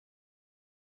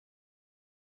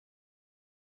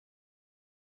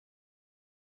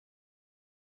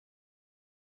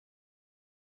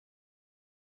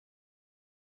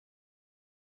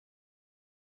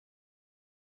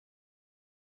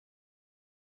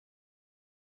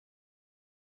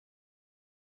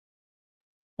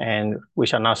And we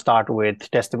shall now start with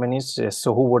testimonies.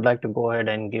 So, who would like to go ahead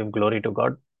and give glory to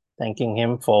God, thanking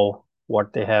Him for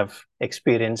what they have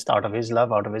experienced out of His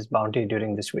love, out of His bounty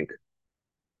during this week,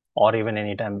 or even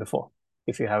any time before?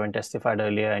 If you haven't testified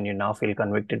earlier and you now feel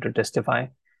convicted to testify,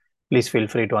 please feel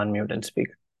free to unmute and speak.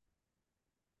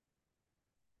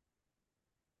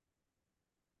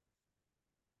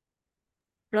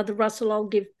 Brother Russell, I'll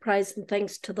give praise and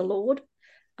thanks to the Lord.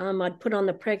 I'd put on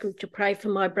the prayer group to pray for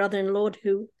my brother-in-law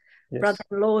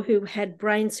who had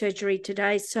brain surgery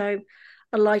today. So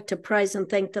I'd like to praise and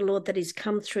thank the Lord that he's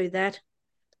come through that.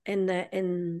 And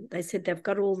they said they've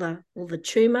got all the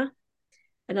tumor.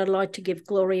 And I'd like to give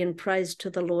glory and praise to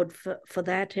the Lord for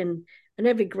that, and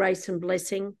every grace and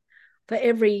blessing for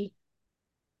every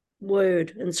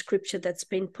word and scripture that's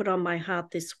been put on my heart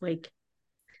this week.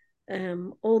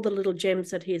 All the little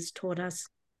gems that he has taught us.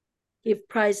 Give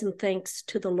praise and thanks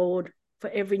to the Lord for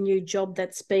every new job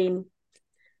that's been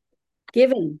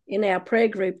given in our prayer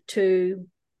group to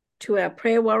our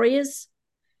prayer warriors,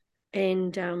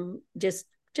 and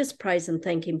just praise and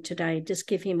thank him today. Just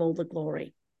give him all the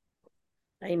glory.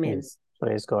 Amen. Yes.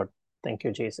 Praise God. Thank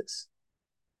you, Jesus.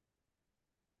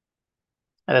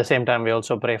 At the same time, we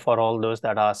also pray for all those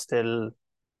that are still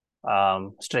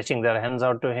stretching their hands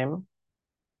out to Him,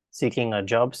 seeking a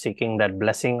job, seeking that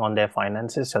blessing on their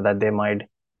finances so that they might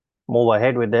move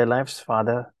ahead with their lives.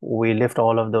 Father, we lift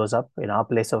all of those up in our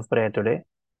place of prayer today,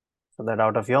 so that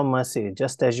out of your mercy,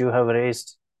 just as you have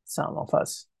raised some of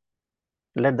us,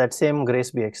 let that same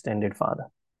grace be extended, Father,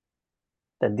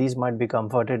 that these might be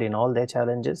comforted in all their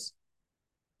challenges,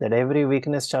 that every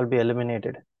weakness shall be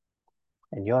eliminated,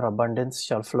 and your abundance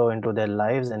shall flow into their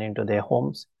lives and into their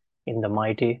homes, in the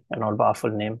mighty and all powerful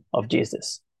name of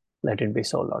Jesus. Let it be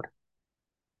so, Lord.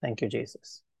 Thank you,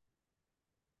 Jesus.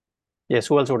 Yes,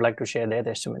 who else would like to share their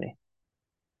testimony?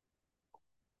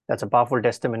 That's a powerful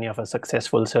testimony of a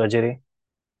successful surgery.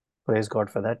 Praise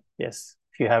God for that. Yes.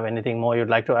 If you have anything more you'd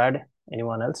like to add,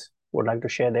 anyone else would like to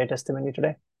share their testimony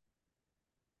today?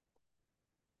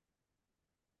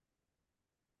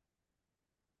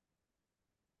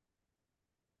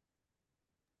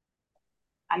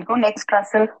 I'll go next,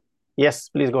 Russell. Yes,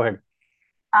 please go ahead.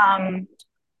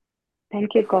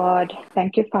 Thank you, God.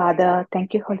 Thank you, Father.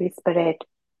 Thank you, Holy Spirit,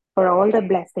 for all the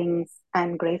blessings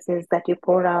and graces that you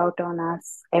pour out on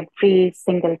us every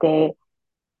single day,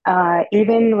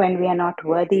 even when we are not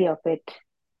worthy of it.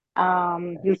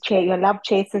 Your love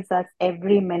chases us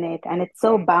every minute, and it's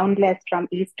so boundless from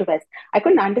east to west. I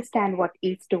couldn't understand what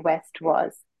east to west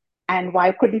was, and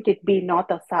why couldn't it be north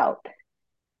or south?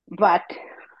 But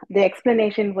the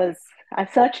explanation was, I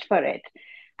searched for it,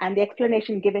 and the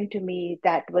explanation given to me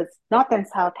that was north and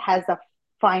south has a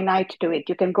finite to it.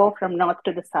 You can go from north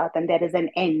to the south, and there is an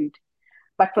end.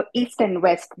 But for east and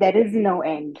west, there is no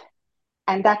end.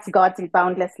 And that's God's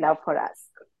boundless love for us.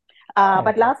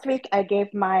 But last week, I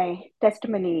gave my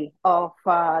testimony of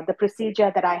the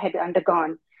procedure that I had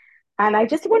undergone. And I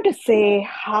just want to say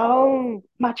how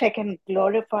much I can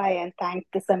glorify and thank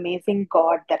this amazing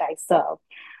God that I serve,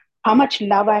 how much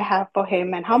love I have for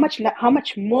him, and how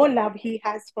much more love he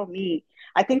has for me.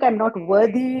 I think I'm not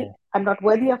worthy. I'm not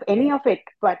worthy of any of it,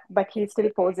 but he still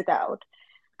pours it out.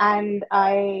 And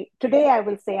today I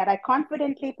will say, and I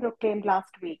confidently proclaimed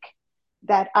last week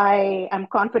that I am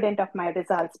confident of my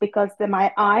results, because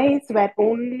my eyes were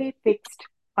only fixed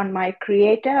on my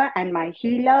creator and my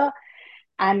healer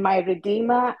and my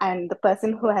redeemer and the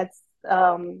person who has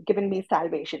given me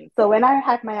salvation. So when I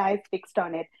had my eyes fixed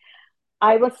on it,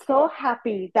 I was so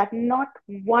happy that not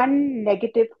one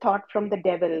negative thought from the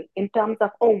devil in terms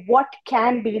of, oh, what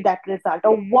can be that result?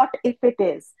 Or what if it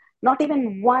is? Not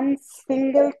even one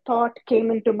single thought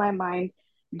came into my mind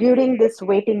during this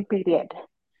waiting period.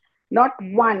 Not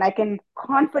one. I can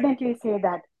confidently say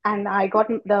that. And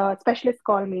the specialist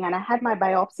called me, and I had my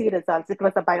biopsy results. It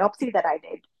was a biopsy that I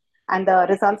did, and the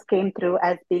results came through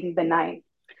as being benign.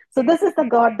 So this is the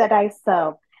God that I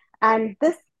serve. And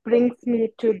this brings me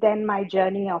to then my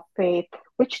journey of faith,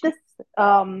 which this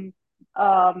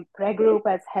prayer group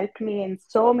has helped me in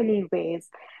so many ways.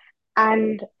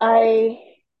 And I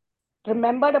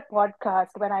remembered a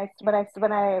podcast when I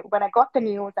got the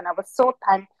news, and I was so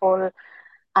thankful.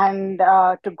 And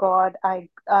to God, I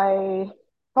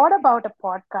thought about a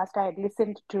podcast I had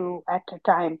listened to at a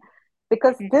time,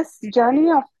 because this journey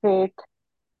of faith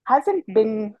hasn't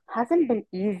been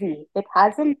easy. It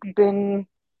hasn't been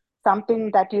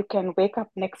something that you can wake up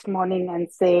next morning and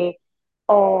say,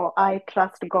 oh, I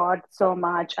trust God so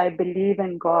much, I believe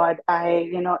in God.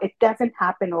 It doesn't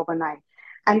happen overnight.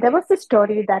 And there was a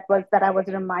story that I was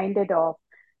reminded of,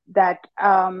 that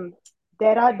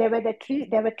there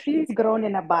were trees grown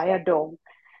in a biodome,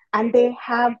 and they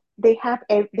had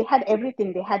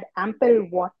everything. They had ample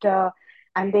water,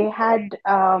 and they had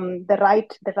the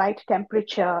right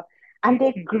temperature, and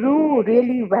they grew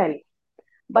really well.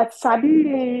 But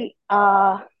suddenly,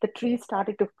 the trees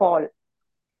started to fall,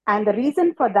 and the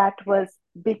reason for that was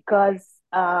because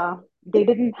they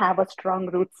didn't have a strong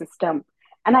root system.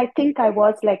 And I think I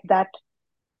was like that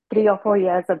 3 or 4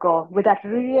 years ago with that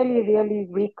really, really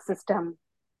weak system.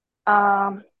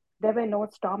 Um, there were no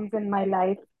storms in my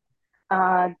life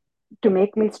uh, to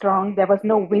make me strong. There was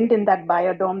no wind in that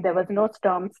biodome. There was no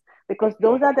storms, because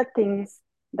those are the things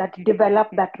that develop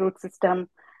that root system.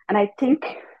 And I think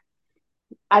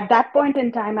at that point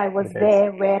in time, I was Yes.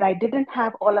 there where I didn't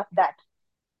have all of that.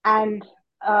 And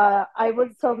my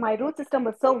root system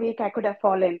was so weak I could have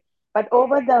fallen. But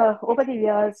over the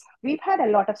years, we've had a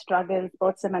lot of struggles,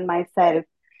 both Sim and myself.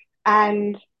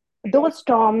 And those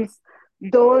storms,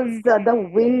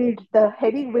 the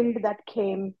heavy wind that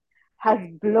came has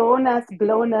blown us,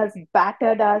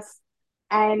 battered us,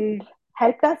 and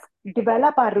helped us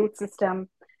develop our root system.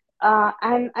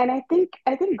 And I think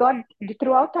God,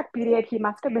 throughout that period, He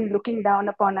must have been looking down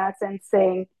upon us and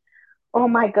saying, "Oh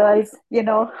my girls,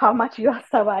 how much you are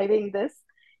surviving this."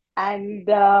 And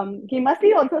He must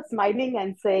be also smiling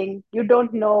and saying, "You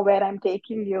don't know where I'm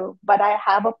taking you, but I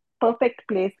have a perfect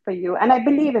place for you." And I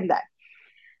believe in that.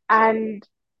 And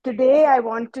today I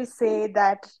want to say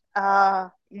that,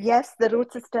 yes, the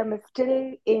root system is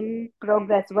still in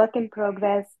progress, work in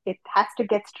progress. It has to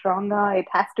get stronger.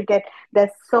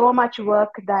 There's so much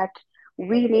work that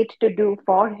we need to do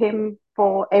for him,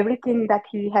 for everything that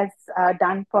he has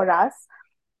done for us.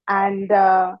 And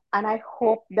I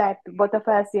hope that both of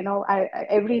us,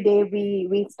 every day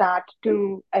we start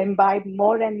to imbibe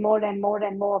more and more and more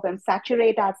and more of him,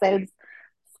 saturate ourselves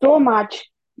so much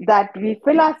that we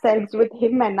fill ourselves with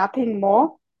him and nothing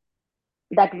more,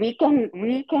 that we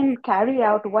can carry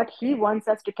out what he wants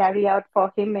us to carry out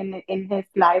for him in his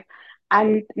life,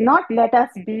 and not let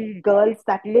us be girls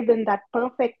that live in that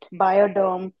perfect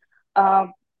biodome, uh,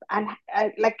 and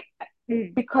like,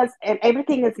 because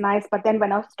everything is nice, but then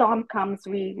when a storm comes,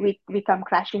 we come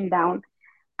crashing down.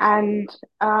 And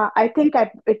I think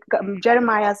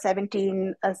Jeremiah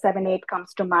 17, 7, 8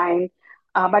 comes to mind.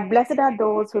 But blessed are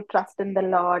those who trust in the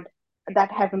Lord,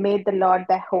 that have made the Lord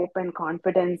their hope and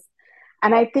confidence.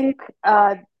 And I think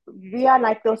we are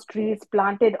like those trees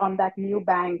planted on that new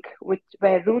bank,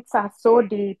 where roots are so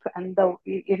deep and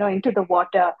into the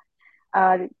water.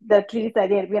 The trees are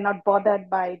there. We are not bothered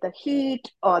by the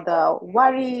heat or the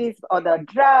worries or the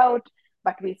drought,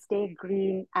 but we stay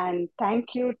green. And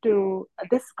thank you to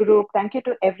this group. Thank you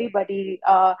to everybody.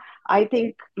 I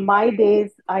think my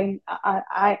days, I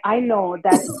know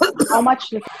that how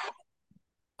much.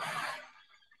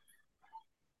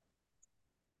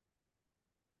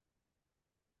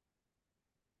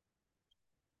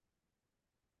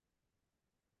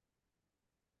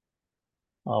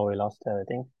 Oh, we lost her, I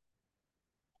think.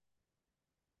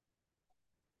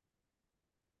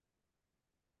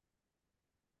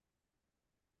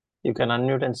 You can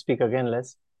unmute and speak again,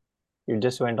 Les. You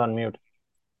just went on mute.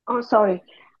 Oh, sorry.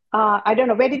 I don't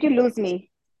know. Where did you lose me?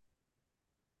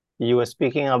 You were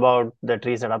speaking about the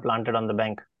trees that are planted on the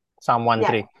bank. Psalm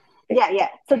 1:3. Yeah.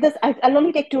 So I'll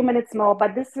only take 2 minutes more,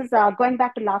 but this is going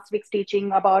back to last week's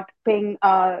teaching about paying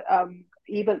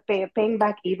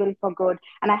back evil for good.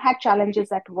 And I had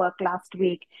challenges at work last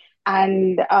week,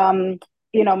 and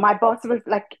my boss was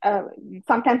like,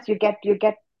 sometimes you get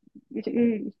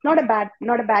not a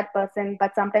bad person,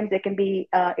 but sometimes they can be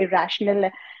irrational.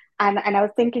 And I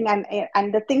was thinking,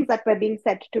 and the things that were being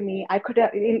said to me, I could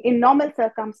have, in normal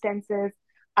circumstances,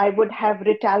 I would have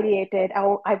retaliated.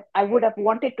 I would have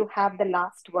wanted to have the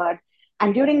last word.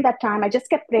 And during that time, I just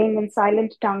kept praying in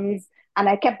silent tongues, and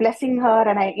I kept blessing her.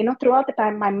 And throughout the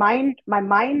time, my mind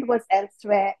was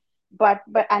elsewhere.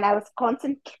 And I was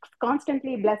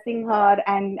constantly blessing her,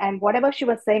 and whatever she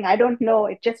was saying, I don't know,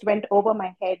 it just went over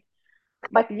my head.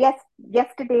 But yes,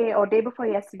 yesterday or day before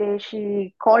yesterday,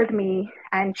 she called me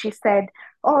and she said,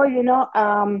 "Oh,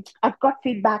 I've got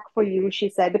feedback for you." She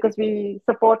said, because we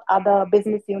support other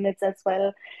business units as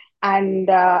well, and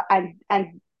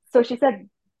so she said,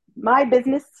 "My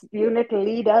business unit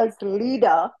leader's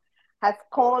leader has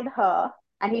called her,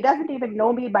 and he doesn't even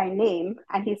know me by name,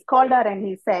 and he's called her and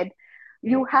he said,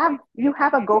 you have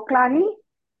a Goklani?"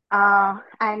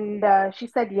 And she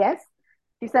said, "Yes."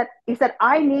 He said,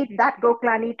 "I need that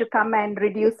Goklani to come and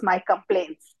reduce my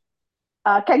complaints.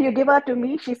 Can you give her to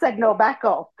me?" She said, "No, back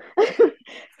off."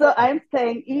 So I'm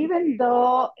saying, even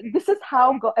though this is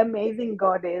how amazing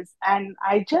God is, and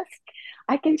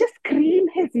I can just scream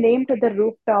his name to the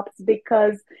rooftops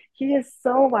because he is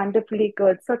so wonderfully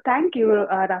good. So thank you,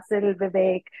 Russell,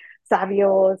 Vivek,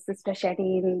 Savio, Sister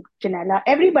Shanine, Janella,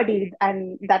 everybody,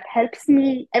 and that helps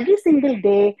me every single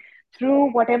day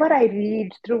through whatever I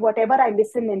read, through whatever I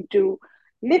listen into.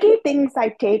 Little things I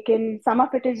take in, some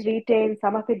of it is retained,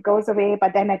 some of it goes away,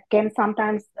 but then again,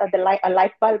 sometimes a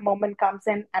light bulb moment comes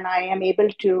in, and I am able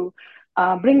to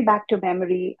bring back to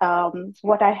memory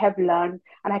what I have learned.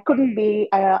 And I couldn't be,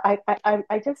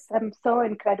 I just am so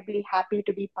incredibly happy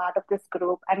to be part of this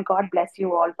group. And God bless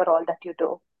you all for all that you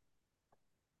do.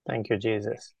 Thank you,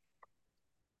 Jesus.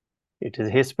 It is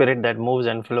His Spirit that moves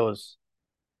and flows.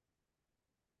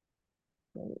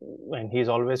 And He's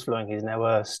always flowing. He's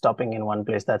never stopping in one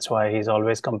place. That's why He's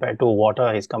always compared to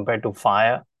water, He's compared to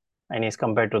fire, and He's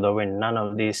compared to the wind. None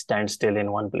of these stand still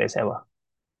in one place ever.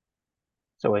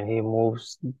 So when He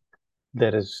moves,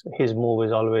 His move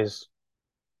is always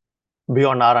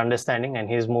beyond our understanding, and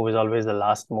His move is always the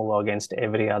last move against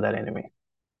every other enemy.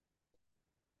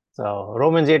 So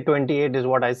Romans 8:28 is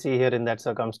what I see here in that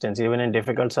circumstance. Even in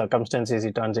difficult circumstances,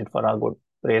 He turns it for our good.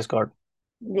 Praise God.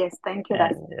 Yes, thank you.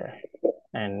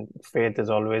 And faith is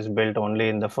always built only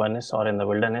in the furnace or in the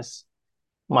wilderness.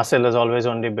 Muscle is always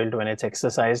only built when it's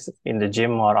exercised in the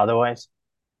gym or otherwise.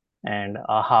 And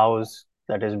a house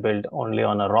that is built only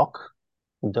on a rock,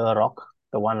 the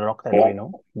one rock that we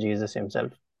know, Jesus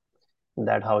Himself,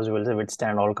 that house will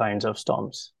withstand all kinds of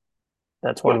storms.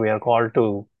 That's what we are called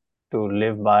to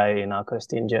live by in our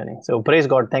Christian journey. So praise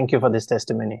God. Thank you for this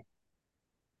testimony.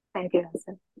 Thank you,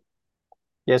 Hassan.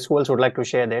 Yes, who else would like to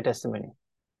share their testimony,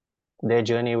 their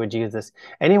journey with Jesus?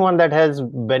 Anyone that has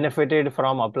benefited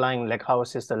from applying, like how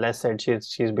Sister Les said,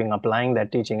 she's been applying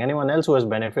that teaching. Anyone else who has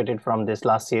benefited from this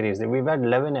last series? We've had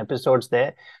 11 episodes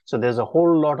there. So there's a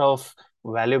whole lot of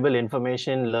valuable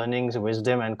information, learnings,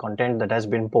 wisdom, and content that has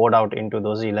been poured out into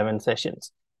those 11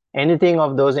 sessions. Anything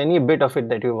of those, any bit of it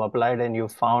that you've applied and you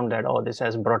found that, oh, this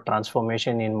has brought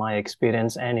transformation in my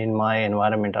experience and in my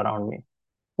environment around me.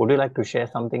 Would you like to share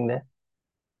something there?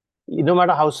 No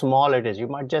matter how small it is, you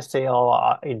might just say,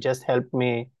 oh, it just helped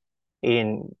me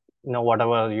in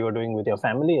whatever you're doing with your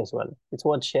family as well. It's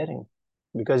worth sharing,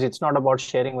 because it's not about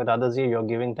sharing with others here. You're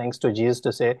giving thanks to Jesus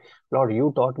to say, Lord,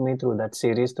 you taught me through that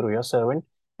series, through your servant,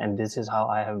 and this is how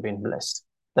I have been blessed.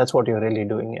 That's what you're really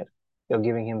doing here. You're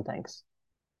giving Him thanks.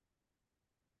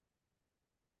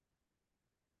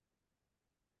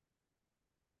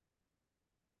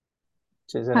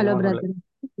 Hello, brother.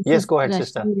 Yes, go ahead,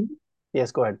 sister.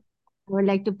 Yes, go ahead. I would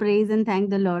like to praise and thank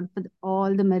the Lord for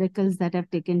all the miracles that have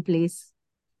taken place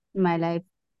in my life.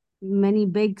 Many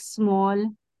big,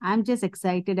 small. I'm just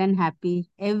excited and happy.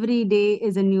 Every day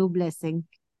is a new blessing.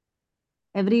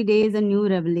 Every day is a new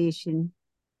revelation.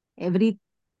 Every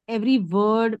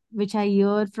word which I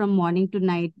hear from morning to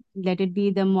night, let it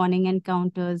be the morning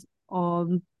encounters or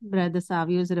Brother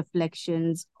Savio's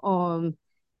reflections or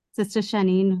Sister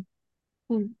Shanine,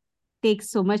 who takes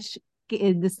so much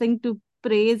this thing to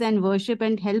praise and worship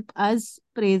and help us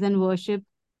praise and worship.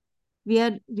 We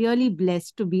are really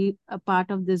blessed to be a part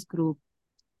of this group.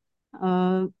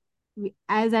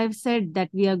 As I've said that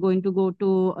we are going to go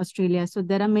to Australia, so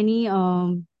there are many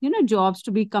jobs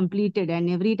to be completed, and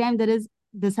every time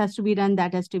this has to be done,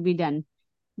 that has to be done.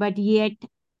 But yet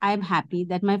I'm happy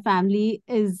that my family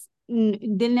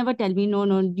they'll never tell me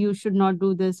no, you should not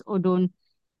do this or don't.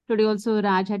 Today also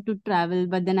Raj had to travel,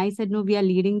 but then I said, no, we are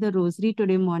leading the rosary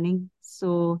today morning.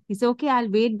 So he said, okay, I'll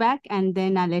wait back and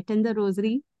then I'll attend the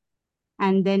rosary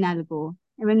and then I'll go.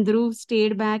 And when Dhruv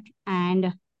stayed back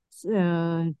and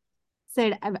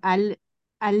said, I'll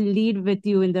lead with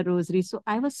you in the rosary. So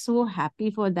I was so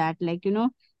happy for that.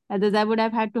 Others I would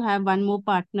have had to have one more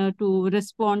partner to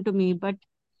respond to me, but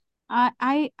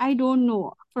I don't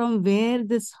know from where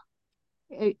this.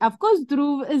 Of course,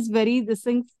 Dhruv is very this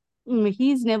thing.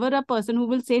 He's never a person who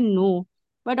will say no,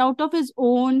 but out of his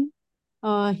own,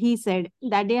 he said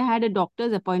that day I had a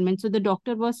doctor's appointment. So the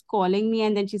doctor was calling me,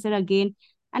 and then she said again,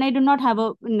 and I do not have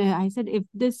a. I said, if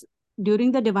this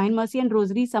during the Divine Mercy and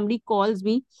Rosary somebody calls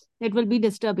me, it will be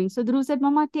disturbing. So Dhruv said,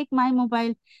 Mama, take my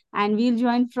mobile, and we'll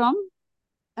join from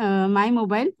my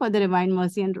mobile for the Divine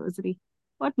Mercy and Rosary.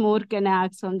 What more can I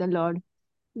ask from the Lord?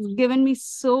 Given me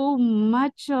so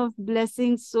much of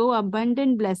blessings, so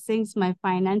abundant blessings. My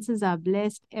finances are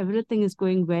blessed. Everything is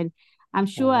going well. I'm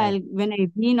sure when I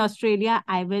be in Australia,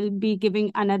 I will be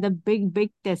giving another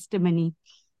big testimony.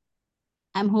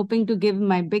 I'm hoping to give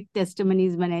my big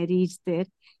testimonies when I reach there.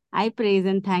 I praise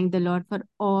and thank the Lord for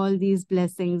all these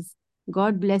blessings.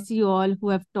 God bless you all who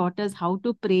have taught us how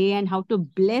to pray and how to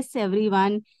bless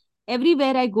everyone.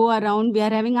 Everywhere I go around, we are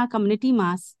having our community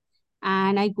mass.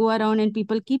 And I go around and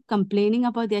people keep complaining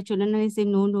about their children. And I say,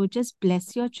 no, no, just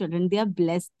bless your children. They are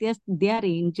blessed. They are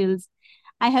angels.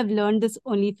 I have learned this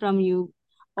only from you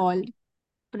all.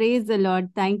 Praise the Lord.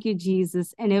 Thank you,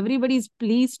 Jesus. And everybody is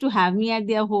pleased to have me at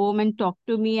their home and talk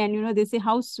to me. And, they say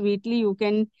how sweetly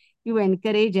you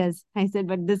encourage us. I said,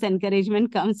 but this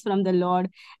encouragement comes from the Lord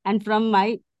and from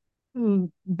my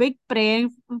big prayer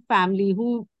family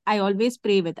who I always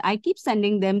pray with. I keep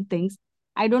sending them things.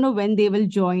 I don't know when they will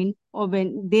join or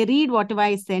when they read whatever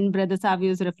I send, Brother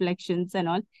Savio's reflections and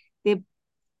all. They,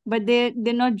 but they're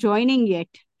not joining yet.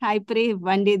 I pray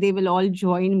one day they will all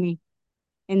join me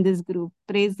in this group.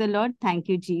 Praise the Lord. Thank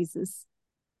you, Jesus.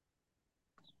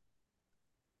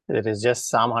 It is just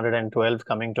Psalm 112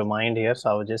 coming to mind here.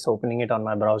 So I was just opening it on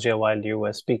my browser while you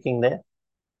were speaking there.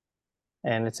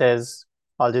 And it says,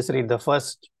 I'll just read the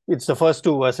first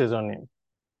 2 verses only.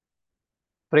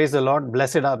 Praise the Lord.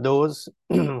 Blessed are those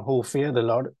who fear the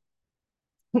Lord.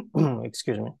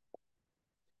 Excuse me.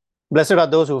 Blessed are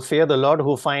those who fear the Lord,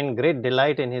 who find great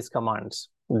delight in his commands.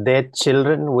 Their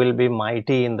children will be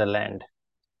mighty in the land.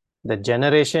 The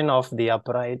generation of the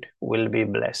upright will be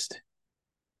blessed.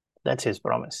 That's his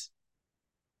promise.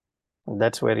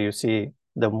 That's where you see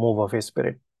the move of his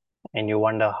spirit. And you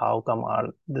wonder how come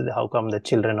the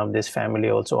children of this family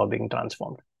also are being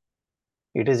transformed.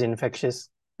 It is infectious,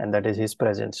 and that is his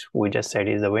presence. We just said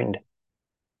he's the wind,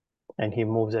 and he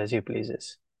moves as he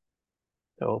pleases.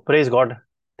 So praise God.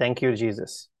 Thank you,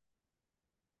 Jesus.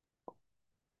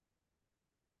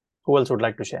 Who else would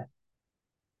like to share?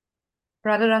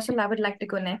 Brother Russell, I would like to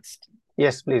go next.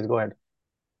 Yes, please go ahead.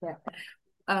 Yeah.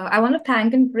 I want to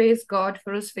thank and praise God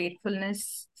for his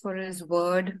faithfulness, for his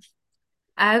word.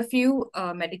 I have a few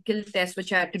medical tests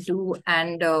which I had to do,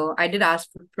 and I did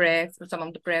ask for prayer for some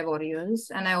of the prayer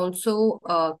warriors. And I also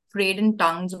prayed in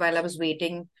tongues while I was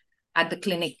waiting at the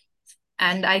clinic.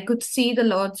 And I could see the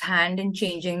Lord's hand in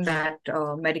changing that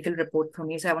medical report for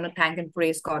me. So I want to thank and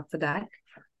praise God for that.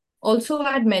 Also,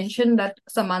 I had mentioned that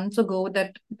some months ago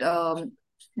that the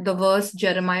verse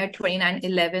Jeremiah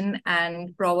 29:11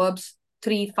 and Proverbs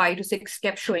 3:5-6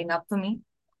 kept showing up for me.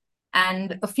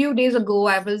 And a few days ago,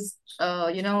 I was,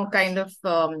 kind of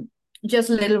just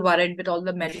a little worried with all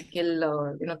the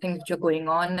medical, things which are going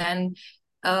on. And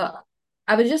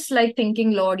I was just like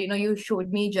thinking, Lord, you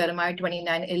showed me Jeremiah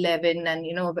 29:11,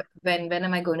 and, when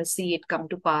am I going to see it come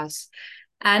to pass?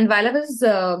 And while I was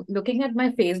looking at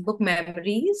my Facebook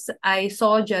memories, I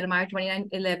saw Jeremiah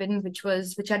 29:11,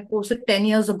 which I'd posted 10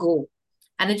 years ago.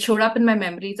 And it showed up in my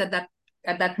memories at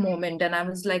that moment. And I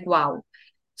was like, wow.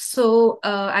 So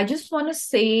I just want to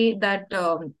say that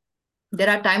there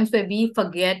are times where we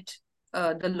forget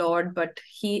the Lord, but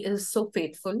he is so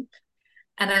faithful.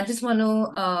 And I just want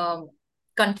to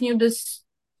continue this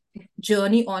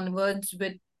journey onwards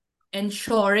with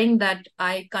ensuring that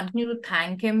I continue to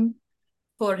thank him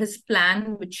for his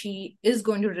plan, which he is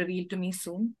going to reveal to me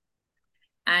soon.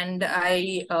 And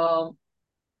I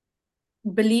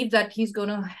believe that he's going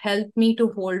to help me to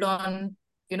hold on,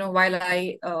 while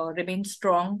I remain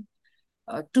strong,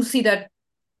 to see that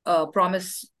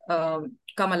promise come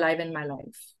alive in my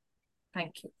life.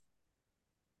 Thank you.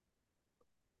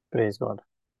 Praise God.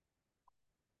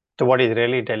 So what he's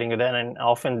really telling you then, and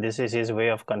often this is his way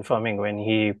of confirming when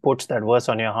he puts that verse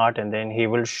on your heart, and then he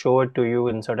will show it to you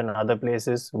in certain other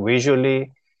places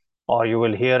visually, or you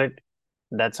will hear it.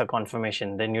 That's a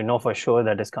confirmation. Then you know for sure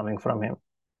that is coming from him.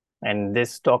 And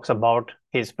this talks about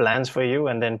his plans for you.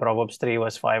 And then Proverbs 3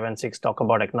 verse 5 and 6 talk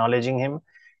about acknowledging him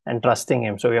and trusting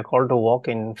him. So we are called to walk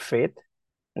in faith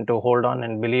and to hold on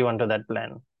and believe unto that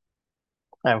plan.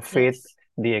 And faith, yes,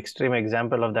 the extreme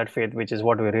example of that faith, which is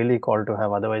what we really call to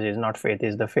have, otherwise is not faith,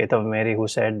 is the faith of Mary, who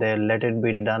said there, let it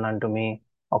be done unto me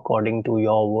according to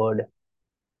your word.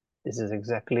 This is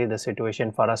exactly the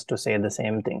situation for us to say the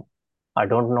same thing. I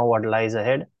don't know what lies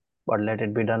ahead, but let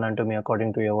it be done unto me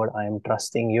according to your word. I am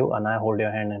trusting you, and I hold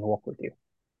your hand and walk with you.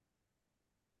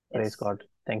 Yes. Praise God.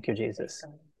 Thank you, Jesus.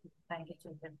 Thank you,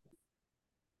 Jesus.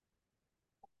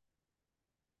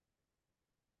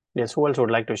 Yes, who else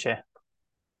would like to share?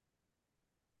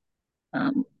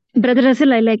 Brother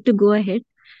Russell, I like to go ahead.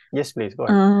 Yes, please go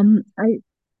ahead.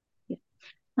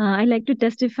 I like to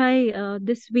testify.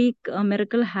 This week, a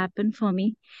miracle happened for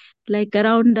me. Like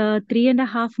around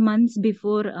 3.5 months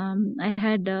before, I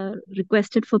had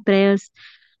requested for prayers.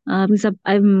 Because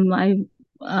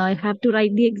I have to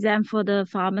write the exam for the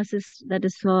pharmacist, that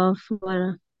is for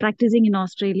practicing in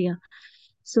Australia.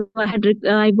 So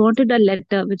I wanted a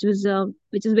letter which is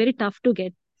very tough to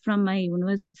get from my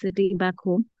university back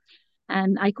home,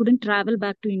 and I couldn't travel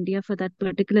back to India for that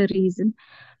particular reason.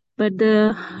 But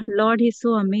the Lord is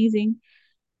so amazing.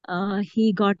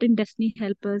 he got in Destiny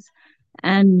Helpers,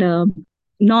 and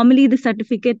normally the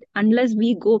certificate, unless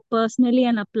we go personally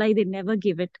and apply, they never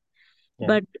give it. Yeah.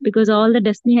 But because all the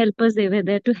Destiny Helpers, they were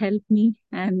there to help me,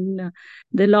 and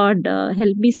the Lord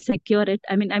helped me secure it.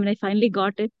 I finally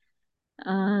got it.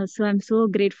 So I'm so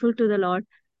grateful to the Lord.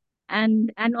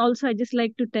 And also I just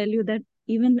like to tell you that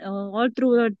even all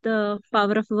throughout the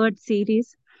Power of Word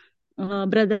series,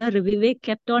 brother Vivek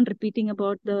kept on repeating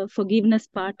about the forgiveness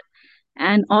part,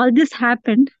 and all this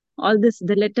happened. All this,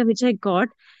 the letter which I got,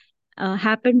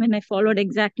 happened when I followed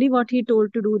exactly what he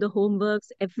told to do, the homeworks,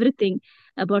 everything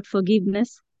about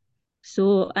forgiveness.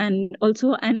 So, and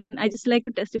also, and I just like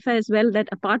to testify as well that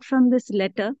apart from this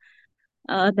letter,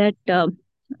 that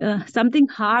something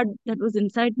hard that was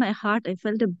inside my heart, I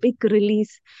felt a big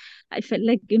release. I felt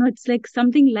like, it's like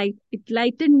something light. It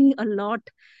lightened me a lot.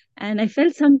 And I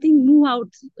felt something move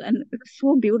out, and it was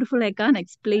so beautiful. I can't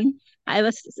explain. I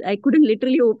couldn't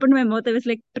literally open my mouth. I was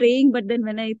like praying, but then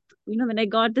when I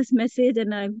got this message,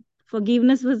 and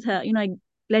forgiveness was, I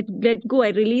let go. I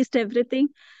released everything.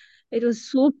 It was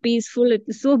so peaceful. It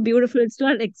was so beautiful. It's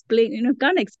not explain.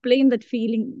 Can't explain that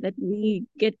feeling that we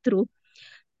get through.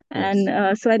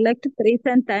 And so I'd like to praise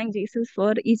and thank Jesus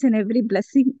for each and every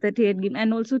blessing that he had given,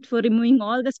 and also for removing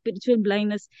all the spiritual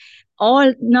blindness.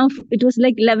 All now, it was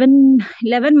like 11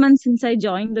 months since I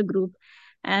joined the group.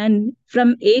 And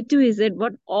from A to Z,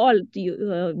 what all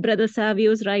Brother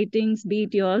Savio's writings, be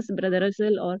it yours, Brother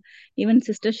Russell, or even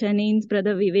Sister Shanine's,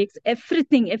 Brother Vivek's,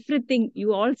 everything,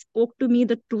 you all spoke to me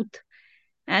the truth.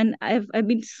 And I've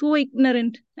been so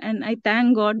ignorant, and I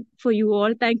thank God for you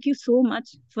all. Thank you so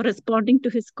much for responding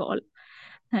to his call,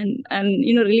 and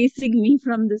releasing me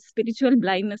from the spiritual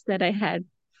blindness that I had.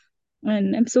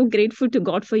 And I'm so grateful to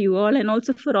God for you all, and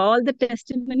also for all the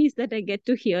testimonies that I get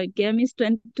to hear. It gave me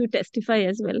strength to testify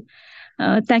as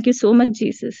well. Thank you so much,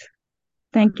 Jesus.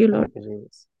 Thank you, Lord. Thank you,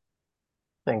 Jesus.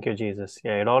 Thank you, Jesus.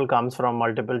 Yeah, it all comes from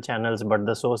multiple channels, but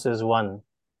the source is one.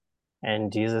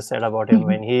 And Jesus said about him,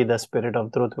 when he, the Spirit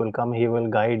of truth, will come, he will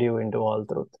guide you into all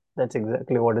truth. That's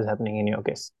exactly what is happening in your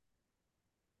case.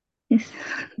 Yes.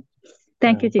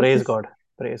 Thank you, Jesus. Praise God.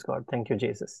 Praise God. Thank you,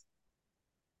 Jesus.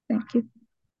 Thank you.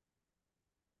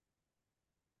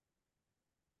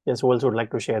 Yes, who else would like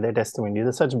to share their testimony? These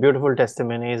are such beautiful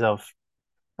testimonies of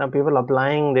people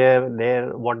applying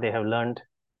their what they have learned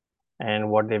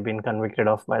and what they've been convicted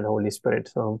of by the Holy Spirit.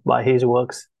 So by his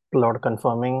works, Lord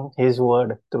confirming his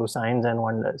word through signs and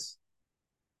wonders.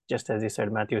 Just as he said,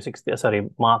 Mark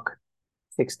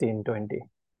 16:20.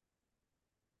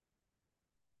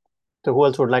 So who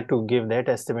else would like to give their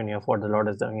testimony of what the Lord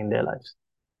is doing in their lives?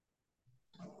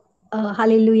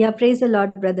 Hallelujah. Praise the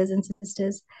Lord, brothers and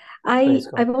sisters. Praise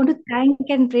I God. want to thank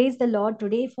and praise the Lord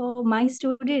today for my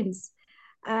students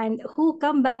and who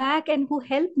come back and who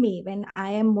help me when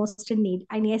I am most in need.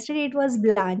 And yesterday it was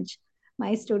Blanche,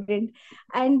 my student.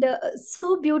 And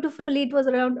so beautifully, it was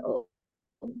around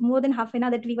more than half an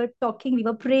hour that we were talking, we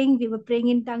were praying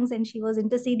in tongues, and she was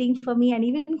interceding for me and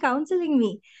even counseling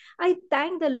me. I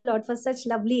thank the Lord for such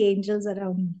lovely angels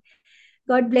around me.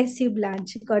 God bless you,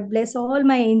 Blanche. God bless all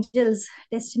my angels,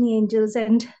 destiny angels,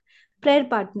 and prayer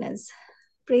partners.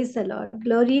 Praise the Lord.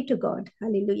 Glory to God.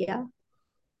 Hallelujah.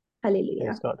 Hallelujah.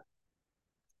 Praise God.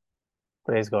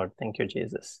 Praise God. Thank you,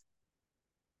 Jesus.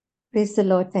 Praise the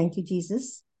Lord. Thank you,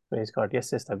 Jesus. Praise God.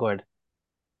 Yes, sister, go ahead.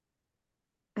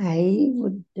 I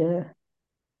would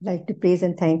like to praise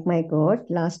and thank my God.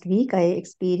 Last week, I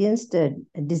experienced a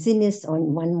dizziness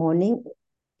on one morning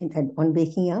on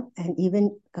waking up, and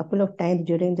even a couple of times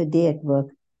during the day at work.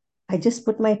 I just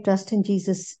put my trust in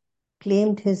Jesus,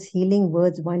 claimed his healing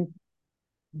words,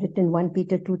 written 1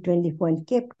 Peter 2:24, and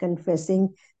kept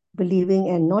confessing, believing,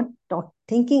 and not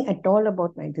thinking at all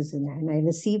about my dizziness. And I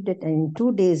received it, and in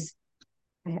 2 days,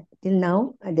 till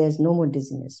now, there's no more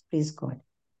dizziness. Praise God.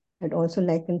 I'd also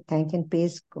like to thank and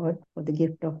praise God for the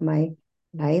gift of my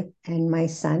life and my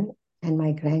son and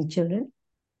my grandchildren.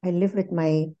 I live with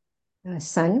my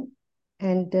son,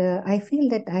 and I feel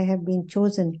that I have been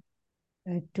chosen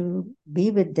to be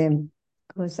with them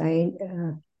because I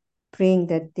praying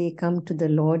that they come to the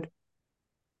Lord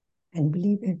and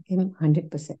believe in Him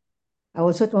 100%. I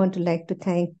also want to like to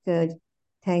thank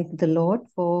the Lord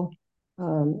for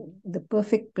the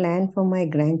perfect plan for my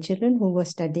grandchildren who were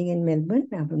studying in Melbourne.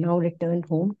 Have now returned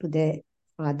home to their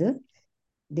father.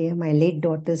 They are my late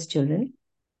daughter's children.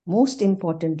 Most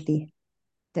importantly,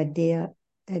 that they are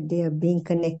being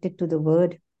connected to the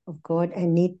Word of God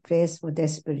and need prayers for their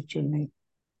spiritual life.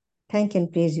 Thank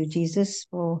and praise you, Jesus,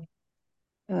 for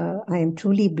I am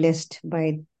truly blessed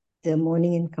by the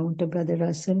morning encounter, Brother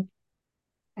Russell.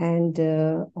 and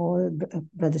all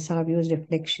Brother Savio's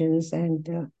reflections.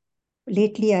 And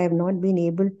lately, I have not been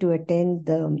able to attend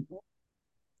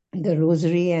the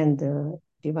Rosary and the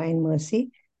Divine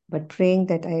Mercy, but praying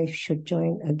that I should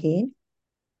join again.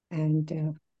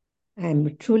 And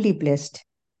I'm truly blessed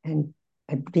and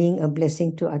being a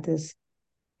blessing to others.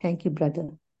 Thank you, brother.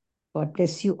 God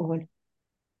bless you all.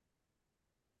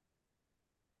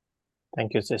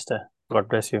 Thank you, sister. God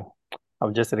bless you. I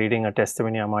was just reading a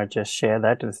testimony. I might just share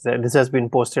that. This has been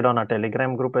posted on our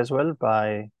Telegram group as well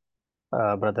by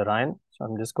Brother Ryan. So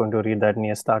I'm just going to read that. And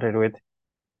he started with,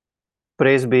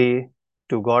 "Praise be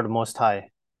to God Most High.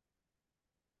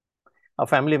 A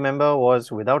family member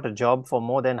was without a job for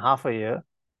more than half a year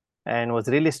and was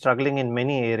really struggling in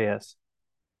many areas.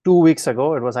 2 weeks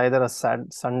ago, it was either a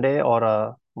Sunday or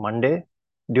a Monday.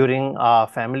 During our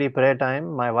family prayer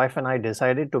time, my wife and I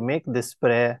decided to make this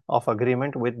prayer of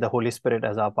agreement with the Holy Spirit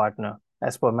as our partner,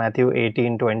 as per Matthew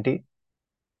 18:20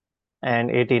 and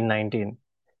 18:19,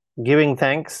 giving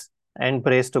thanks and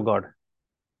praise to God.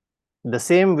 The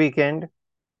same weekend,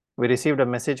 we received a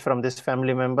message from this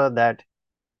family member that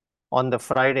on the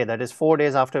Friday, that is 4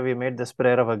 days after we made this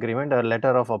prayer of agreement, a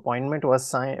letter of appointment was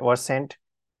sent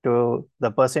to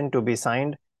the person to be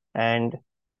signed, and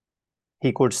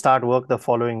he could start work the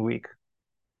following week.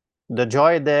 The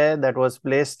joy there that was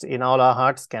placed in all our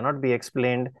hearts cannot be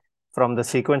explained from the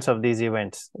sequence of these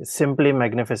events. It's simply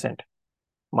magnificent.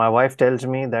 My wife tells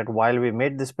me that while we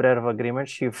made this prayer of agreement,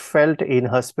 she felt in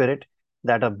her spirit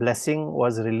that a blessing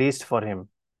was released for him.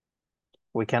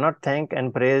 We cannot thank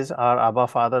and praise our Abba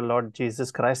Father, Lord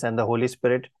Jesus Christ, and the Holy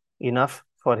Spirit enough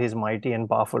for his mighty and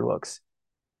powerful works.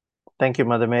 Thank you,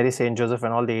 Mother Mary, Saint Joseph,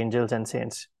 and all the angels and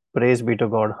saints. Praise be to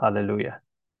God. Hallelujah.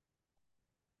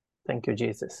 Thank you,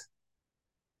 Jesus.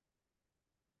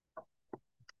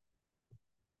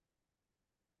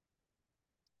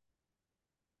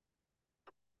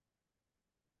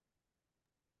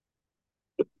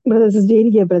 Brother, this is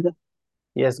Jane here, brother.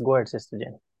 Yes, go ahead, Sister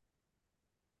Jane.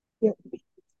 Yeah.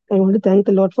 I want to thank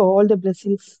the Lord for all the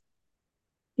blessings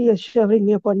He is showering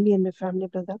me upon me and my family,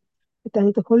 brother. I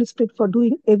thank the Holy Spirit for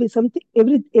doing every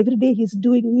day He's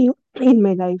doing new in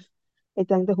my life. I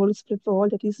thank the Holy Spirit for all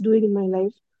that He's doing in my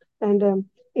life. And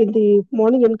in the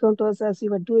morning encounters, as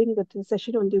you were doing that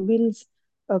session on the winds,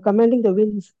 commanding the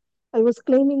winds, I was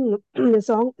claiming the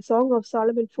Song of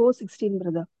Solomon 4:16,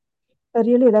 brother. I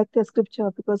really liked the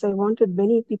scripture because I wanted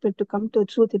many people to come to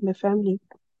truth in my family.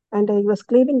 And I was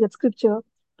claiming that scripture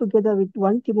together with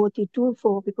 1 Timothy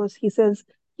 2:4 because he says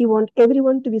he wants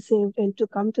everyone to be saved and to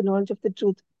come to knowledge of the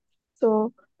truth.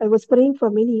 So I was praying for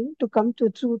many to come to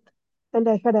truth, and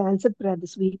I had an answered prayer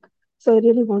this week. So I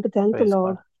really want to thank Praise the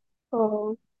Lord God.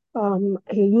 for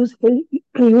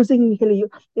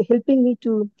helping me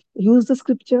to use the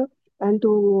scripture and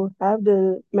to have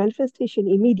the manifestation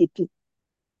immediately.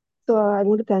 So I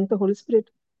want to thank the Holy Spirit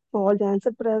for all the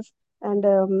answered prayers, and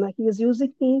He is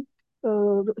using me.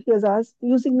 He has asked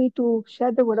using me to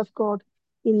share the word of God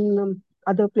in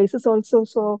other places also.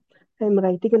 So I'm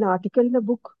writing an article in a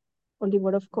book on the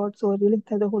word of God. So I really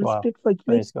thank the Holy Wow. Spirit for giving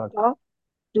Praise God. power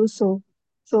to do so.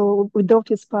 So without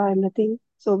His power, I'm nothing.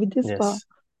 So with His power, Yes.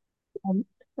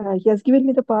 He has given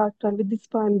me the power, and with this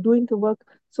power, I'm doing the work.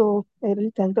 So I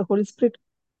really thank the Holy Spirit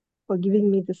for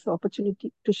giving me this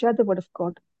opportunity to share the word of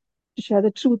God, to share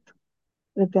the truth.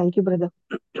 Thank you, brother.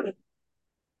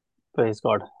 Praise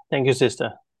God. Thank you,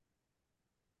 sister.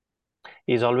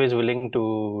 He's always willing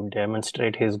to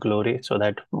demonstrate his glory so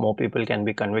that more people can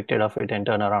be convicted of it and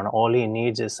turn around. All he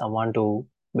needs is someone to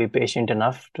be patient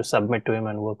enough to submit to him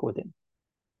and work with him.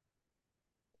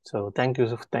 So thank you,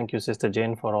 Sister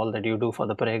Jane, for all that you do for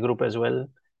the prayer group as well.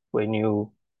 When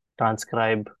you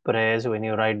transcribe prayers, when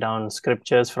you write down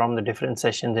scriptures from the different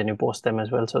sessions and you post them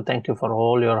as well. So thank you for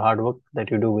all your hard work that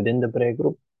you do within the prayer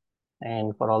group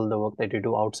and for all the work that you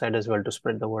do outside as well to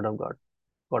spread the word of God.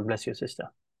 God bless you,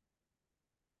 sister.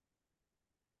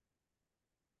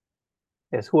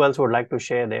 Yes, who else would like to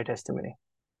share their testimony?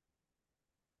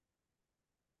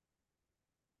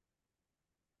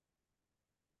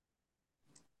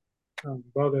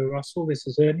 Brother Russell, this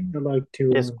is Ernie. I'd like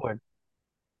to Yes, go ahead.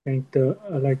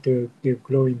 I'd like to give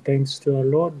glory and thanks to our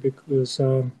Lord because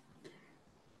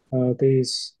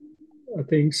there's, I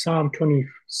think, Psalm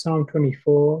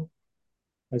 24,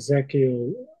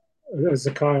 Ezekiel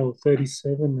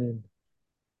 37, and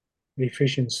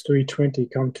Ephesians 3:20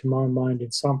 come to my mind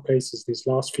in some places these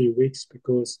last few weeks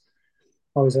because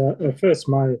I was at first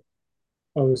you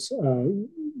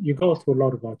go through a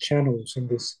lot of our channels in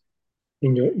this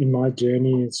in my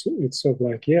journey. It's sort of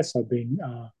like, yes, I've been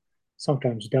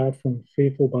sometimes doubtful and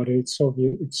fearful, but it's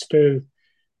still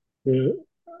the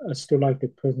I still like the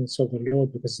presence of the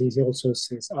Lord because He also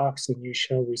says, "Ask and you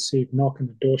shall receive; knock and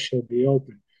the door shall be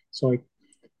open." So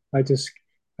I just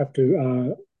have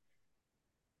to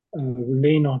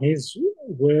lean on His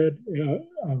word.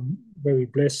 I'm very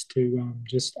blessed to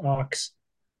just ask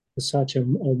for such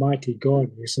an Almighty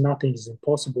God, because nothing is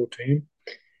impossible to Him.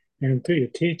 And through your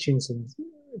teachings and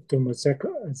through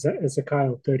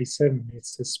Ezekiel 37,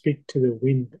 it's to speak to the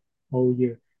wind, oh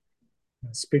you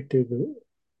speak to the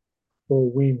four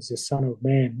winds, the Son of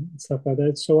Man, and stuff like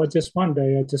that. So I just one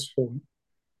day, I just for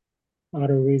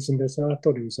other reason, I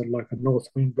thought it was like a north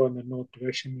wind blowing in the north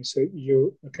direction.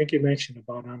 I think you mentioned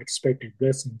about unexpected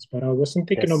blessings, but I wasn't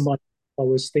thinking of Yes. I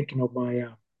was thinking of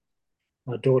my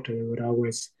daughter who would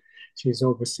always, she's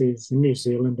overseas in New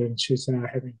Zealand, and she's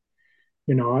having,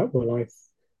 I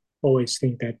always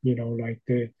think that, like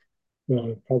the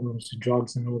problems with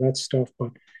drugs and all that stuff.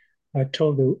 But I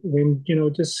told her, when,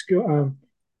 just go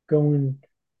and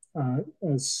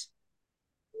as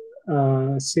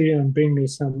see and bring me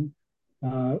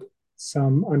uh,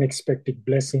 some unexpected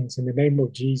blessings in the name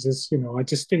of Jesus. I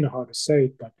just didn't know how to say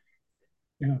it, but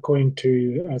according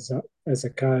to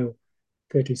Ezekiel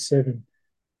 37.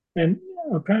 And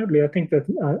apparently, I think that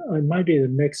I might be the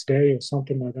next day or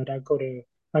something like that. I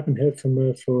haven't heard from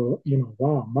her for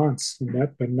wow, months and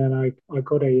that. But then I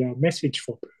got a message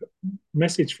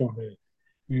from her,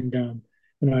 and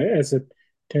as it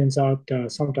turns out,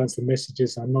 sometimes the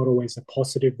messages are not always a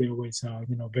positive. They're always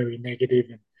very negative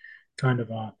and kind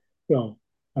of well,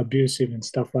 abusive and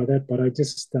stuff like that. But I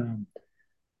just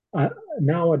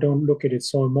now I don't look at it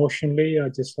so emotionally. I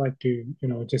just like to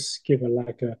just give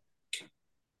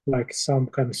like some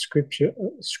kind of scripture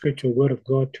word of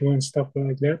God to and stuff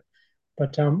like that.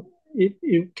 But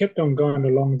it kept on going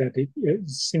along that it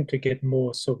seemed to get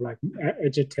more sort of like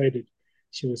agitated.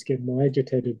 She was getting more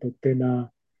agitated, but then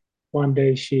one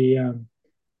day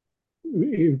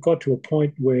it got to a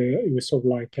point where it was sort of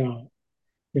like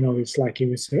it's like it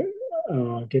was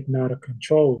getting out of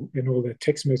control, and all the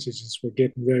text messages were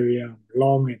getting very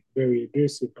long and very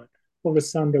abusive. But all of a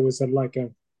sudden there was a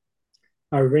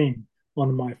ring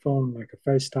on my phone, like a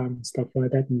FaceTime and stuff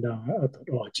like that. And I thought,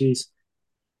 oh, geez,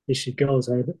 here she goes.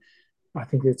 I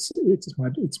think it's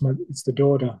the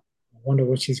daughter. I wonder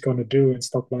what she's going to do and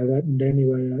stuff like that. And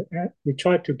anyway, we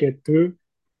tried to get through,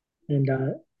 and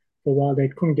for a while they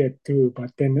couldn't get through.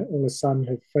 But then all of a sudden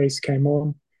her face came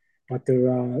on, but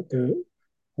the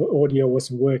audio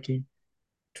wasn't working.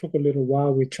 Took a little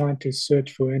while. We tried to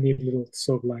search for any little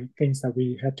sort of like things that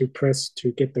we had to press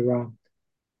to get the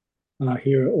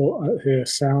hear her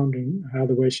sound and how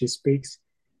the way she speaks.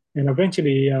 And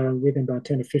eventually, within about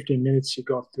 10 or 15 minutes, she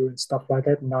got through and stuff like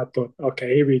that. And I thought,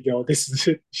 okay, here we go. This is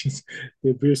it.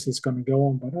 The abuse is going to go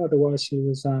on. But otherwise, she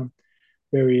was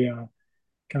very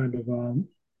kind of,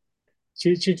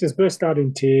 she just burst out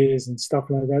in tears and stuff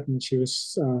like that. And she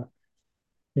was,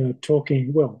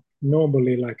 talking, well,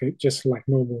 normally, just like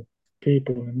normal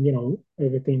people. And,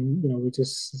 everything, we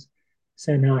just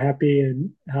saying how happy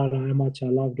and how much I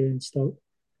loved her and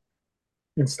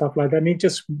stuff like that. And it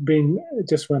just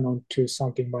went on to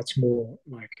something much more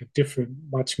like different,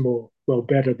 much more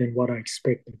better than what I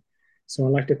expected. So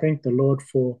I'd like to thank the Lord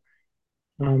for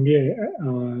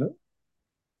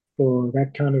for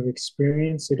that kind of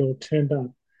experience. It all turned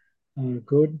out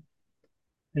good.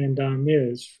 And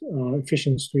it's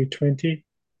Ephesians 3:20.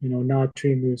 Now to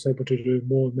him who is able to do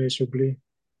more measurably,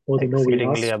 more than all we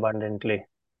Exceedingly ask. abundantly.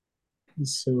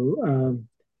 So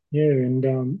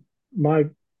and my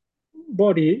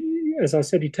body, as I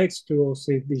said, it takes to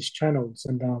also these channels,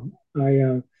 and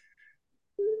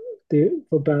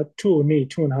for about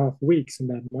 2.5 weeks, and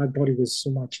then my body was so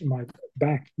much in my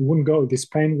back, it wouldn't go, this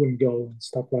pain wouldn't go, and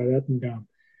stuff like that, and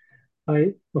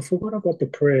I forgot about the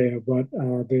prayer, but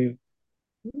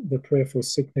the prayer for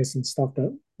sickness and stuff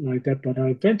like that. But I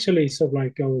eventually sort of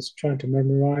like I was trying to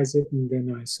memorize it, and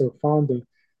then I sort of found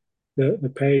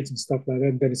the page and stuff like that.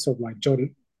 And then it sort of like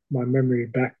jotted my memory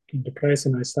back into place,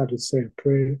 and I started to say a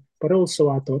prayer. But also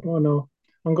I thought, oh no,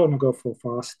 I'm going to go for a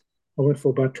fast. I went for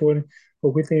about 20, but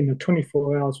within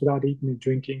 24 hours without eating and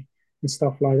drinking and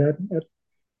stuff like that,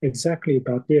 exactly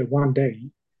about one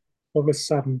day, all of a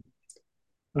sudden,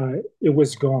 it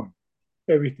was gone.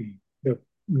 Everything, the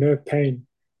nerve pain,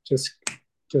 just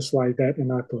just like that.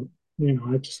 And I thought,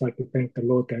 I just like to thank the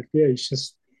Lord that it's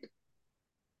just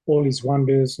all His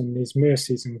wonders and His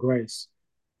mercies and grace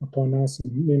upon us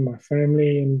and me and my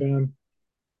family, and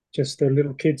just the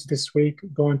little kids this week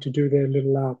going to do their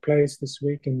little plays this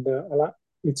week, and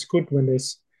it's good when they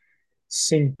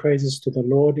sing praises to the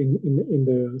Lord in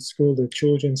the school, the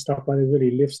children stuff, but it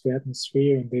really lifts the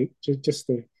atmosphere, and they just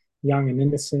the young and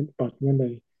innocent. But when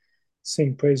they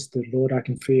sing praise to the Lord, I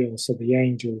can feel also the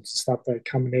angels stuff that are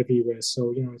coming everywhere.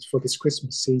 So, it's for this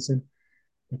Christmas season.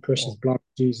 The precious blood of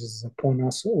Jesus is upon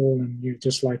us all, and you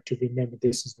just like to remember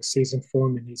this is the season for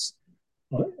him, and he's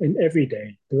and every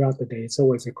day, throughout the day, it's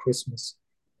always a Christmas.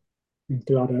 And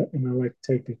and I like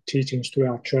to take the teachings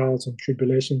throughout trials and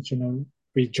tribulations,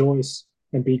 rejoice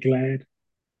and be glad,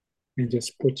 and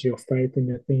just put your faith in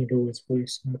the thing it always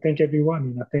works. And I thank everyone,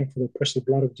 and I thank for the precious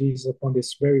blood of Jesus upon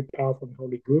this very powerful and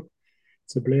holy group.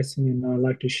 It's a blessing, and I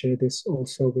like to share this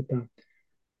also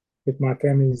with my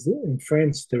families and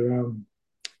friends.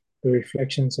 The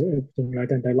reflections and everything like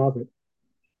that. I love it.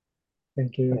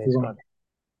 Thank you, Praise everyone. God.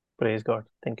 Praise God.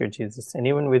 Thank you, Jesus. And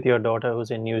even with your daughter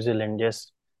who's in New Zealand,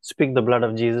 just speak the blood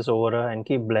of Jesus over her and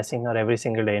keep blessing her every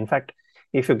single day. In fact,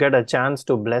 if you get a chance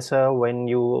to bless her when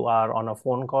you are on a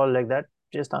phone call like that,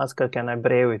 just ask her, can I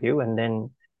pray with you? And then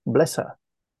bless her.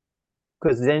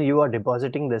 Because then you are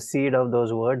depositing the seed of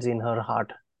those words in her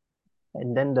heart.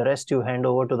 And then the rest you hand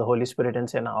over to the Holy Spirit and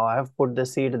say, now I have put the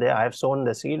seed there, I have sown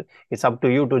the seed. It's up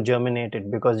to you to germinate it,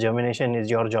 because germination is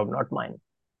your job, not mine.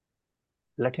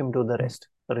 Let him do the rest.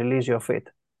 Release your faith.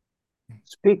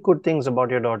 Speak good things about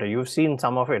your daughter. You've seen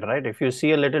some of it, right? If you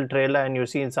see a little trailer and you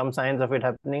see some signs of it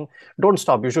happening, don't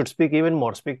stop. You should speak even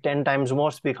more. Speak 10 times more.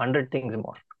 Speak 100 things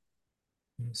more.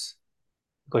 Yes.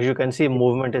 Because you can see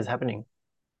movement is happening.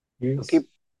 Yes. So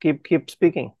keep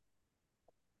speaking.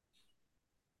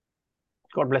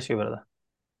 God bless you, brother.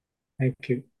 Thank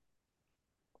you.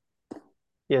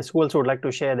 Yes, who else would like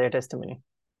to share their testimony?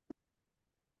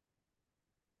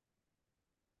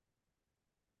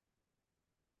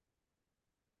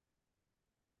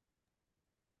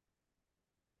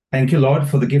 Thank you, Lord,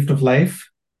 for the gift of life.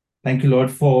 Thank you,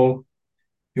 Lord, for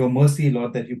your mercy,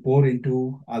 Lord, that you pour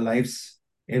into our lives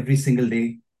every single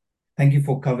day. Thank you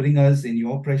for covering us in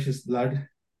your precious blood,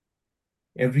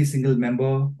 every single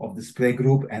member of this prayer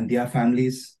group and their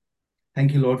families.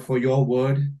 Thank you, Lord, for your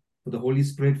word, for the Holy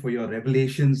Spirit, for your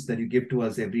revelations that you give to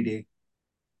us every day.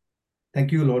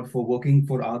 Thank you, Lord, for working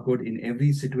for our good in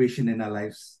every situation in our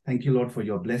lives. Thank you, Lord, for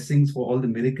your blessings, for all the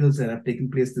miracles that have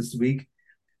taken place this week,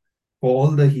 for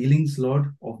all the healings,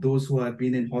 Lord, of those who have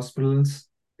been in hospitals,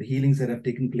 the healings that have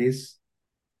taken place.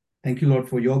 Thank you, Lord,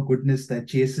 for your goodness that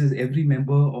chases every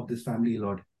member of this family,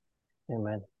 Lord.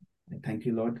 Amen. Thank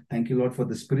you, Lord. Thank you, Lord, for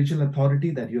the spiritual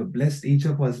authority that you have blessed each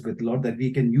of us with, Lord, that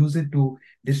we can use it to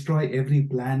destroy every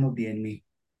plan of the enemy.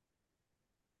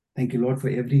 Thank you, Lord, for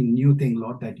every new thing,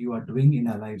 Lord, that you are doing in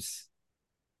our lives.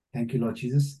 Thank you, Lord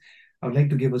Jesus. I would like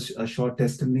to give us a short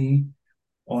testimony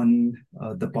on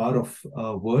the power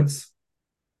of words.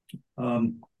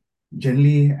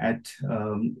 Generally,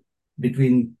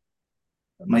 between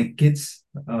my kids,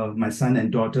 my son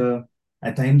and daughter,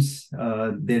 at times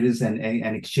there is an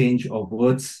exchange of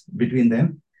words between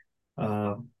them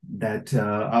that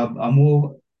are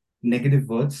more negative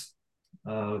words,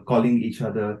 calling each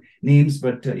other names,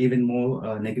 but even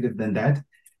more negative than that.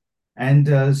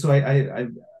 And so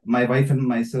my wife and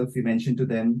myself, we mentioned to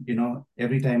them,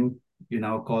 every time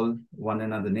call one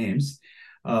another names,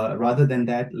 rather than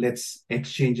that, let's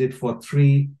exchange it for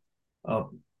three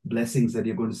blessings that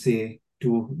you're going to say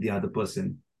to the other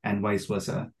person, and vice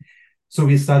versa. So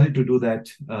we started to do that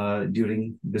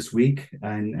during this week,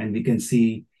 and we can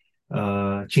see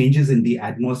changes in the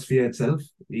atmosphere itself.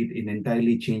 It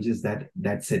entirely changes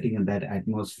that setting and that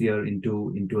atmosphere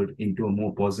into a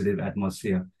more positive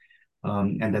atmosphere.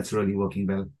 And that's really working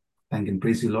well. Thank and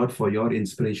praise you, Lord, for your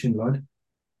inspiration, Lord.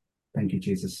 Thank you,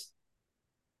 Jesus.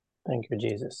 Thank you,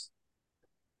 Jesus.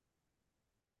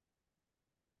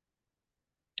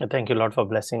 Thank you, Lord, for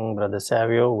blessing Brother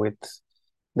Savio with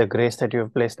the grace that you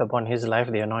have placed upon his life,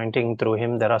 the anointing through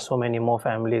him. There are so many more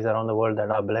families around the world that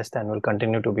are blessed and will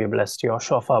continue to be blessed. Your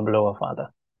shofar blower, Father.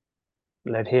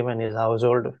 Let him and his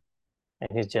household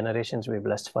and his generations be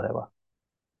blessed forever.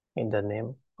 In the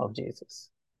name of Jesus.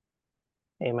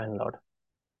 Amen, Lord.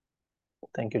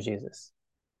 Thank you, Jesus.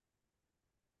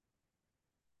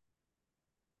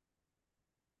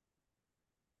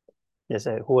 Yes,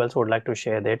 who else would like to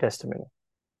share their testimony?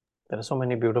 There are so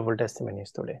many beautiful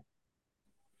testimonies today.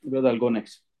 Brother, I'll go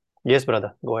next. Yes,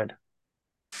 brother, go ahead.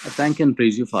 I thank and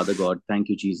praise you, Father God. Thank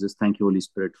you, Jesus. Thank you, Holy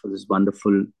Spirit, for this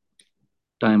wonderful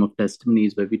time of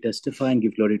testimonies where we testify and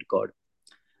give glory to God.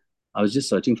 I was just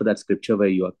searching for that scripture where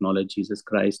you acknowledge Jesus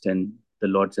Christ, and the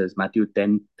Lord says, Matthew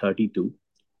 10:32,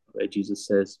 where Jesus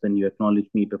says, when you acknowledge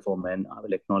me before men, I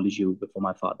will acknowledge you before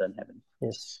my Father in heaven.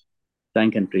 Yes.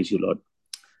 Thank and praise you, Lord.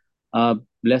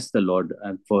 Bless the Lord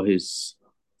for his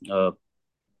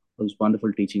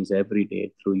wonderful teachings every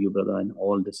day through you, brother, and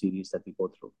all the series that we go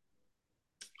through.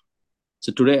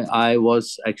 So today I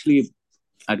was actually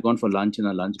I'd gone for lunch in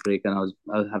a lunch break, and I was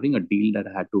having a deal that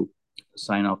I had to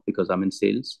sign off because I'm in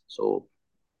sales. So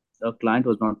the client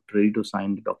was not ready to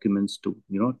sign the documents to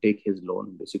take his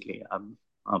loan. Basically, I'm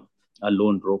a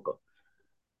loan broker,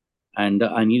 and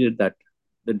I needed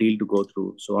the deal to go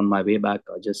through. So on my way back,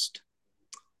 I just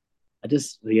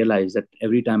realized that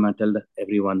every time I tell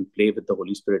everyone, play with the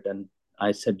Holy Spirit, and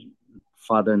I said,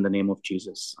 Father, in the name of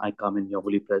Jesus, I come in your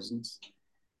holy presence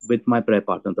with my prayer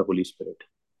partner, the Holy Spirit.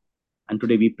 And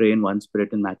today we pray in one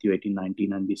spirit in Matthew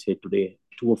 18:19, and we say, today,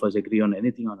 two of us agree on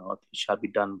anything on earth, it shall be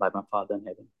done by my Father in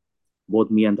heaven.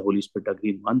 Both me and the Holy Spirit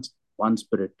agree in one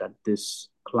spirit that this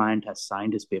client has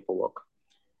signed his paperwork,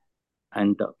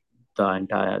 and the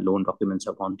entire loan documents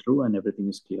have gone through and everything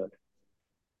is cleared.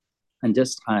 And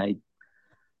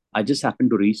I just happened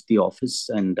to reach the office,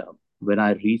 and when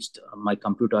I reached my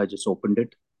computer, I just opened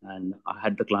it, and I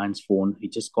had the client's phone. He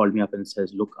just called me up and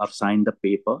says, "Look, I've signed the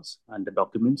papers and the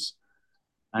documents,"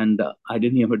 and I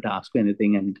didn't even ask for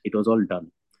anything, and it was all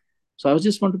done. So I was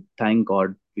just want to thank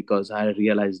God, because I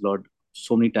realized, Lord,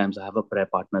 so many times I have a prayer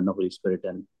partner in the Holy Spirit,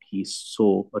 and He's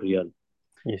so real.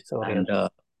 He's so and real.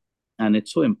 And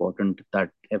it's so important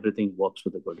that everything works for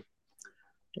the good.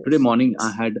 Yes. Today morning,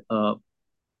 I had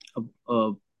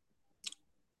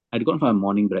I'd gone for a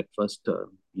morning breakfast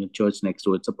in a church next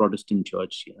door. It's a Protestant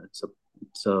church. It's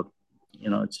a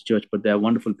church, but they're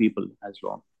wonderful people as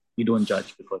well. We don't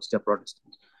judge because they're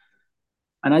Protestants.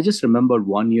 And I just remembered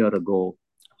 1 year ago,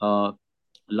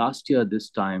 last year this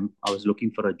time, I was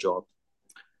looking for a job,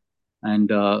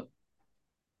 and I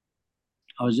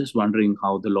was just wondering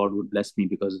how the Lord would bless me,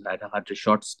 because I had a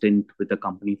short stint with the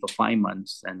company for 5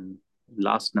 months, and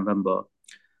last November,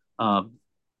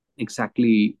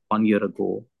 exactly 1 year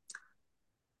ago,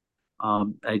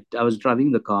 I was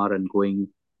driving the car and going,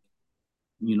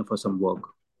 for some work.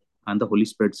 And the Holy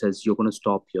Spirit says, "You're going to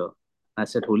stop here." I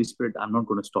said, "Holy Spirit, I'm not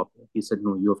going to stop here." He said,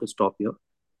 "No, you have to stop here."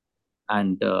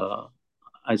 And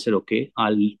I said, "Okay,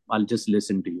 I'll just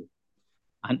listen to you."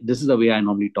 And this is the way I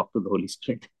normally talk to the Holy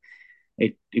Spirit.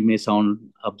 It may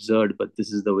sound absurd, but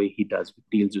this is the way He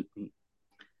deals with me.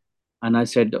 And I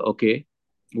said, "Okay,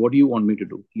 what do you want me to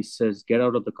do?" He says, "Get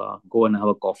out of the car, go and have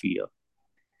a coffee here."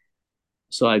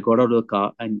 So I got out of the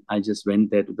car and I just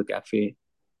went there to the cafe,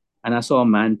 and I saw a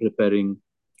man preparing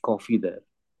coffee there.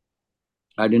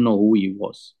 I didn't know who he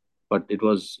was, but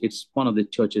it's one of the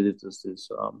churches. It was this,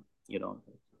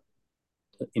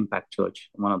 Impact Church,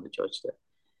 one of the church there.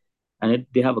 And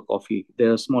they have a coffee.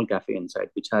 There's a small cafe inside,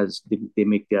 which they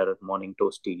make their morning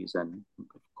toasties and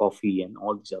coffee and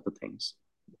all these other things.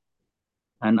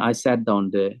 And I sat down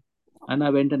there, and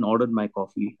I went and ordered my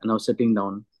coffee, and I was sitting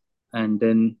down. And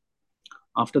then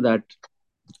after that,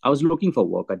 I was looking for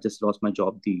work. I just lost my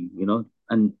job,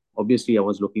 and obviously I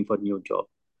was looking for a new job.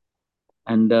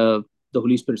 And the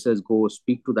Holy Spirit says, "Go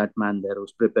speak to that man there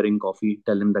who's preparing coffee.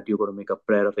 Tell him that you're going to make a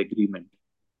prayer of agreement."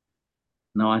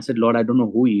 Now I said, "Lord, I don't know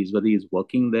who he is, whether he's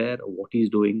working there or what he's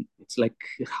doing." It's like,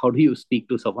 how do you speak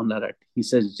to someone like that? He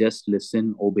says, "Just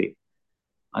listen, obey."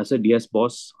 I said, "Yes,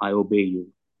 boss, I obey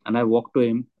you." And I walked to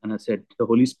him and I said, "The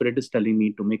Holy Spirit is telling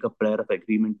me to make a prayer of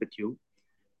agreement with you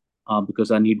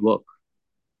because I need work."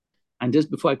 And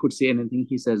just before I could say anything,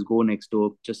 he says, "Go next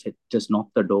door, just knock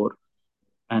the door,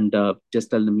 and just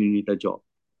tell them you need a job."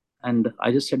 And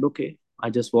I just said, "Okay." I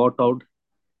just walked out,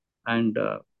 and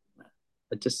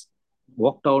I just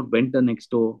walked out, went the next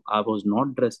door. I was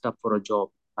not dressed up for a job.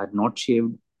 I had not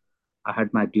shaved. I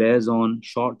had my glares on,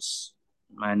 shorts,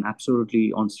 and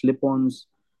absolutely on slip-ons,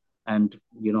 and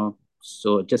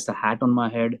so just a hat on my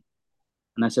head.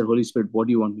 And I said, "Holy Spirit, what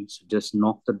do you want me to just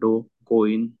knock the door, go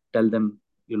in, tell them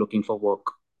you're looking for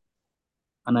work?"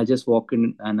 And I just walked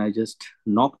in and I just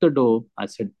knocked the door. I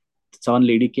said, some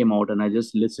lady came out, and I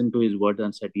just listened to his words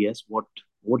and said, "Yes, what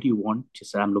do you want?" She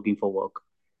said, "I'm looking for work."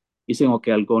 He's saying,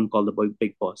 "Okay, I'll go and call the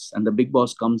big boss." And the big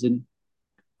boss comes in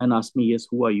and asks me, "Yes,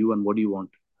 who are you and what do you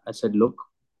want?" I said, "Look,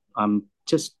 I'm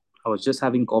just, I was just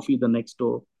having coffee the next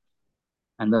door,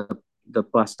 and the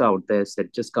pastor out there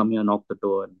said, just come here, knock the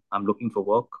door, and I'm looking for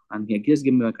work." And he just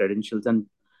gave me my credentials. And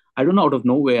I don't know, out of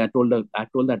nowhere, I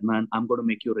told that man, "I'm going to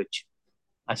make you rich."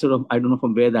 I sort of, I don't know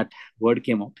from where that word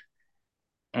came out.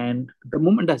 And the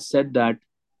moment I said that,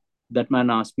 that man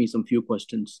asked me some few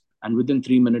questions. And within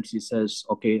 3 minutes, he says,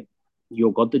 "Okay,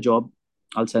 you got the job.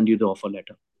 I'll send you the offer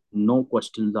letter." No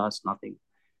questions asked, nothing.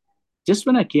 Just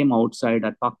when I came outside,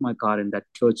 I parked my car in that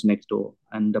church next door.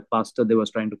 And the pastor, they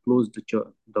was trying to close the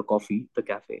church, the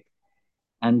cafe.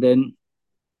 And then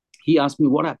he asked me,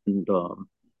 "What happened,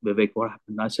 Vivek? What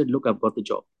happened?" I said, "Look, I've got the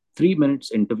job." 3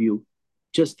 minutes interview,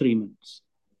 just 3 minutes.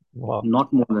 Wow.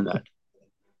 Not more than that.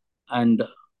 And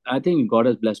I think God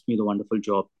has blessed me with a wonderful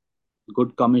job.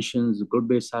 good commissions, good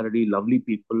base salary, lovely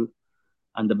people.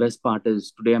 And the best part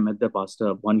is today I met the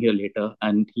pastor 1 year later,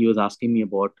 and he was asking me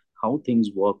about how things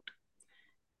worked.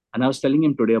 And I was telling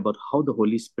him today about how the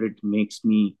Holy Spirit makes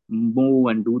me move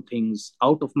and do things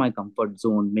out of my comfort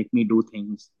zone, make me do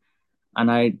things.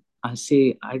 And I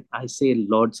say,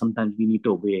 Lord, sometimes we need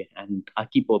to obey. And I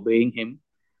keep obeying him,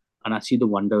 and I see the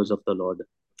wonders of the Lord.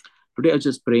 Today I was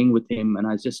just praying with him, and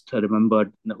I just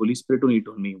remembered the Holy Spirit only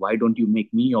told me, why don't you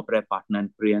make me your prayer partner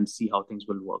and pray and see how things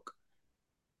will work?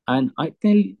 And I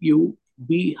tell you,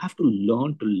 we have to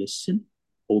learn to listen,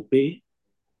 obey,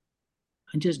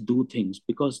 and just do things,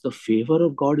 because the favor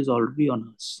of God is already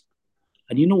on us.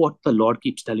 And you know what the Lord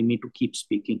keeps telling me to keep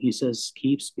speaking? He says,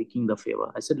 keep speaking the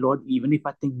favor. I said, Lord, even if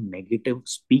I think negative,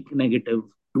 speak negative,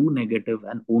 do negative,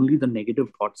 and only the negative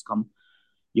thoughts come,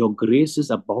 your grace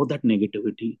is above that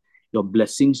negativity. Your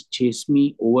blessings chase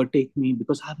me, overtake me,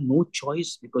 because I have no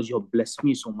choice, because you have blessed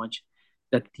me so much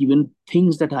that even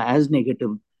things that are as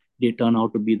negative, they turn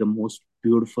out to be the most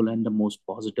beautiful and the most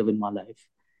positive in my life.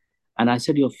 And I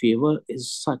said, your favor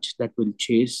is such that will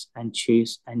chase and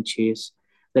chase and chase,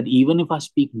 that even if I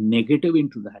speak negative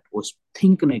into that, or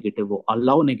think negative, or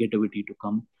allow negativity to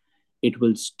come, it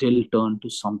will still turn to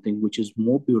something which is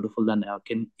more beautiful than I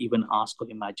can even ask or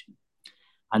imagine.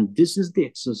 And this is the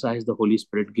exercise the Holy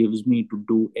Spirit gives me to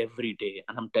do every day.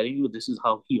 And I'm telling you, this is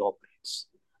how he operates.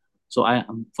 So I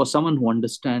am, for someone who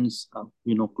understands,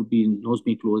 knows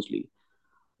me closely,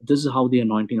 this is how the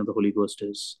anointing of the Holy Ghost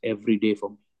is every day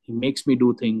for me. He makes me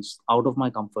do things out of my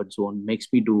comfort zone, wakes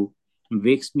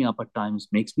me up at times,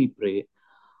 makes me pray,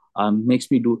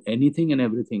 makes me do anything and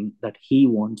everything that he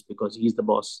wants, because he's the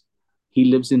boss. He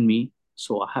lives in me,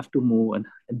 so I have to move,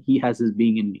 and he has his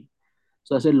being in me.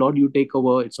 So I said, Lord, you take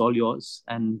over, it's all yours.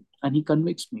 And he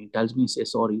convicts me, tells me, say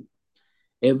sorry.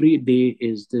 Every day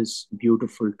is this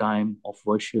beautiful time of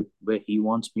worship where he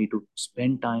wants me to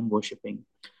spend time worshiping.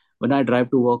 When I drive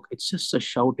to work, it's just a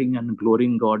shouting and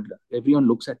glorying God. Everyone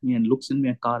looks at me and looks in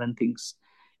my car and thinks,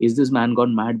 is this man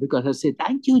gone mad? Because I say,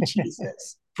 thank you,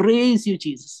 Jesus. Praise you,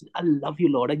 Jesus. I love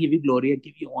you, Lord. I give you glory. I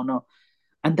give you honor.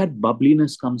 And that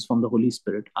bubbliness comes from the Holy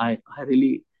Spirit. I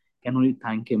really can only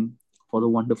thank him for the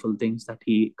wonderful things that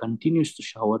he continues to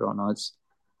shower on us.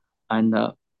 And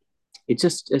it's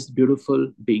just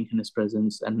beautiful being in his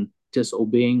presence and just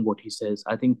obeying what he says.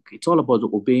 I think it's all about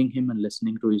obeying him and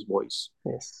listening to his voice.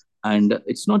 Yes. And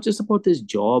it's not just about this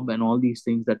job and all these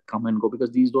things that come and go,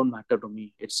 because these don't matter to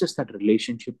me. It's just that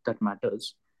relationship that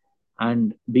matters.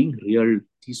 And being real,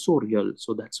 he's so real.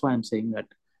 So that's why I'm saying that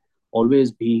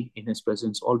always be in his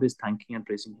presence, always thanking and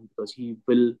praising him, because he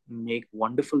will make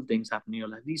wonderful things happen in your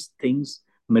life. These things,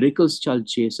 miracles shall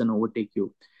chase and overtake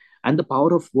you. And the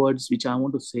power of words, which I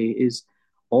want to say, is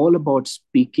all about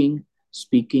speaking,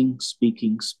 speaking,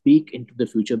 speaking. Speak into the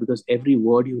future, because every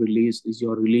word you release is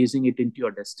you're releasing it into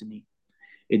your destiny.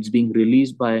 It's being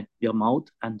released by your mouth,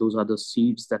 and those are the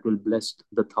seeds that will bless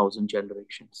the 1,000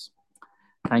 generations.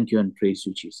 Thank you and praise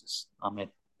you, Jesus. Amen.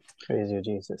 Praise you,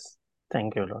 Jesus.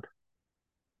 Thank you, Lord.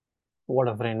 What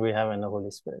a friend we have in the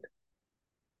Holy Spirit.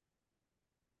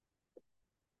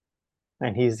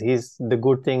 And he's the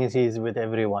good thing is he's with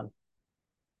everyone.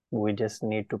 We just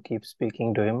need to keep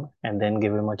speaking to him and then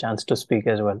give him a chance to speak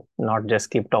as well. Not just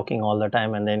keep talking all the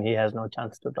time and then he has no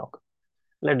chance to talk.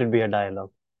 Let it be a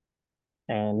dialogue.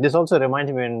 And this also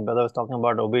reminds me, when Brother was talking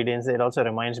about obedience, it also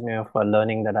reminds me of a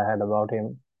learning that I had about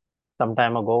him some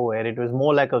time ago, where it was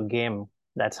more like a game.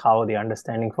 That's how the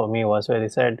understanding for me was, where he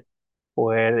said,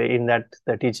 where in that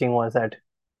the teaching was that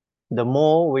the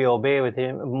more we obey with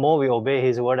him, more we obey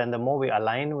his word, and the more we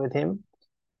align with him,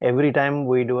 every time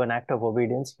we do an act of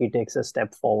obedience, he takes a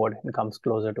step forward and comes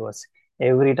closer to us.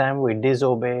 Every time we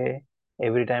disobey,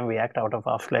 every time we act out of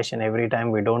our flesh, and every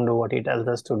time we don't do what he tells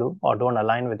us to do or don't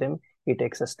align with him, he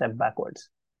takes a step backwards.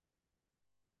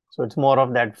 So it's more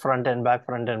of that front and back,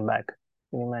 front and back.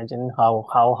 Can you imagine how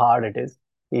hard it is?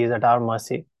 He is at our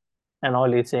mercy. And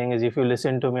all he's saying is, if you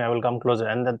listen to me, I will come closer.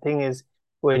 And the thing is,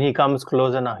 when he comes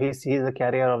closer now, he's the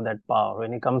carrier of that power.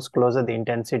 When he comes closer, the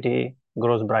intensity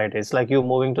grows brighter. It's like you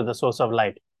moving to the source of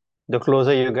light. The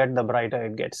closer you get, the brighter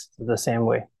it gets. The same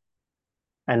way.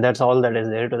 And that's all that is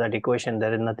there to that equation.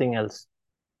 There is nothing else.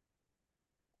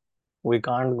 We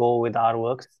can't go with our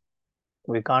works.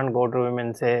 We can't go to him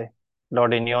and say,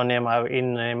 Lord, in your name,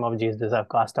 in the name of Jesus, I've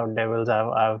cast out devils,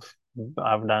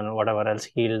 I've done whatever else,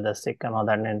 healed the sick and all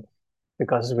that. And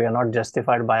because we are not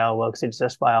justified by our works, it's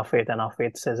just by our faith, and our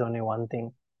faith says only one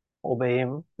thing: obey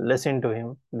him, listen to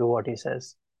him, do what he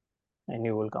says, and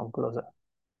you will come closer.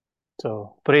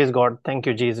 So praise God. Thank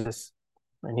you, Jesus.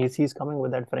 And he's coming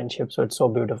with that friendship, so it's so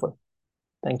beautiful.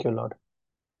 Thank you, Lord.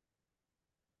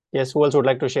 Yes, who else would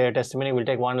like to share a testimony? We'll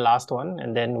take one last one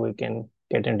and then we can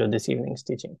get into this evening's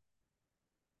teaching.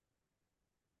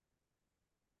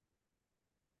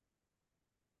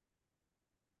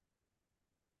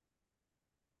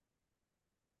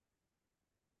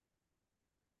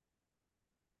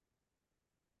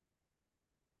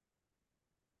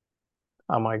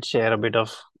 I might share a bit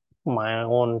of my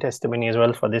own testimony as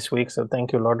well for this week. So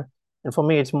thank you, Lord. And for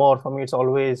me, it's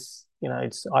always,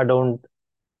 I don't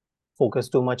focus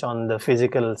too much on the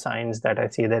physical signs that I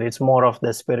see there. It's more of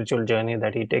the spiritual journey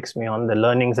that He takes me on, the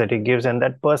learnings that He gives, and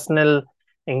that personal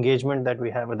engagement that we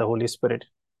have with the Holy Spirit.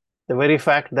 The very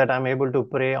fact that I'm able to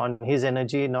pray on His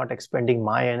energy, not expending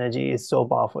my energy, is so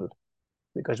powerful.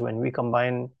 Because when we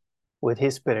combine with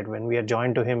His Spirit, when we are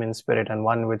joined to Him in spirit and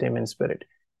one with Him in spirit,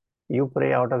 you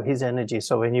pray out of His energy.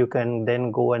 So when you can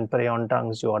then go and pray on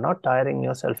tongues, you are not tiring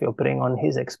yourself, you're praying on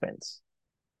His expense.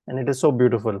 And it is so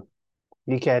beautiful.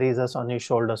 He carries us on His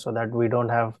shoulder so that we don't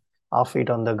have our feet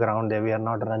on the ground there. We are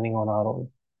not running on our own.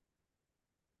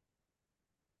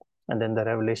 And then the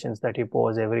revelations that He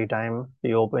pours every time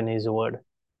we open His word.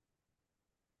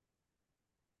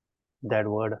 That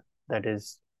word that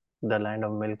is the land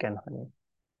of milk and honey.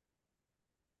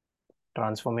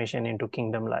 Transformation into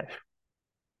kingdom life.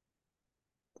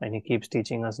 And He keeps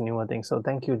teaching us newer things. So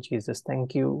thank you, Jesus.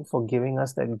 Thank you for giving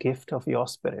us that gift of your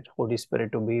Spirit, Holy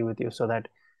Spirit, to be with you, so that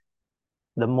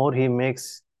the more He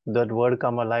makes that word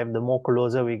come alive, the more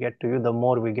closer we get to you, the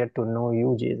more we get to know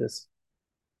you, Jesus.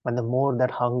 And the more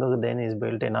that hunger then is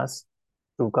built in us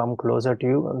to come closer to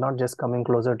you, not just coming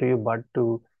closer to you, but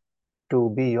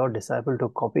to be your disciple, to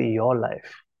copy your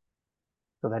life.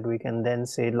 So that we can then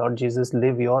say, Lord Jesus,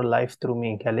 live your life through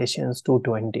me. Galatians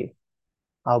 2:20.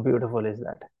 How beautiful is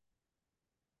that?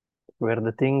 Where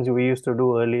the things we used to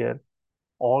do earlier,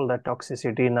 all that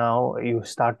toxicity, now you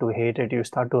start to hate it, you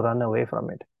start to run away from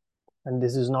it. And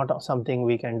this is not something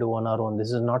we can do on our own.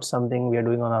 This is not something we are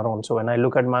doing on our own. So when I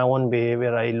look at my own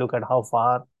behavior, I look at how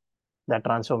far that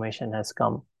transformation has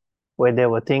come, where there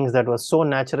were things that were so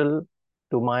natural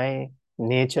to my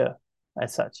nature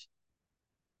as such,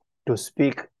 to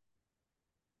speak,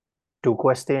 to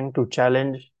question, to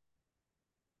challenge,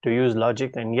 to use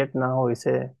logic, and yet now we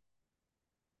say,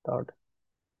 Lord,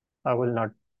 I will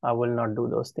not do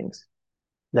those things.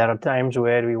 There are times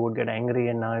where we would get angry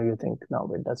and now you think,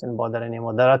 no, it doesn't bother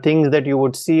anymore. There are things that you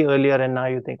would see earlier and now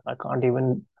you think, I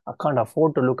can't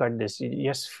afford to look at this. You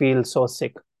just feel so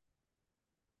sick.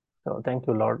 So thank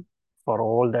you, Lord, for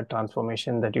all that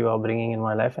transformation that you are bringing in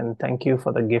my life. And thank you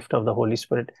for the gift of the Holy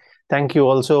Spirit. Thank you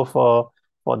also for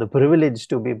the privilege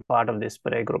to be part of this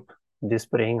prayer group, this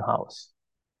praying house.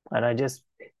 And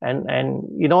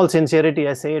and in all sincerity,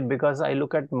 I say it because I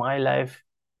look at my life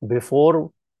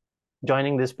before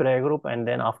joining this prayer group, and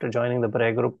then after joining the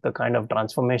prayer group, the kind of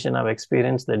transformation I've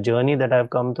experienced, the journey that I've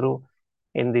come through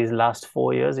in these last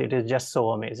 4 years, it is just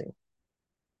so amazing.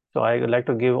 So I would like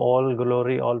to give all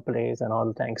glory, all praise, and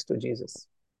all thanks to Jesus.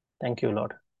 Thank you,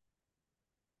 Lord.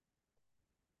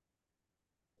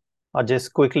 I'll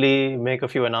just quickly make a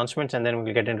few announcements and then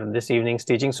we'll get into this evening's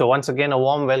teaching. So once again, a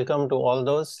warm welcome to all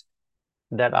those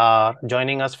that are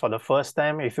joining us for the first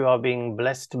time. If you are being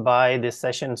blessed by this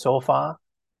session so far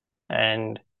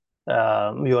and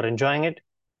you're enjoying it,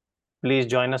 please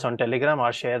join us on Telegram.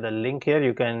 I'll share the link here.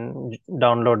 You can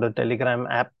download the Telegram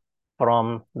app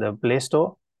from the Play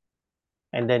Store,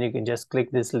 and then you can just click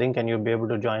this link and you'll be able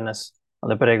to join us on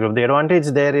the prayer group. The advantage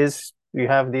there is you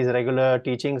have these regular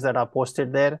teachings that are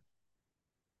posted there,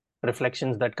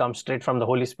 reflections that come straight from the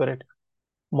Holy Spirit,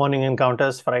 morning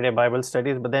encounters, Friday Bible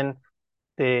studies, but then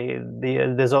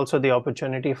there's also the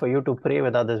opportunity for you to pray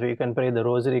with others, where you can pray the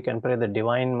rosary, you can pray the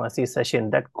divine mercy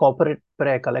session. That corporate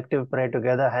prayer, collective prayer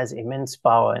together has immense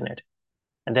power in it.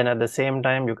 And then at the same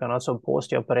time, you can also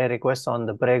post your prayer requests on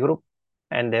the prayer group,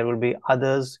 and there will be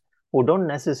others who don't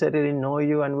necessarily know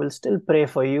you and will still pray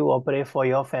for you or pray for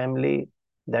your family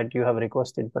that you have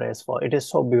requested prayers for. It is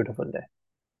so beautiful there.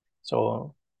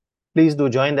 So please do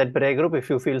join that prayer group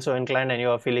if you feel so inclined and you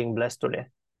are feeling blessed today.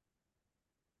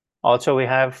 Also, we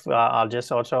have, I'll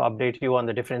just also update you on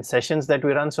the different sessions that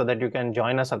we run so that you can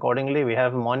join us accordingly. We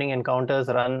have morning encounters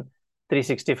run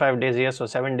 365 days a year, so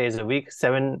 7 days a week,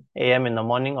 7 a.m. in the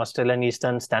morning, Australian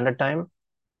Eastern Standard Time.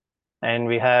 And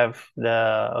we have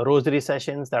the rosary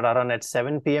sessions that are run at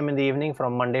 7 p.m. in the evening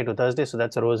from Monday to Thursday. So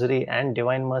that's rosary and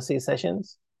divine mercy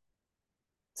sessions.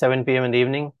 7 p.m. in the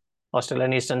evening,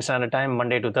 Australian Eastern Standard Time,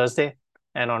 Monday to Thursday.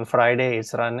 And on Friday,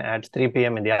 it's run at 3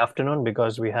 p.m. in the afternoon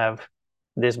because we have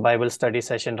this Bible study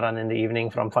session run in the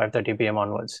evening from 5:30 p.m.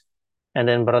 onwards. And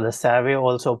then Brother Savio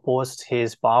also posts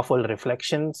his powerful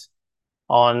reflections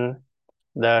on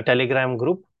the Telegram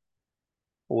group,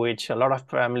 which a lot of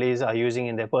families are using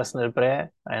in their personal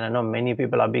prayer. And I know many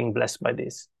people are being blessed by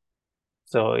this.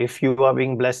 So if you are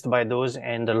being blessed by those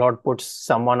and the Lord puts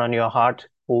someone on your heart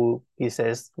who he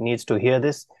says needs to hear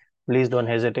this, please don't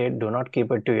hesitate. Do not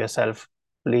keep it to yourself.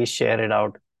 Please share it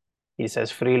out. He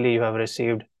says, freely you have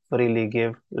received, freely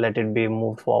give, let it be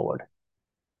moved forward.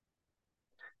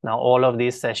 Now, all of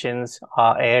these sessions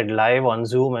are aired live on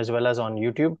Zoom as well as on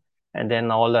YouTube. And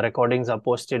then all the recordings are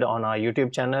posted on our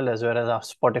YouTube channel as well as our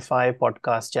Spotify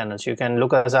podcast channels. You can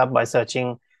look us up by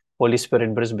searching Holy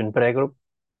Spirit Brisbane Prayer Group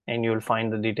and you'll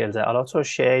find the details. I'll also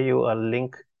share you a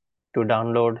link to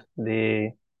download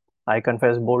the I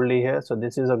Confess Boldly here. So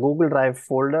this is a Google Drive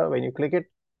folder. When you click it,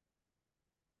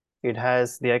 it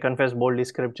has the I Confess Boldly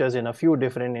scriptures in a few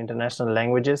different international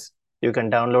languages. You can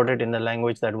download it in the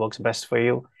language that works best for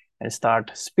you and start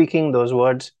speaking those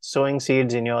words, sowing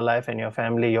seeds in your life and your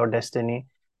family, your destiny,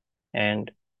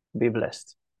 and be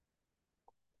blessed.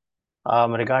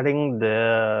 Regarding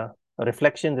the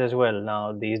reflections as well,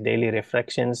 now these daily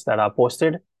reflections that are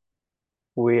posted,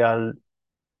 I'd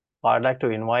like to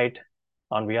invite,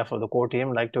 on behalf of the core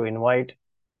team, like to invite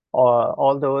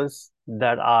all those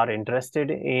that are interested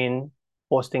in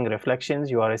posting reflections.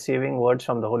 You are receiving words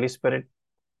from the Holy Spirit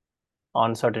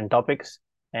on certain topics,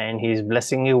 and He's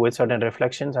blessing you with certain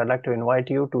reflections. I'd like to invite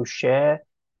you to share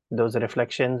those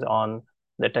reflections on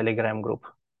the Telegram group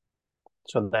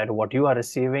so that what you are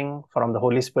receiving from the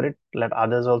Holy Spirit, let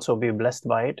others also be blessed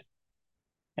by it.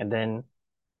 And then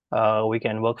we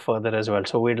can work further as well.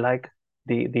 So we'd like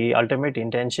the ultimate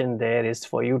intention there is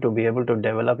for you to be able to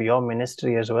develop your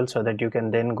ministry as well so that you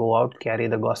can then go out, carry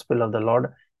the gospel of the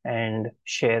Lord and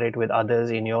share it with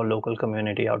others in your local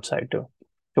community outside too.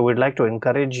 So we'd like to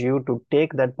encourage you to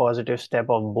take that positive step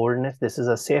of boldness. This is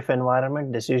a safe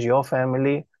environment. This is your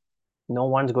family. No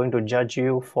one's going to judge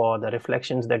you for the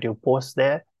reflections that you post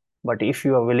there. But if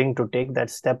you are willing to take that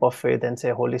step of faith and say,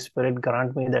 Holy Spirit,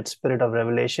 grant me that spirit of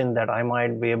revelation that I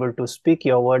might be able to speak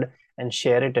your word and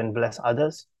share it and bless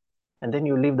others, and then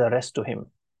you leave the rest to Him.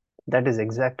 That is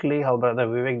exactly how Brother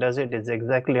Vivek does it. It's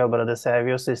exactly how Brother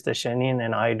Savio, Sister Shanin,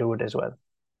 and I do it as well.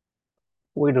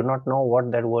 We do not know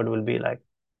what that word will be like.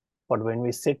 But when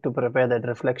we sit to prepare that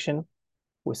reflection,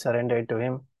 we surrender it to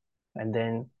Him, and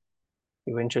then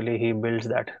eventually He builds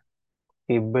that.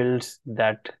 He builds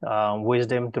that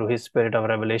wisdom through His spirit of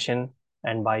revelation.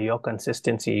 And by your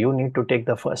consistency, you need to take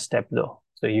the first step though.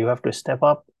 So you have to step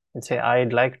up and say,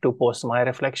 I'd like to post my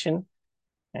reflection,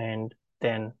 and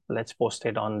then let's post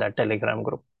it on that Telegram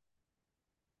group.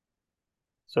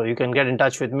 So you can get in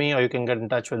touch with me or you can get in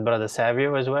touch with Brother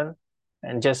Savio as well.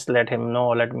 And just let him know,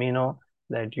 let me know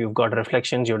that you've got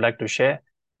reflections you'd like to share.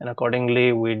 And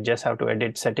accordingly, we just have to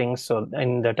edit settings so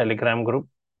in the Telegram group,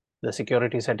 the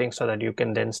security settings so that you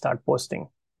can then start posting.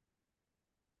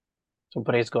 So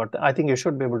praise God. I think you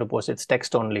should be able to post. It's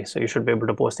text only, so you should be able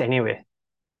to post anyway.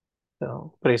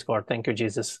 So praise God. Thank you,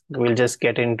 Jesus. We'll just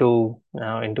get into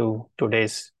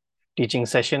today's teaching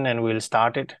session and we'll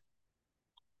start it.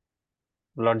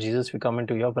 Lord Jesus, we come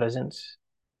into your presence.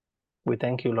 We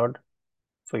thank you, Lord,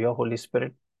 for your Holy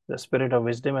Spirit, the spirit of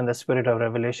wisdom and the spirit of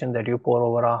revelation that you pour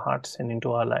over our hearts and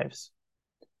into our lives.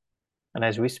 And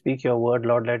as we speak your word,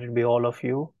 Lord, let it be all of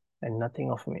you and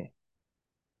nothing of me.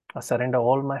 I surrender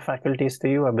all my faculties to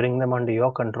you. I bring them under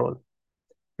your control.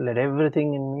 Let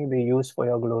everything in me be used for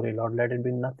your glory, Lord. Let it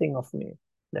be nothing of me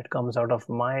that comes out of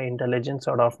my intelligence,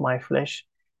 out of my flesh,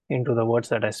 into the words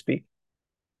that I speak.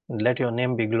 And let your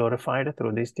name be glorified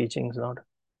through these teachings, Lord,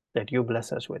 that you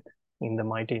bless us with. In the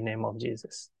mighty name of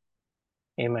Jesus.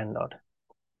 Amen, Lord.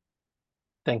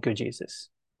 Thank you, Jesus.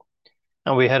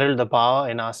 And we herald the power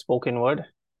in our spoken word,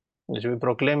 as we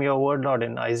proclaim your word, Lord,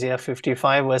 in Isaiah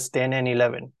 55, verse 10 and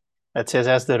 11. That says,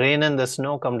 as the rain and the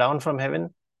snow come down from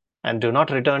heaven, and do not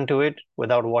return to it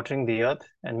without watering the earth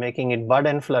and making it bud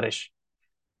and flourish,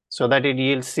 so that it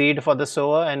yields seed for the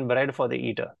sower and bread for the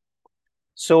eater.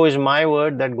 So is my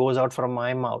word that goes out from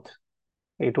my mouth.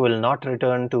 It will not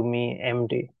return to me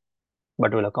empty,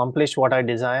 but will accomplish what I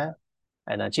desire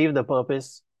and achieve the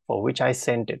purpose for which I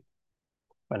sent it.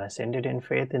 When I send it in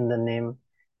faith in the name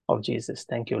of Jesus.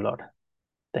 Thank you, Lord.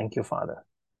 Thank you, Father.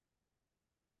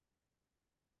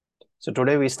 So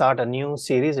today we start a new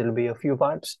series. It'll be a few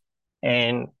parts.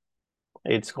 And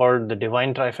it's called the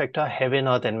Divine Trifecta, Heaven,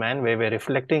 Earth, and Man, where we're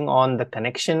reflecting on the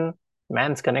connection,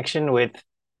 man's connection with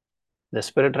the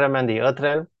spirit realm and the earth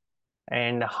realm,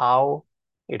 and how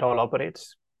it all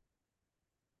operates,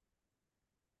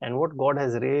 and what God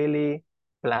has really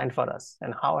planned for us,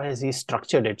 and how has He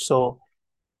structured it. So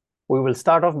we will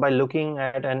start off by looking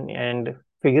at and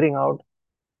figuring out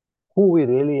who we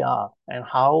really are and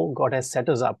how God has set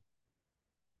us up.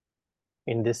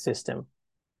 in this system.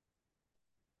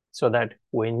 So that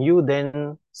when you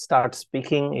then start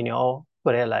speaking in your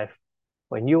prayer life,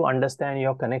 when you understand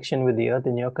your connection with the earth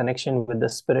and your connection with the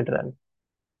spirit realm,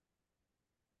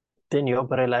 then your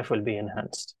prayer life will be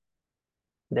enhanced.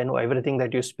 Then everything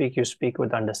that you speak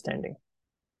with understanding.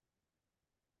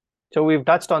 So we've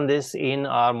touched on this in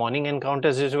our morning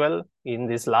encounters as well in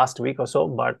this last week or so,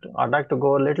 but I'd like to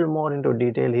go a little more into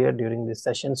detail here during this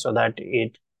session so that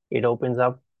it opens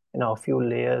up, a few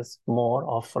layers more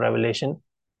of revelation,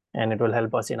 and it will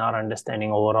help us in our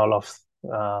understanding overall of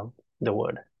the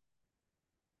word.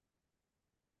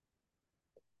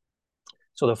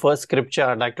 So the first scripture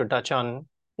I'd like to touch on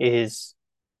is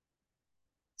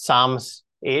Psalms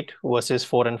 8, verses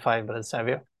 4 and 5, Brother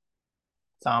Savio.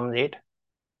 Psalms 8,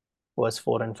 verse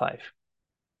 4 and 5.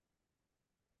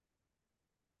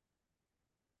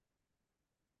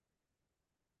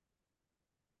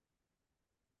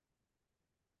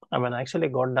 And when I actually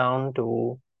got down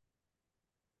to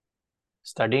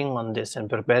studying on this and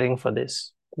preparing for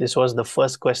this, this was the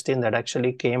first question that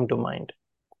actually came to mind.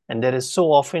 And there is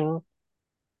so often,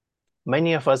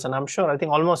 many of us, and I'm sure, I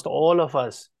think almost all of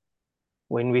us,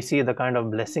 when we see the kind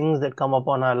of blessings that come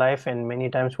upon our life, and many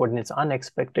times when it's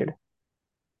unexpected,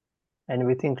 and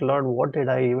we think, Lord, what did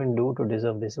I even do to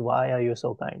deserve this? Why are you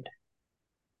so kind?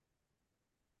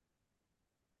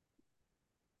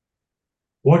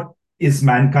 What is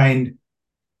mankind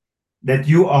that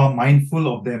you are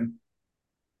mindful of them?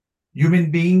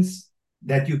 Human beings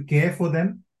that you care for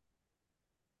them?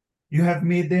 You have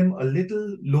made them a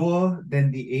little lower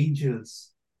than the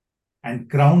angels and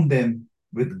crowned them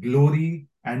with glory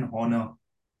and honor.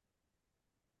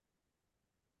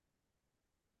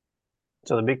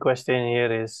 So the big question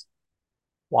here is,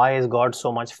 why is God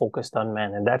so much focused on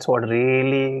man? And that's what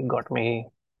really got me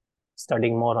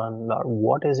studying more on, Lord,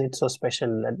 what is it so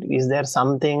special? Is there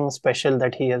something special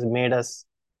that he has made us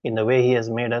in the way he has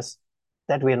made us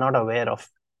that we are not aware of,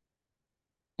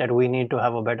 that we need to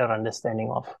have a better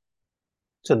understanding of?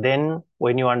 So then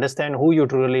when you understand who you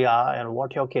truly are and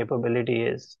what your capability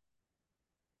is,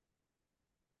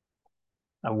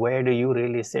 and where do you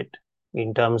really sit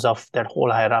in terms of that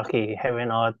whole hierarchy,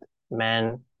 heaven, earth,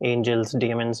 man, angels,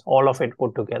 demons, all of it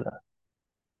put together,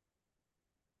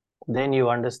 then you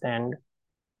understand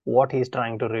what he's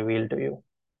trying to reveal to you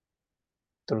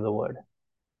through the word.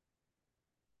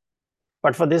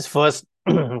 But for this first,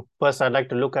 I'd like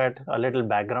to look at a little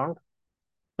background.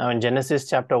 Now in Genesis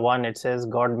chapter 1, it says,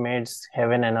 God made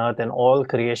heaven and earth and all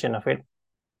creation of it.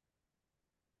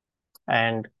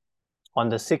 And on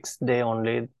the sixth day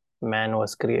only, man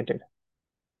was created.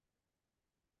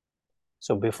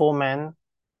 So before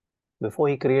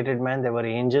he created man, there were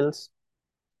angels,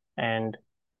 and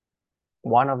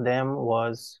one of them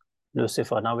was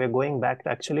Lucifer. Now we're going back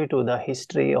actually to the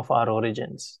history of our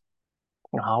origins.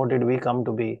 How did we come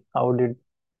to be? How did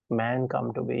man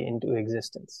come to be into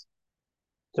existence?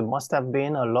 So it must have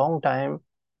been a long time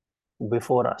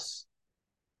before us.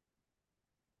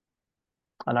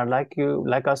 And I'd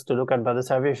like us to look at, Brother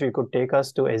Savio, if you could take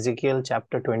us to Ezekiel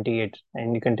chapter 28,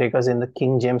 and you can take us in the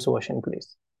King James Version,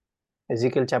 please.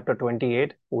 Ezekiel chapter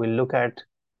 28, we'll look at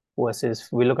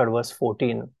verse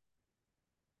 14.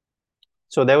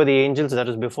 So there were the angels, that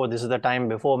is before, this is the time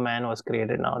before man was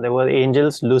created now. There were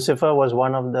angels. Lucifer was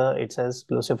one of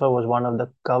the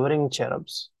covering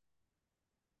cherubs.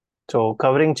 So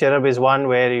covering cherub is one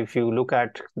where if you look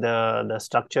at the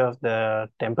structure of the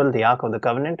temple, the Ark of the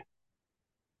Covenant,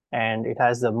 and it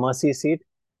has the mercy seat.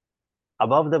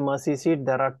 Above the mercy seat,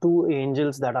 there are two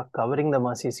angels that are covering the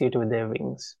mercy seat with their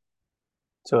wings.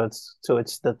 So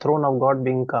it's the throne of God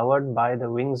being covered by the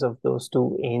wings of those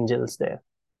two angels there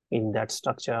in that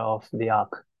structure of the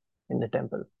ark in the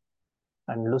temple.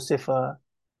 And Lucifer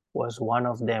was one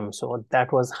of them. So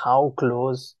that was how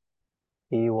close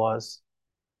he was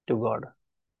to God.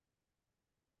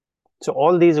 So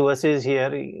all these verses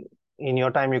here, in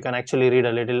your time, you can actually read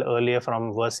a little earlier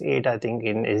from verse 8, I think,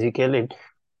 in Ezekiel.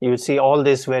 You see all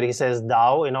this where he says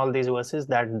thou in all these verses,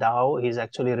 that thou is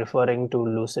actually referring to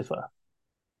Lucifer.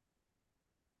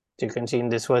 So you can see in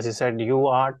this verse, he said, you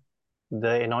are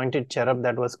the anointed cherub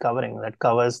that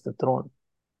covers the throne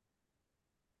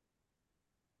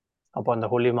upon the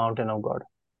holy mountain of God.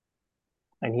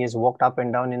 And he has walked up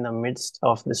and down in the midst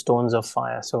of the stones of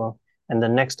fire. So, and the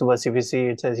next verse, if you see,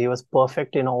 it says, he was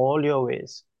perfect in all your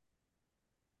ways.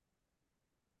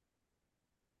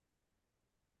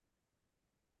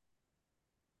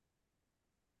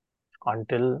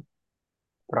 Until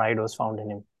pride was found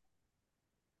in him.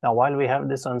 Now, while we have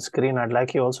this on screen, I'd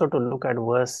like you also to look at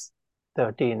verse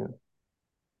 13.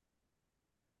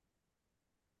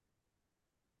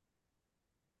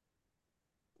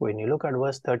 When you look at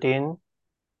verse 13,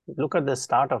 look at the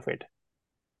start of it.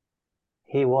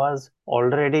 He was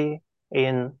already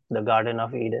in the Garden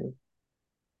of Eden,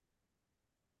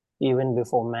 even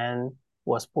before man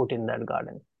was put in that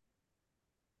garden.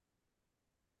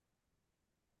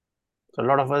 So a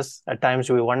lot of us, at times,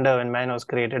 we wonder when man was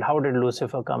created, how did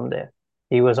Lucifer come there?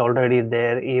 He was already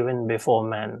there even before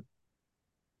man.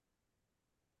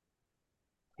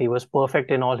 He was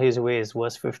perfect in all his ways,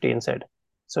 verse 15 said.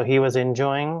 So he was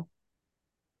enjoying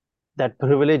that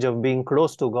privilege of being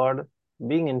close to God,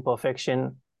 being in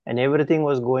perfection, and everything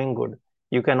was going good.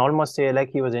 You can almost say like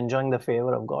he was enjoying the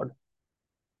favor of God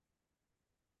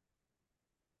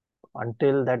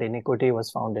until that iniquity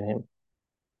was found in him.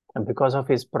 And because of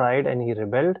his pride and he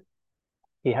rebelled,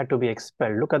 he had to be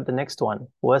expelled. Look at the next one,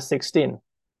 verse 16.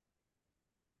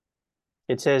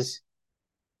 It says,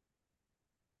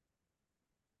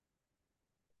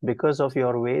 because of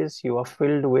your ways, you are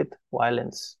filled with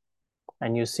violence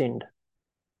and you sinned.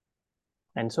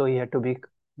 And so he had to be,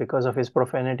 because of his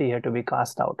profanity, he had to be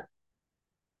cast out.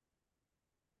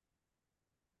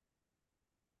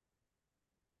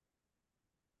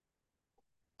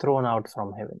 Thrown out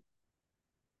from heaven.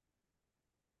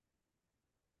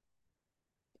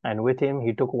 And with him,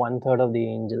 he took 1/3 of the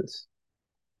angels.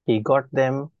 He got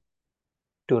them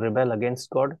to rebel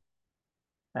against God.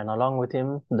 And along with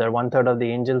him, the 1/3 of the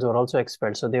angels were also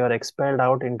expelled. So they were expelled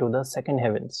out into the second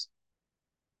heavens.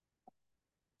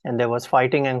 And there was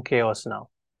fighting and chaos now.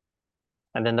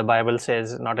 And then the Bible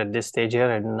says, not at this stage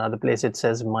here, in another place it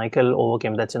says Michael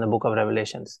overcame. That's in the book of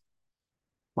Revelations.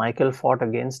 Michael fought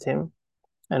against him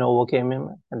and overcame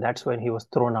him, and that's when he was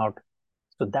thrown out.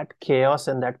 So that chaos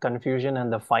and that confusion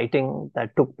and the fighting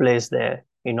that took place there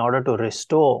in order to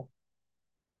restore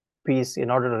peace, in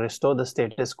order to restore the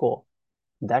status quo,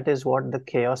 that is what the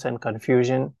chaos and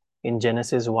confusion in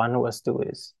Genesis 1 verse 2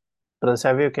 is. Brother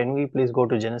Savio, can we please go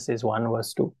to Genesis 1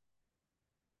 verse 2?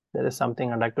 There is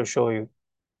something I'd like to show you.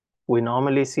 We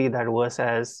normally see that verse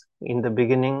as, in the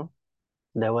beginning,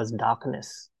 there was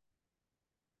darkness.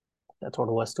 That's what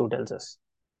verse 2 tells us.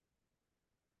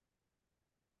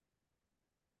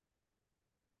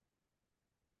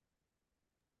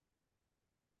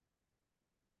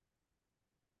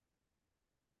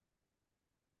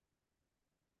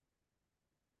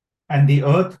 And the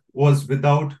earth was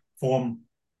without form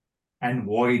and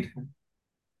void,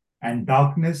 and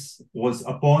darkness was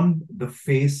upon the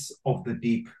face of the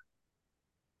deep.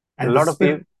 And a lot of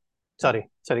people. Sorry,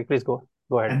 please go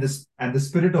ahead. And the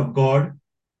Spirit of God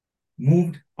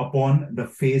moved upon the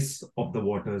face of the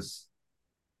waters.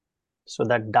 So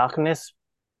that darkness,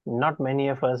 not many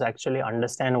of us actually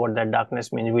understand what that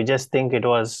darkness means. We just think it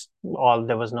was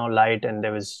there was no light and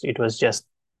it was just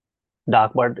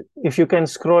dark. But if you can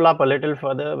scroll up a little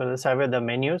further, we'll survey the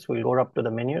menus. We'll go up to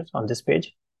the menus on this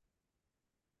page.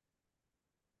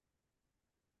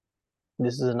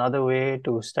 This is another way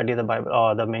to study the Bible.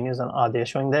 Oh, the menus are they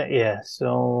showing there? Yeah.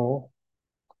 So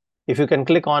if you can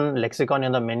click on lexicon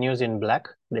in the menus in black,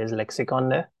 there's lexicon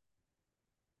there.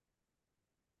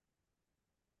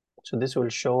 So this will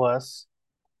show us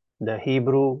the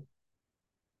Hebrew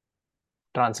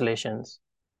translations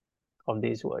of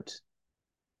these words.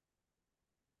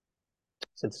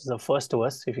 So this is the first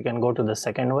verse. If you can go to the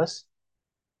second verse.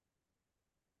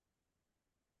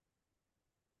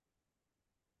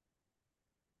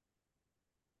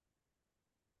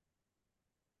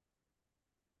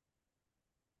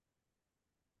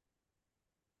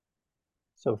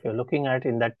 So if you're looking at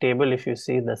in that table, if you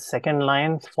see the second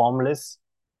line, formless,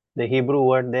 the Hebrew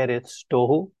word there is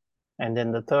tohu. And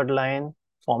then the third line,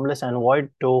 formless and void,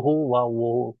 tohu wa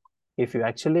wohu. If you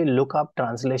actually look up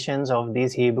translations of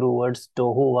these Hebrew words,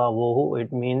 tohu wa wohu,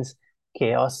 it means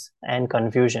chaos and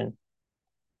confusion.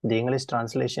 The English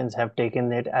translations have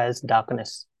taken it as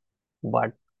darkness.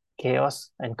 But chaos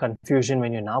and confusion,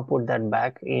 when you now put that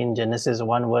back in Genesis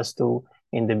 1 verse 2,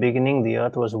 in the beginning, the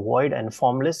earth was void and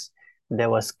formless. There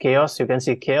was chaos. You can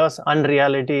see chaos,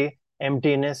 unreality,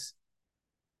 emptiness,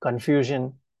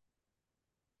 confusion,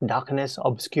 darkness,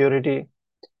 obscurity.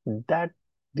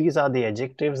 These are the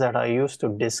adjectives that are used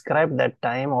to describe that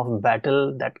time of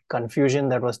battle, that confusion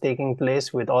that was taking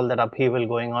place with all that upheaval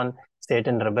going on,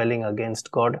 Satan rebelling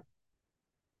against God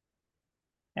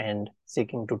and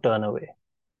seeking to turn away.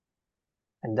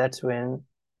 And that's when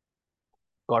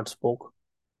God spoke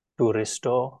to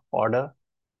restore order.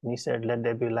 And he said, let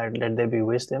there be light, let there be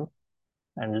wisdom,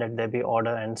 and let there be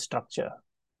order and structure.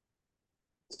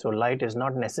 So light is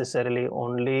not necessarily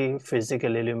only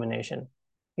physical illumination.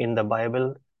 In the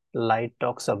Bible, light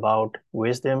talks about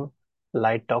wisdom,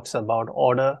 light talks about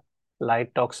order,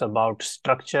 light talks about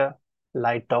structure,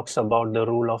 light talks about the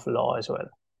rule of law as well.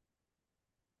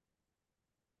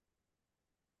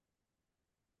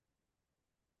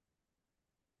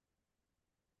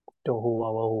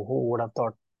 Who would have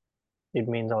thought it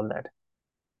means all that?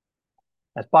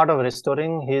 As part of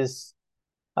restoring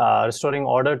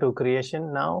order to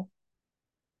creation now,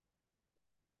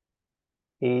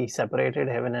 he separated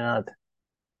heaven and earth.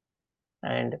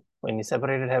 And when he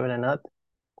separated heaven and earth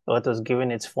was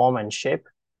given its form and shape.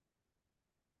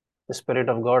 The Spirit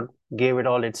of God gave it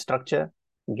all its structure,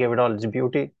 gave it all its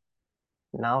beauty.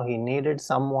 Now he needed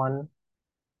someone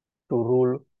to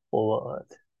rule over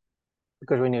earth.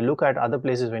 Because when you look at other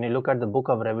places, when you look at the book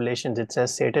of Revelations, it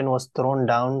says Satan was thrown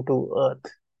down to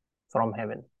earth from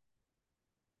heaven.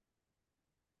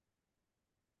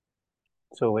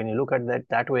 So when you look at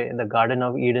that way, the Garden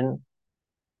of Eden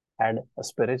had a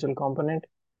spiritual component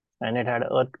and it had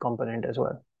earth component as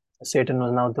well. Satan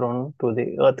was now thrown to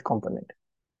the earth component.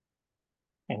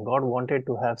 And God wanted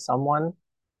to have someone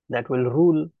that will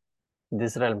rule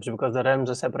these realms because the realms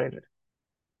are separated.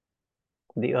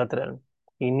 The earth realm.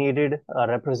 He needed a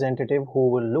representative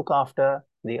who will look after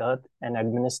the earth and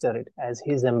administer it as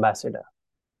his ambassador.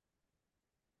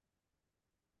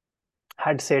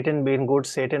 Had Satan been good,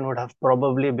 Satan would have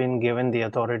probably been given the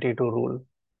authority to rule,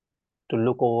 to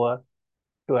look over,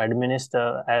 to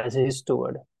administer as his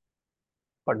steward.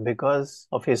 But because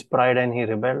of his pride and he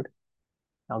rebelled,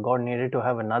 now God needed to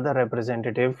have another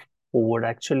representative who would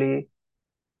actually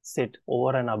sit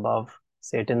over and above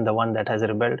Satan, the one that has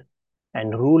rebelled,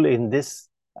 and rule in this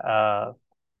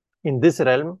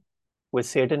realm, with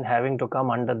Satan having to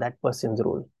come under that person's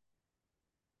rule.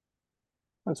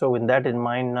 And so with that in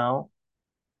mind now,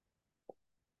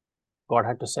 God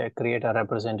had to create a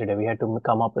representative. He had to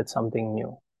come up with something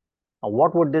new. Now,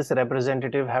 what would this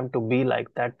representative have to be like?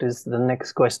 That is the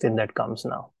next question that comes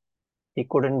now. He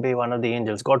couldn't be one of the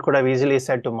angels. God could have easily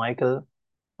said to Michael,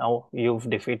 now you've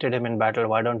defeated him in battle,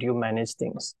 why don't you manage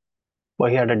things?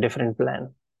 But he had a different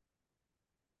plan.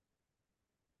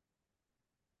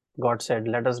 God said,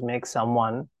 let us make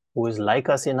someone who is like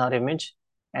us in our image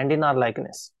and in our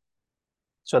likeness.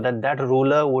 So that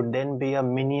ruler would then be a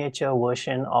miniature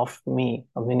version of me,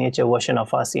 a miniature version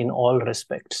of us in all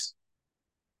respects.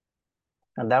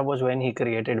 And that was when he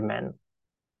created man.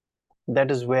 That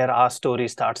is where our story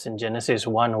starts in Genesis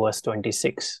 1 verse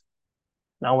 26.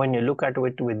 Now when you look at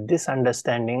it with this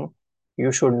understanding,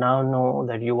 you should now know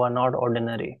that you are not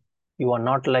ordinary. You are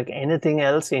not like anything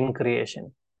else in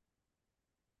creation.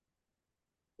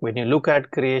 When you look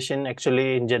at creation,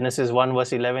 actually in Genesis 1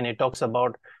 verse 11, it talks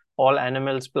about all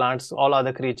animals, plants, all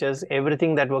other creatures,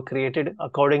 everything that were created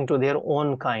according to their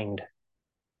own kind.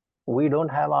 We don't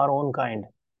have our own kind.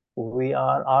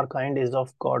 Our kind is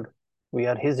of God. We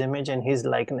are his image and his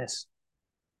likeness.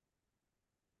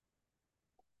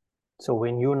 So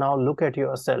when you now look at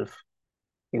yourself,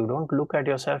 you don't look at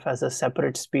yourself as a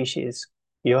separate species.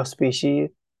 Your species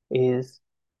is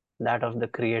that of the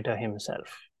Creator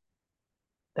himself.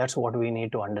 That's what we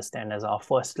need to understand as our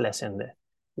first lesson there.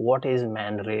 What is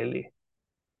man really?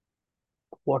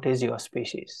 What is your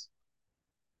species?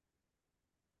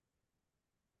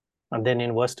 And then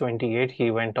in verse 28,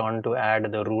 he went on to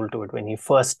add the rule to it.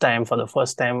 For the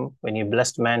first time, when he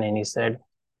blessed man and he said,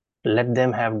 let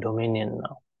them have dominion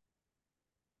now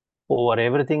over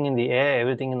everything in the air,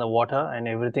 everything in the water, and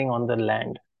everything on the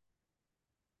land.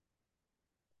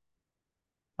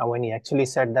 Now, when he actually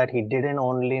said that, he didn't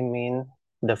only mean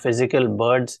the physical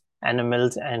birds,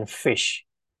 animals, and fish.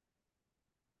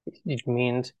 It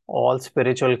means all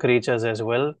spiritual creatures as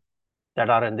well that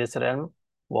are in this realm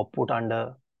were put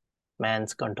under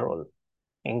man's control,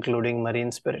 including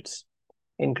marine spirits,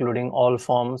 including all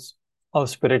forms of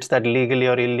spirits that legally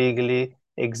or illegally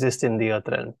exist in the earth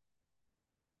realm.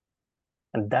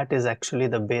 And that is actually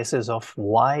the basis of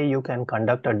why you can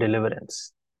conduct a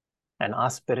deliverance and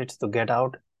ask spirits to get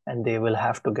out, and they will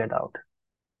have to get out.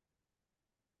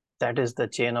 That is the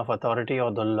chain of authority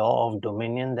or the law of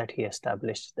dominion that he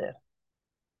established there.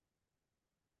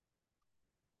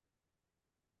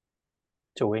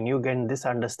 So when you get this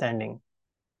understanding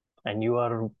and you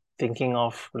are thinking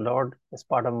of, Lord, as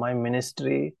part of my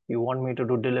ministry, you want me to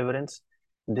do deliverance,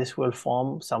 this will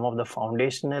form some of the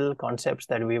foundational concepts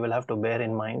that we will have to bear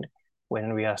in mind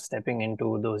when we are stepping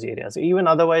into those areas. Even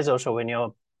otherwise also, when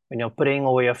you're praying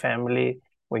over your family,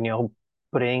 when you're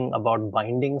praying about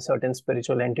binding certain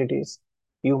spiritual entities,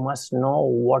 you must know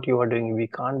what you are doing. We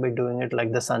can't be doing it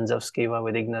like the sons of Sceva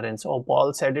with ignorance. Oh,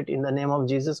 Paul said it in the name of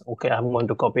Jesus. Okay, I'm going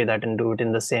to copy that and do it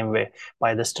in the same way.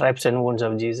 By the stripes and wounds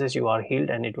of Jesus, you are healed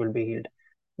and it will be healed.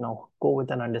 No, go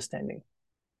with an understanding.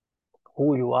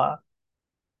 Who you are,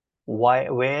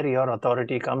 where your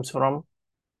authority comes from,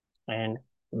 and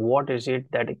what is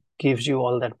it that gives you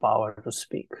all that power to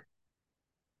speak.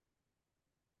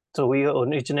 So we are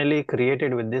originally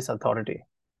created with this authority.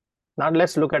 Now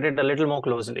let's look at it a little more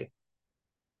closely.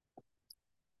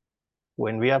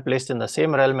 When we are placed in the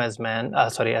same realm as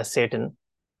as Satan,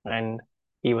 and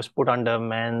he was put under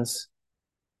man's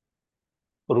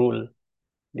rule,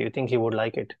 do you think he would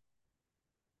like it?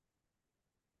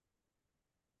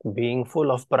 Being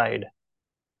full of pride.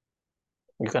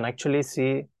 You can actually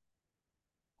see,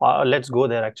 let's go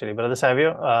there actually. Brother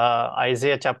Savio,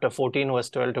 Isaiah chapter 14, verse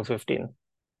 12 to 15.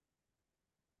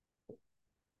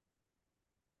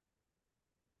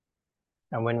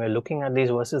 And when we're looking at these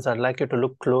verses, I'd like you to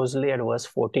look closely at verse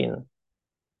 14.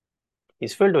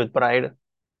 He's filled with pride.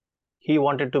 He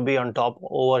wanted to be on top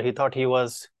over. He thought he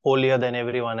was holier than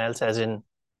everyone else, as in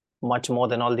much more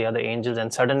than all the other angels.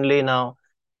 And suddenly now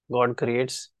God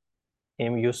creates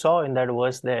him. You saw in that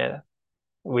verse there,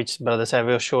 which Brother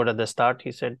Savio showed at the start,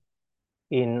 he said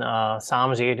in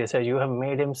Psalms 8, he said, you have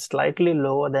made him slightly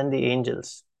lower than the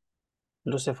angels.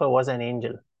 Lucifer was an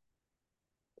angel.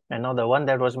 And now the one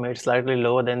that was made slightly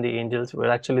lower than the angels, well,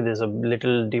 actually, there's a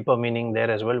little deeper meaning there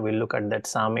as well. We'll look at that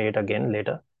Psalm 8 again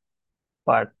later.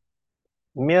 But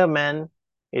mere man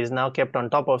is now kept on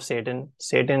top of Satan.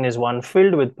 Satan is one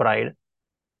filled with pride.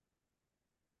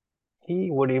 He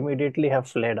would immediately have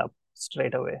fled up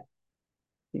straight away.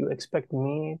 You expect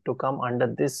me to come under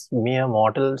this mere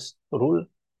mortal's rule?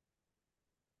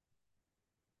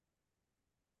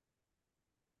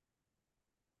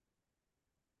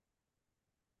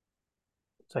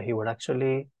 So he would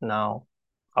actually now,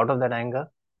 out of that anger,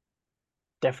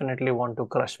 definitely want to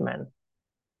crush man.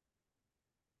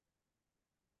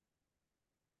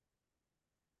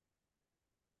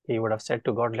 He would have said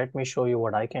to God, let me show you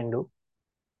what I can do.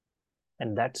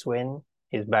 And that's when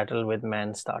his battle with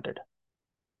man started.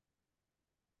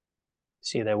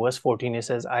 See, there verse 14, he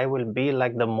says, I will be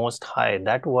like the Most High.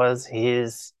 That was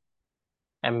his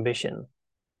ambition,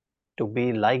 to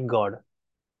be like God.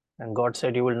 And God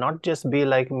said, you will not just be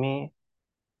like me,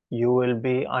 you will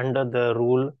be under the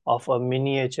rule of a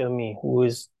miniature me who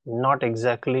is not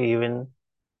exactly even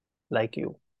like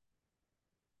you,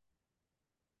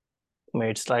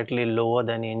 made slightly lower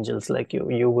than angels like you.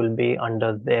 You will be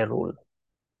under their rule.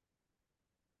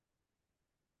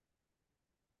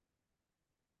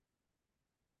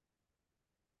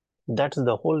 That's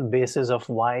the whole basis of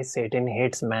why Satan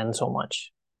hates man so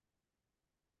much.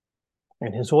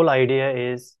 And his whole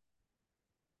idea is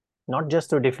not just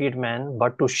to defeat man,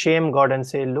 but to shame God and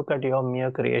say, look at your mere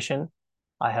creation.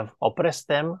 I have oppressed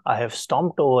them. I have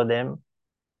stomped over them.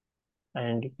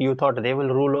 And you thought they will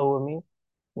rule over me.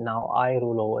 Now I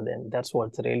rule over them. That's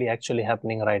what's really actually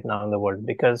happening right now in the world.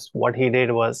 Because what he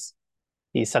did was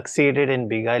he succeeded in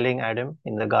beguiling Adam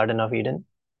in the Garden of Eden.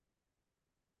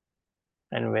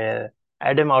 And where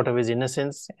Adam, out of his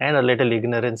innocence and a little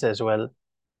ignorance as well,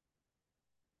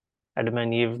 Adam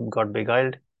and Eve got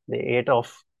beguiled. They ate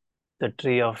of the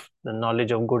tree of the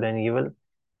knowledge of good and evil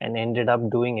and ended up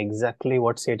doing exactly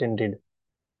what Satan did.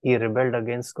 He rebelled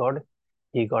against God.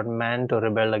 He got man to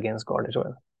rebel against God as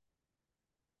well.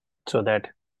 So that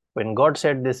when God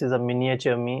said, this is a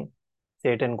miniature me,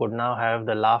 Satan could now have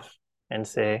the laugh and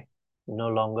say, no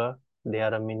longer, they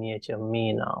are a miniature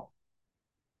me now.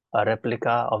 A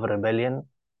replica of rebellion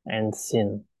and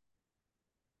sin.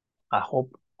 I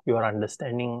hope you are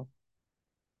understanding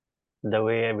the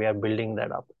way we are building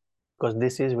that up. Because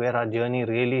this is where our journey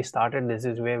really started. This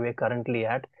is where we're currently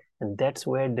at. And that's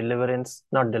where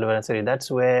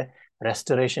that's where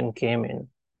restoration came in.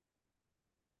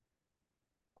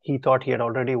 He thought he had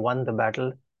already won the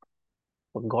battle,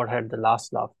 but God had the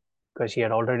last laugh because he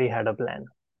had already had a plan.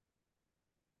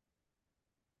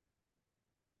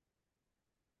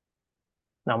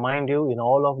 Now, mind you, in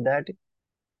all of that,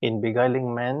 in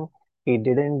beguiling man, he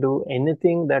didn't do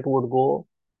anything that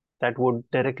would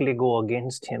directly go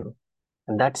against him.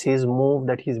 And that's his move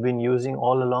that he's been using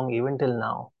all along, even till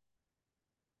now.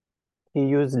 He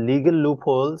used legal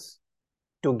loopholes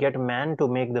to get man to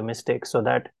make the mistake so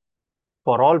that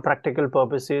for all practical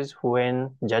purposes, when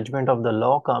judgment of the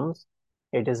law comes,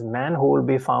 it is man who will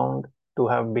be found to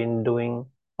have been doing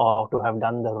or to have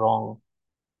done the wrong,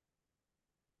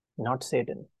 not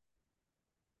Satan.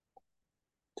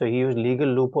 So he used legal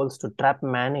loopholes to trap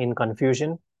man in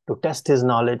confusion, to test his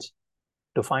knowledge,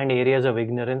 to find areas of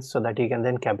ignorance so that he can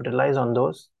then capitalize on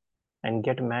those and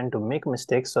get man to make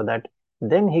mistakes so that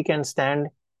then he can stand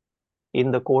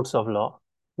in the courts of law,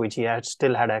 which he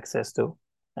still had access to,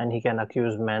 and he can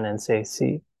accuse man and say,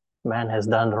 see, man has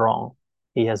done wrong.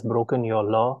 He has broken your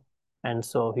law, and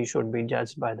so he should be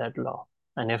judged by that law.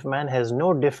 And if man has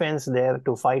no defense there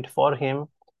to fight for him,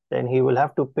 then he will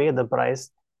have to pay the price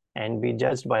and be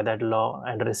judged by that law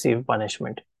and receive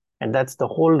punishment. And that's the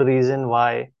whole reason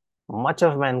why much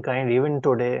of mankind, even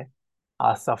today,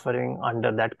 are suffering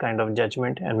under that kind of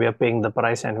judgment, and we are paying the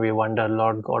price, and we wonder,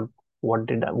 Lord God, what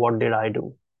did I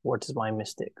do? What's my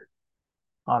mistake?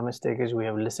 Our mistake is we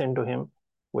have listened to him,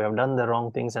 we have done the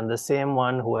wrong things, and the same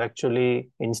one who actually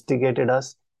instigated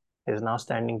us is now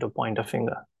standing to point a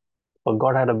finger. But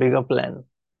God had a bigger plan.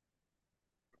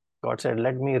 God said,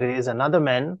 let me raise another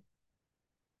man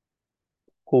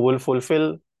who will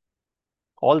fulfill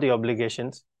all the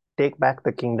obligations, take back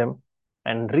the kingdom,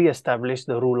 and re-establish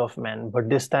the rule of man. But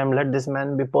this time, let this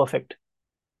man be perfect,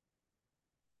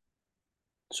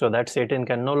 so that Satan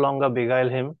can no longer beguile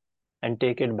him and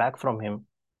take it back from him.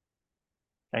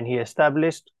 And he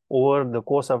established over the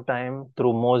course of time,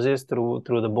 through Moses, through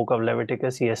the book of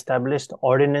Leviticus, he established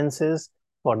ordinances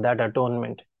for that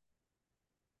atonement.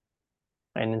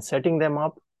 And in setting them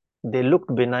up, they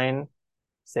looked benign.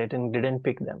 Satan didn't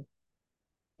pick them.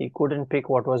 He couldn't pick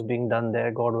what was being done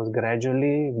there. God was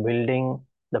gradually building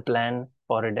the plan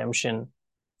for redemption,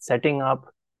 setting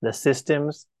up the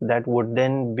systems that would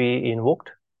then be invoked.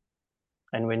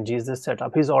 And when Jesus set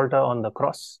up his altar on the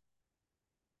cross,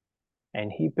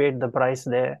 and he paid the price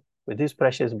there with his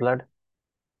precious blood,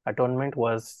 atonement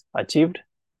was achieved.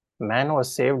 Man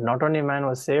was saved. Not only man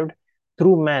was saved,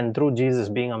 through man, through Jesus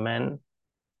being a man,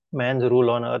 man's rule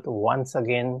on earth once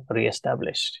again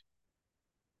re-established.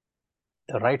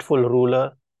 The rightful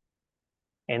ruler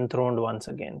enthroned once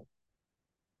again.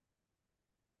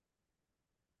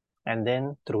 And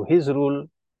then through his rule,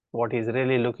 what he's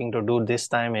really looking to do this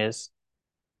time is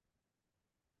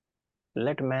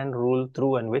let man rule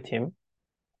through and with him,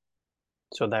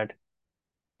 so that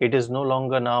it is no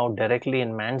longer now directly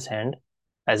in man's hand,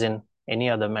 as in any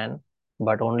other man,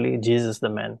 but only Jesus the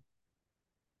man,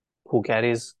 who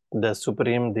carries the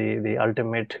supreme, the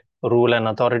ultimate rule and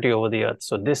authority over the earth.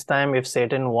 So this time, if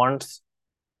Satan wants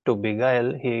to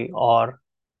beguile or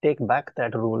take back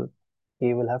that rule,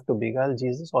 he will have to beguile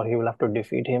Jesus, or he will have to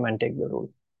defeat him and take the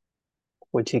rule,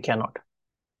 which he cannot.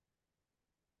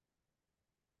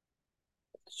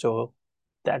 So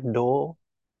that door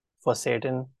for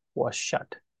Satan was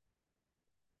shut.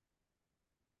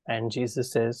 And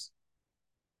Jesus says,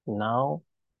 now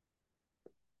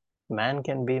man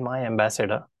can be my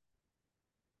ambassador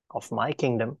of my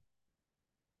kingdom.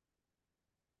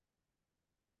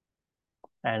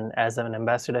 And as an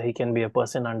ambassador, he can be a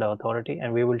person under authority.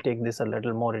 And we will take this a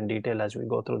little more in detail as we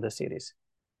go through the series.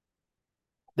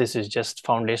 This is just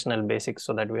foundational basics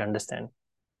so that we understand.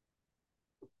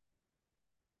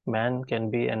 Man can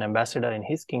be an ambassador in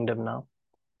his kingdom now.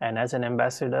 And as an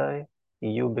ambassador,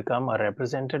 you become a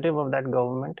representative of that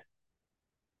government,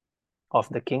 of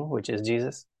the king, which is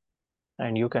Jesus.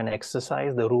 And you can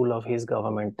exercise the rule of his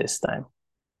government this time.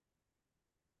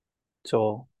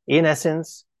 So, in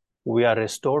essence, we are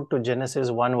restored to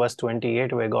Genesis 1 verse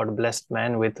 28, where God blessed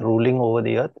man with ruling over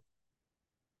the earth.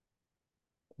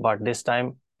 But this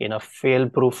time in a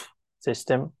fail-proof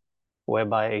system,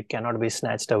 whereby it cannot be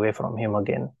snatched away from him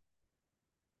again.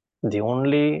 The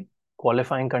only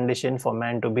qualifying condition for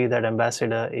man to be that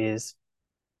ambassador is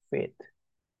faith.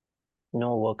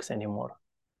 No works anymore.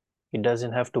 He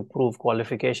doesn't have to prove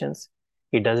qualifications.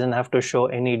 He doesn't have to show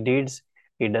any deeds.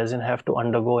 He doesn't have to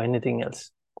undergo anything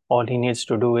else. All he needs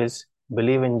to do is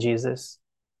believe in Jesus,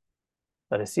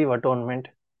 receive atonement,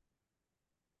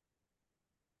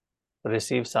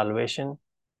 receive salvation,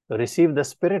 receive the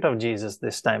Spirit of Jesus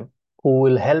this time, who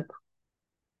will help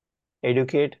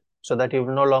educate so that he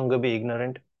will no longer be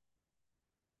ignorant,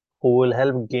 who will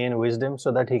help gain wisdom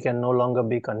so that he can no longer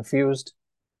be confused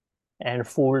and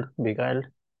fooled, beguiled,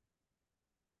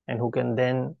 and who can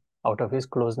then, out of his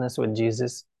closeness with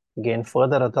Jesus, gain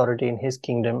further authority in his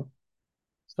kingdom,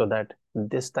 so that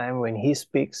this time when he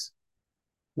speaks,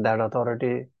 that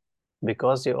authority,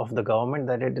 because of the government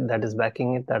that is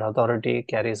backing it, that authority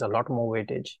carries a lot more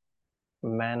weightage.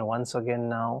 Man once again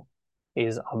now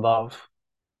is above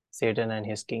Satan and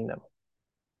his kingdom.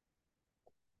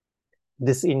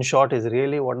 This, in short, is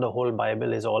really what the whole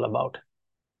Bible is all about.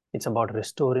 It's about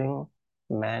restoring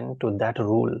man to that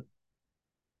rule,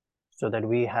 so that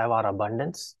we have our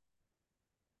abundance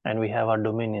and we have our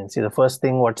dominion. See, the first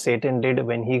thing what Satan did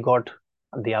when he got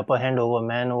the upper hand over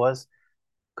man was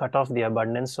cut off the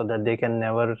abundance, so that they can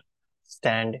never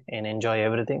stand and enjoy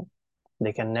everything.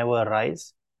 They can never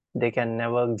rise. They can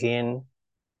never gain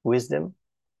wisdom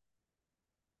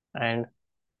and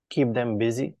keep them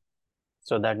busy,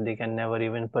 so that they can never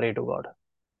even pray to God.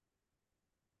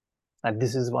 And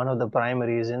this is one of the prime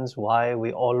reasons why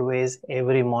we always,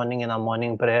 every morning in our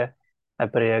morning prayer,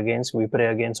 we pray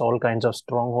against all kinds of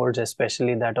strongholds,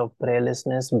 especially that of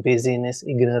prayerlessness, busyness,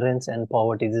 ignorance, and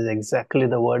poverty. This is exactly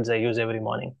the words I use every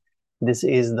morning. This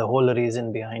is the whole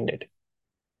reason behind it.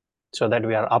 so that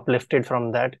we are uplifted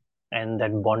from that and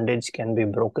that bondage can be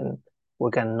broken.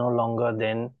 We can no longer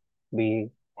then be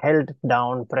held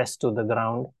down, pressed to the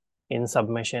ground in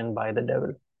submission by the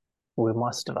devil. We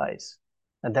must rise.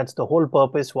 And that's the whole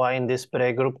purpose why in this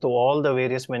prayer group, to all the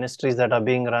various ministries that are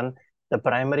being run, the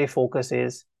primary focus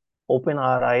is open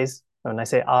our eyes. When I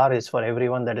say our, is for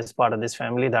everyone that is part of this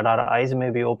family, that our eyes may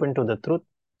be open to the truth,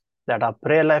 that our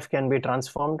prayer life can be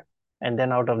transformed. And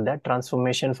then out of that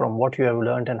transformation, from what you have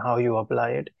learned and how you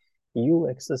apply it, you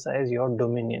exercise your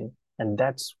dominion. And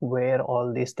that's where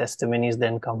all these testimonies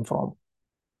then come from.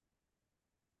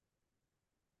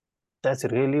 That's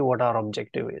really what our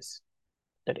objective is.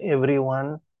 That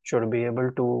everyone should be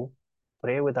able to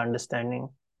pray with understanding,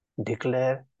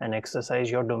 declare and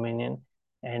exercise your dominion,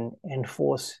 and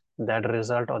enforce that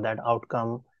result or that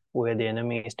outcome where the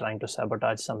enemy is trying to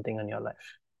sabotage something in your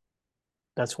life.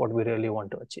 That's what we really want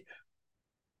to achieve.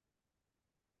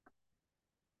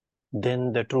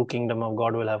 Then the true kingdom of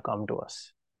God will have come to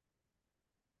us.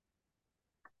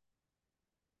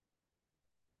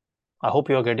 I hope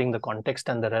you're getting the context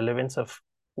and the relevance of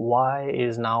why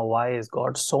is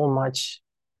God so much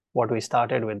what we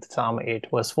started with Psalm 8,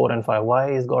 verse 4 and 5.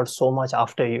 Why is God so much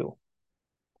after you?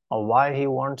 Or why he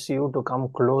wants you to come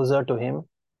closer to him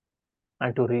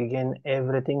and to regain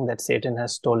everything that Satan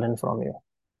has stolen from you.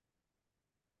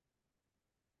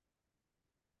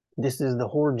 This is the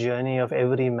whole journey of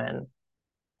every man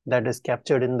that is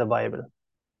captured in the Bible.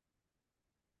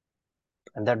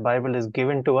 And that Bible is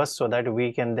given to us so that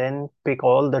we can then pick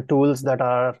all the tools that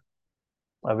are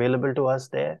available to us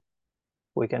there.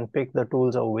 We can pick the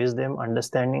tools of wisdom,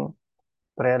 understanding,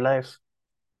 prayer life,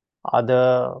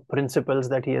 other principles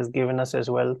that he has given us as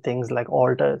well, things like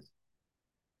altars.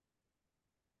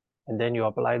 And then you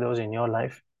apply those in your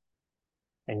life.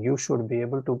 And you should be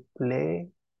able to play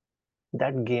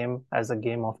that game as a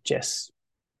game of chess,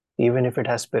 even if it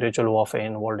has spiritual warfare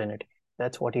involved in it.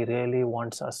 That's what he really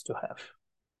wants us to have.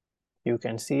 You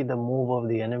can see the move of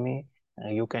the enemy,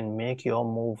 and you can make your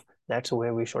move. That's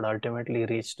where we should ultimately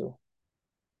reach to.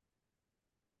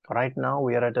 Right now,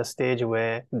 we are at a stage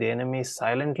where the enemy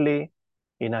silently,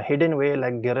 in a hidden way,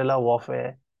 like guerrilla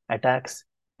warfare, attacks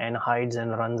and hides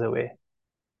and runs away.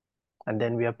 And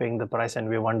then we are paying the price and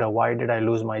we wonder, why did I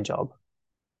lose my job?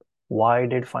 Why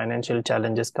did financial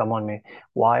challenges come on me?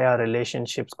 Why are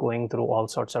relationships going through all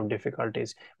sorts of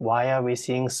difficulties? Why are we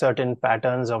seeing certain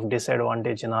patterns of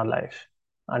disadvantage in our life?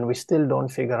 And we still don't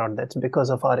figure out that's because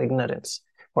of our ignorance.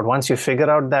 But once you figure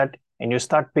out that and you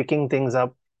start picking things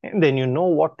up, and then you know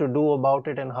what to do about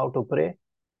it and how to pray,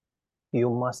 you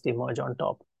must emerge on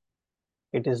top.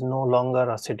 It is no longer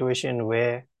a situation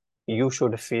where you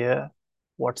should fear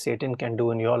what Satan can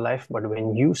do in your life, but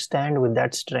when you stand with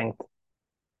that strength,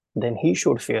 then he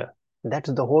should fear.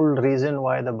 That's the whole reason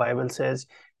why the Bible says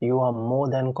you are more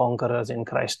than conquerors in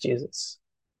Christ Jesus.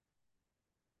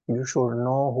 You should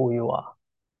know who you are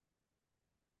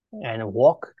and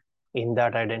walk in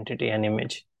that identity and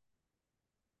image.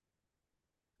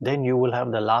 Then you will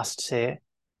have the last say.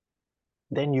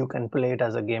 Then you can play it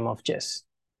as a game of chess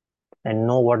and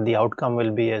know what the outcome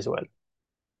will be as well.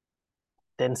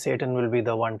 Then Satan will be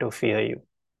the one to fear you.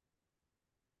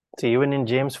 See, even in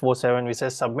James 4:7, we say,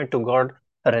 submit to God,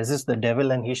 resist the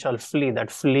devil, and he shall flee.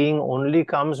 That fleeing only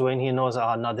comes when he knows,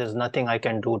 no, there's nothing I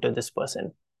can do to this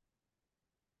person.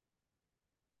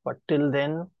 But till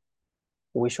then,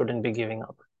 we shouldn't be giving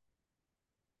up.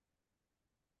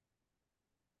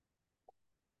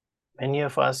 Many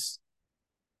of us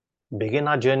begin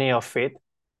our journey of faith,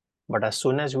 but as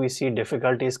soon as we see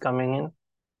difficulties coming in,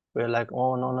 we're like,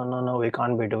 oh, no, we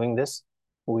can't be doing this.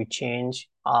 We change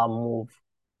our move.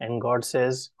 And God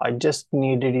says, I just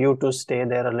needed you to stay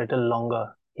there a little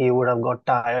longer. He would have got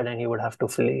tired and he would have to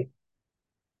flee.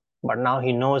 But now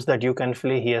he knows that you can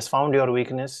flee. He has found your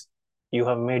weakness. You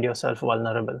have made yourself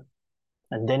vulnerable.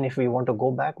 And then if we want to go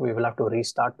back, we will have to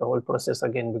restart the whole process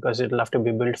again because it'll have to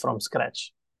be built from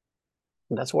scratch.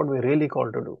 That's what we're really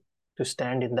called to do, to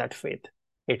stand in that faith.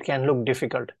 It can look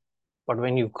difficult, but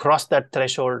when you cross that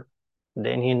threshold,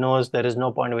 then he knows there is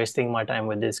no point wasting my time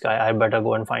with this guy. I better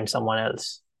go and find someone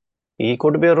else. He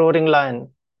could be a roaring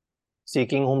lion,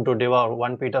 seeking whom to devour.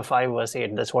 1 Peter 5 verse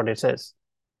 8, that's what it says.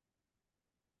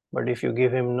 But if you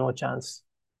give him no chance,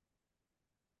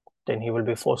 then he will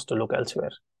be forced to look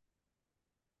elsewhere.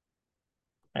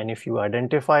 And if you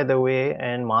identify the way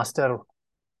and master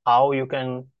how you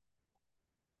can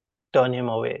turn him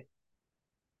away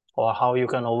or how you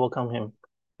can overcome him,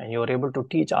 and you're able to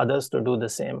teach others to do the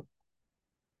same,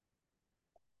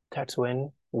 that's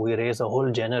when we raise a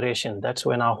whole generation. That's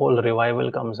when our whole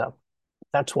revival comes up.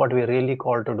 That's what we're really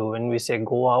called to do when we say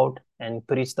go out and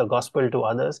preach the gospel to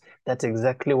others, that's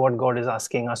exactly what God is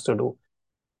asking us to do.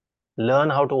 Learn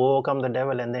how to overcome the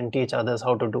devil and then teach others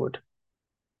how to do it.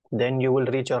 Then you will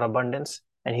reach your abundance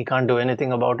and he can't do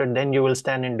anything about it. Then you will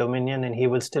stand in dominion and he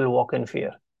will still walk in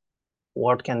fear.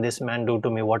 What can this man do to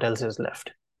me? What else is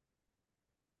left?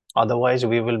 Otherwise,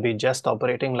 we will be just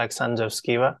operating like sons of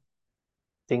Sceva,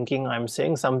 thinking I'm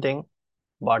saying something,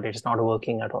 but it's not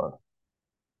working at all.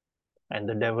 And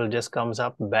the devil just comes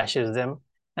up, bashes them,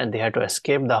 and they have to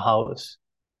escape the house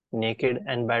naked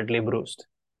and badly bruised.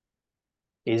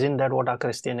 Isn't that what our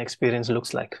Christian experience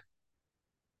looks like?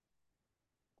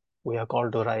 We are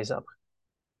called to rise up.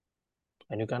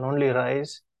 And you can only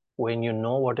rise when you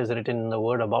know what is written in the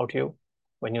word about you,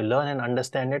 when you learn and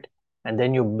understand it, and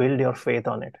then you build your faith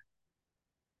on it.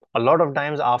 A lot of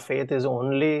times our faith is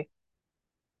only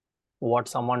what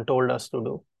someone told us to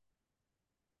do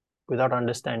without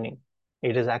understanding.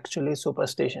 It is actually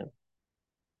superstition.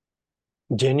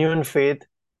 Genuine faith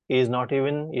is not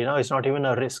even, it's not even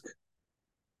a risk.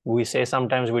 We say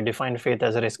sometimes we define faith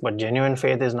as a risk, but genuine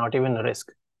faith is not even a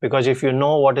risk. Because if you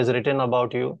know what is written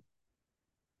about you,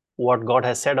 what God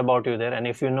has said about you there, and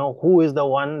if you know who is the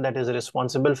one that is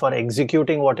responsible for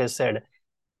executing what is said,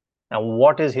 and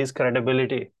what is his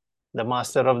credibility, the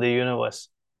master of the universe,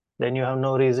 then you have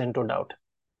no reason to doubt.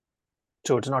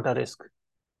 So it's not a risk.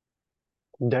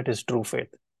 That is true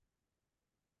faith.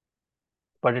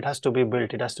 But it has to be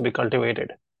built, it has to be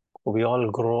cultivated. We all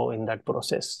grow in that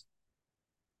process.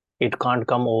 It can't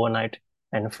come overnight.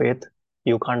 And faith,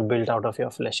 you can't build out of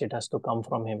your flesh. It has to come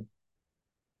from him.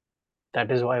 That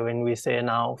is why when we say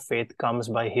now faith comes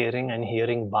by hearing and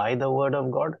hearing by the word of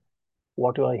God,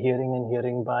 what you are hearing and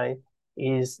hearing by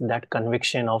is that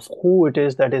conviction of who it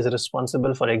is that is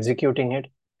responsible for executing it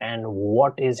and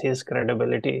what is his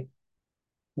credibility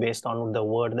based on the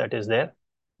word that is there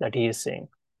that he is saying.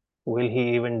 Will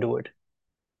he even do it?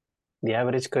 The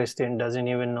average Christian doesn't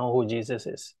even know who Jesus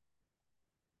is.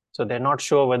 So they're not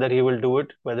sure whether he will do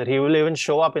it, whether he will even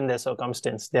show up in their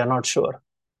circumstance. They are not sure.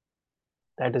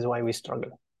 That is why we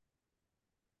struggle.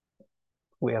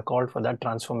 We are called for that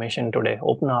transformation today.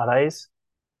 Open our eyes,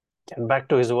 get back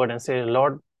to his word and say,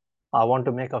 Lord, I want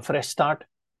to make a fresh start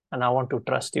and I want to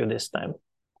trust you this time.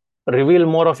 Reveal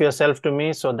more of yourself to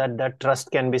me so that that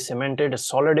trust can be cemented,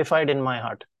 solidified in my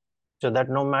heart. So that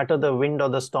no matter the wind or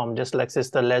the storm, just like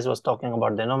Sister Les was talking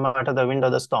about there, no matter the wind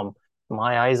or the storm,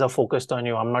 my eyes are focused on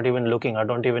you. I'm not even looking. I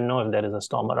don't even know if there is a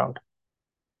storm around.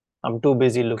 I'm too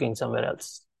busy looking somewhere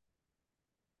else.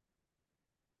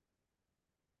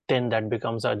 Then that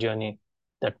becomes our journey.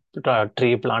 That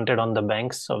tree planted on the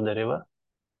banks of the river,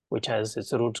 which has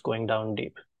its roots going down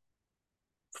deep,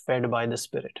 fed by the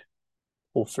Spirit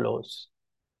who flows.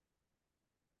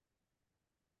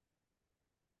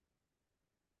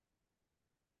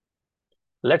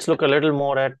 Let's look a little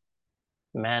more at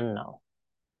man now.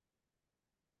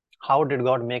 How did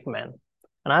God make man?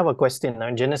 And I have a question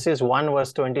now. Genesis 1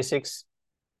 verse 26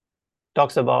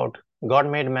 talks about God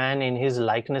made man in his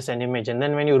likeness and image. And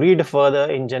then when you read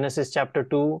further in Genesis chapter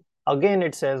 2, again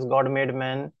it says God made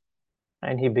man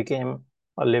and he became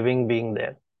a living being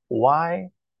there. Why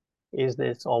is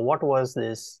this, or what was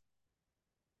this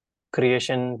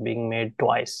creation being made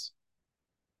twice?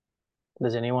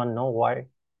 Does anyone know why?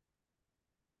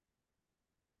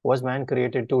 Was man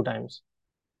created 2 times?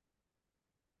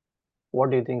 What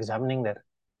do you think is happening there?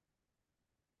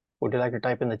 Would you like to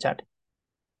type in the chat?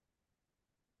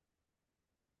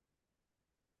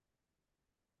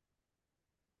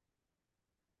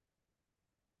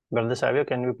 Brother Savio,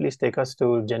 can you please take us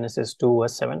to Genesis 2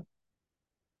 verse 7?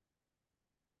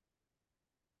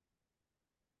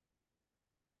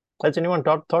 Has anyone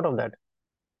thought of that?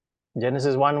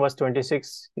 Genesis 1 verse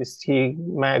 26 is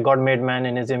God made man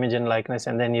in his image and likeness.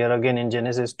 And then here again in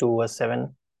Genesis 2 verse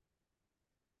 7,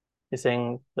 he's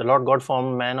saying the Lord God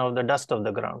formed man of the dust of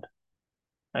the ground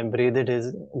and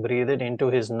breathed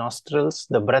into his nostrils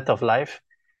the breath of life,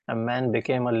 and man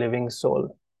became a living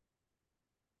soul.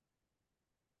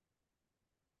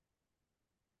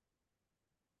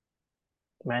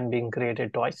 Man being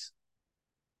created twice.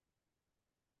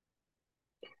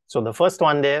 So the first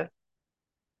one there,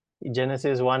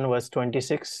 Genesis 1 verse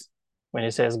 26, when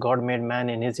it says God made man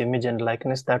in his image and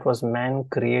likeness, that was man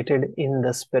created in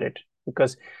the spirit.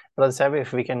 Because, Brother Savio,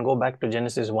 if we can go back to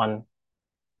Genesis 1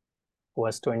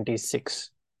 verse 26.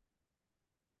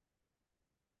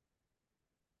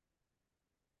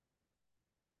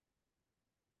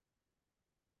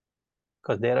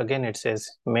 Because there again it says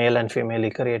male and female he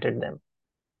created them.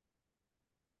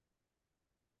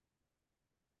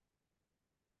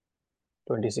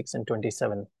 Twenty 26 and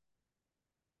 27.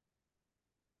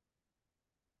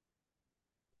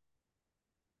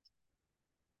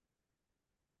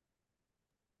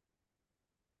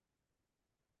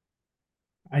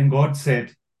 And God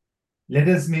said, "Let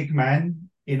us make man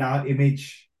in our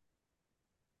image,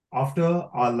 after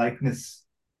our likeness,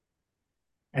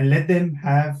 and let them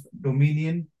have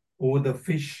dominion over the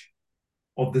fish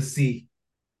of the sea,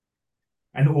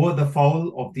 and over the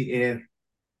fowl of the air,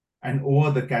 and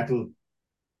over the cattle,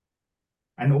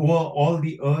 and over all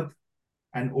the earth,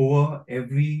 and over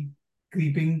every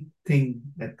creeping thing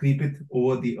that creepeth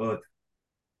over the earth."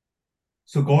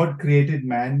 So God created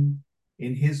man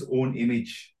in his own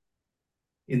image.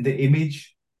 In the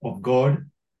image of God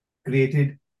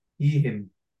created he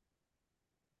him.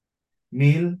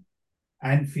 Male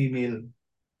and female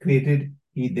created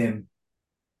he them.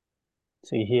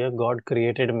 See here, God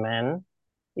created man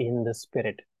in the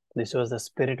spirit. This was the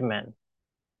spirit man.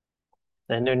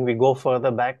 Then when we go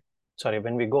further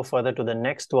to the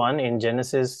next one in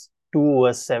Genesis 2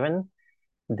 verse 7,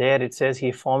 there it says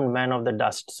he formed man of the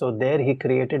dust. So there he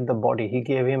created the body. He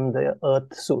gave him the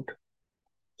earth suit.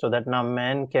 So that now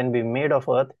man can be made of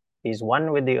earth. He's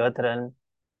one with the earth realm.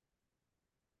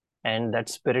 And that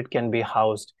spirit can be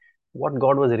housed. What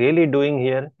God was really doing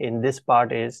here in this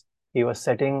part is he was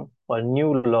setting a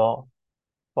new law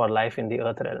for life in the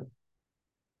earth realm.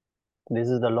 This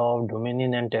is the law of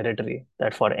dominion and territory,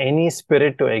 that for any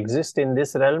spirit to exist in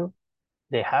this realm,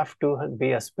 they have to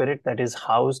be a spirit that is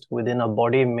housed within a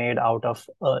body made out of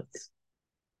earth.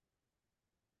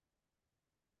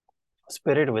 A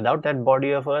spirit without that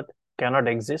body of earth cannot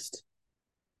exist,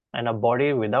 and a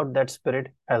body without that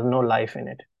spirit has no life in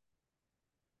it.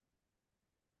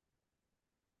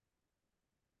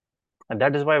 And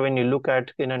that is why when you look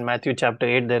at in Matthew chapter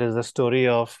 8, there is the story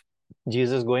of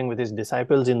Jesus going with his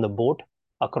disciples in the boat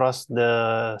across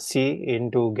the sea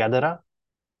into Gadara.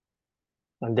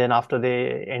 And then after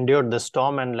they endured the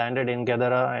storm and landed in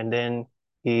Gadara, and then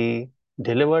he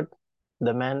delivered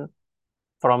the man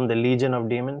from the legion of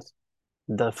demons.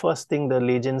 The first thing the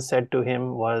legion said to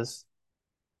him was,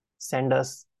 "Send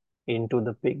us into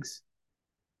the pigs."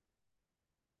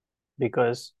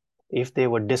 Because if they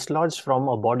were dislodged from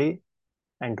a body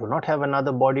and do not have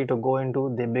another body to go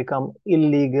into, they become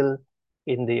illegal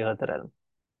in the earth realm.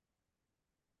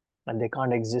 And they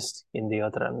can't exist in the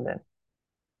earth realm then.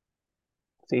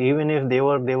 So even if they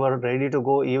were ready to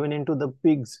go even into the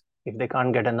pigs, if they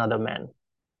can't get another man,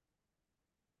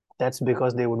 that's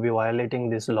because they would be violating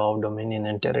this law of dominion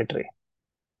and territory.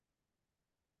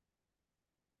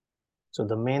 So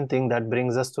the main thing that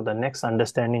brings us to the next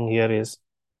understanding here is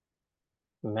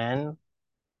man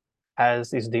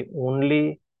is the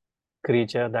only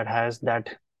creature that has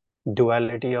that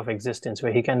duality of existence,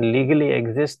 where he can legally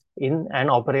exist in and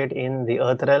operate in the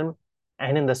earth realm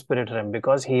and in the spirit realm,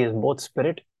 because he is both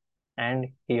spirit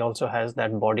and he also has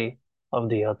that body of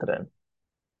the earth realm.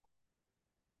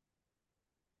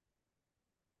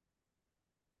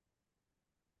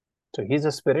 So he's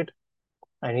a spirit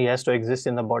and he has to exist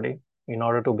in the body in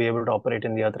order to be able to operate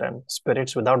in the earth realm.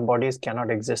 Spirits without bodies cannot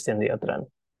exist in the earth realm.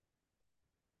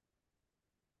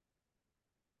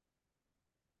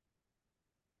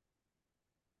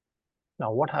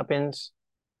 Now, what happens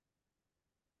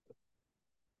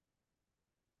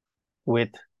with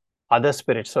other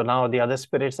spirits? So now the other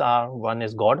spirits are, one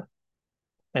is God,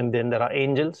 and then there are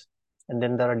angels, and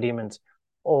then there are demons.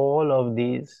 All of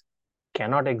these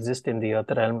cannot exist in the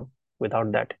earth realm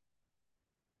without that.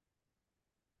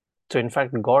 So in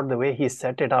fact, God, the way he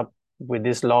set it up with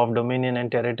this law of dominion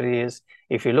and territory is,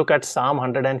 if you look at Psalm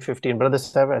 115, Brother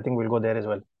Steve, I think we'll go there as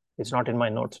well. It's not in my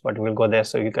notes, but we'll go there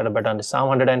so you get a better understanding. Psalm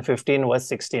 115 verse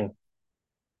 16.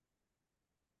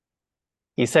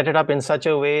 He set it up in such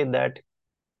a way that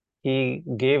he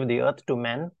gave the earth to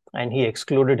man and he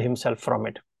excluded himself from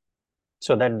it,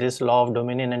 so that this law of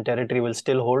dominion and territory will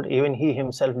still hold. Even he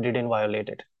himself didn't violate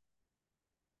it.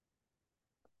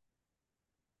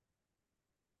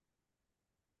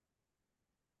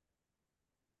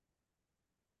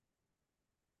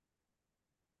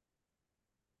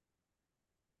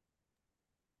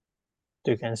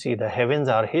 So you can see the heavens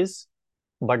are his,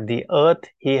 but the earth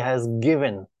he has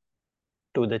given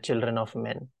to the children of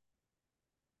men.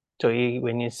 So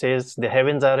when he says the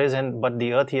heavens are his, but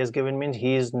the earth he has given, means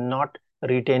he is not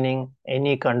retaining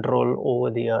any control over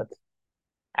the earth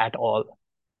at all.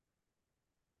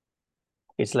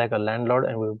 It's like a landlord,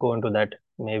 and we'll go into that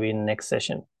maybe in next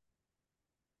session.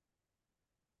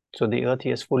 So the earth he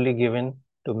has fully given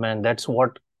to man. That's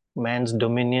what man's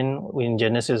dominion in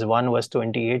Genesis 1 verse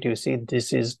 28, you see,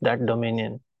 this is that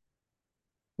dominion.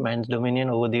 Man's dominion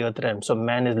over the earth realm. So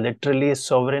man is literally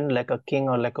sovereign, like a king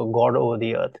or like a god over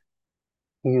the earth.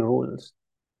 He rules.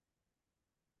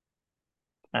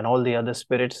 And all the other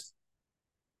spirits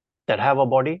that have a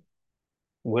body,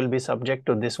 will be subject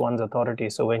to this one's authority.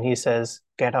 So when he says,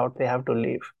 get out, they have to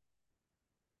leave.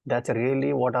 That's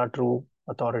really what our true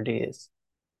authority is.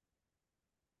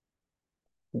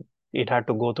 It had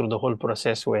to go through the whole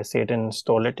process where Satan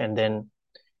stole it and then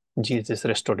Jesus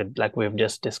restored it, like we've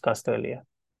just discussed earlier.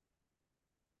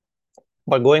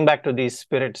 But going back to these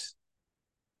spirits,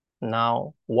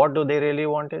 now what do they really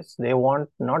want is, they want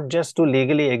not just to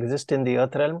legally exist in the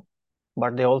earth realm,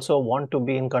 but they also want to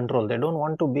be in control. They don't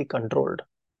want to be controlled.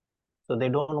 So they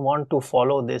don't want to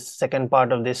follow this second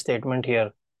part of this statement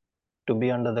here, to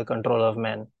be under the control of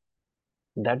man.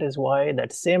 That is why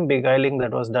that same beguiling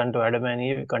that was done to Adam and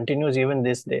Eve continues even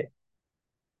this day.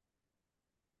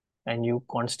 And you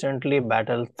constantly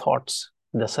battle thoughts,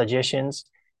 the suggestions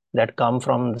that come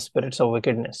from the spirits of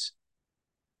wickedness.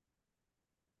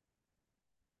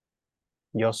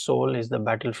 Your soul is the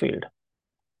battlefield.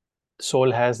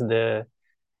 Soul has the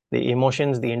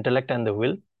emotions, the intellect, and the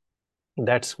will.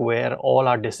 That's where all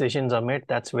our decisions are made.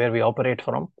 That's where we operate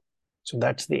from. So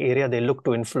that's the area they look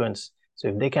to influence. So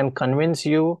if they can convince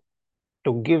you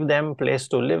to give them place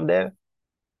to live there,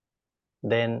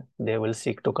 then they will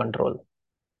seek to control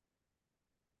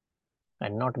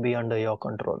and not be under your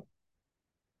control.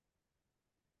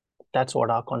 That's what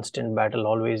our constant battle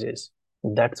always is.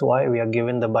 That's why we are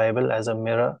given the Bible as a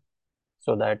mirror,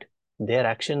 so that their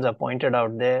actions are pointed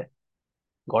out there,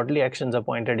 godly actions are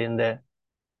pointed in there.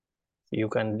 You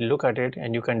can look at it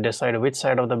and you can decide which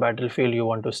side of the battlefield you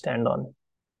want to stand on.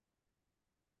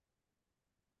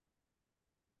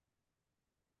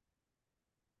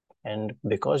 And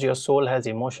because your soul has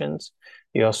emotions,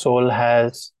 your soul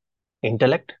has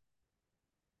intellect,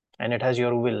 and it has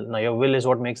your will. Now, your will is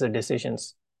what makes the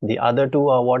decisions. The other two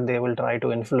are what they will try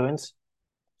to influence,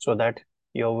 so that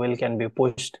your will can be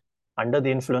pushed under the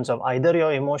influence of either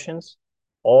your emotions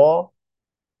or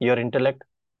your intellect,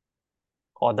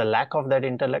 or the lack of that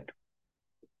intellect,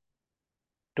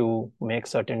 to make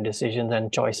certain decisions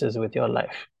and choices with your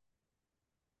life.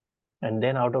 And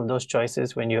then out of those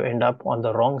choices, when you end up on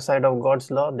the wrong side of God's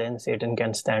law, then Satan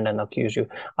can stand and accuse you.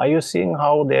 Are you seeing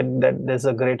how that there's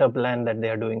a greater plan that they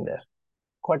are doing there?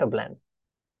 Quite a plan.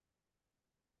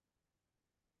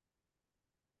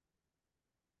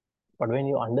 But when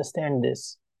you understand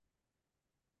this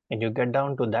and you get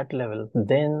down to that level,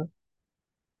 then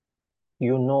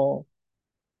you know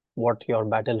what your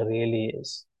battle really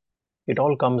is. It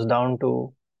all comes down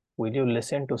to, will you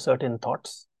listen to certain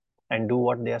thoughts and do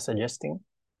what they are suggesting?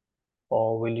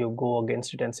 Or will you go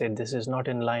against it and say, this is not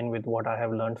in line with what I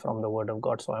have learned from the Word of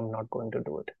God, so I'm not going to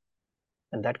do it?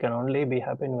 And that can only be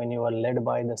happen when you are led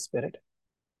by the Spirit,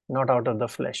 not out of the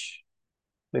flesh.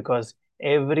 Because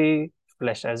every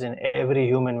flesh, as in every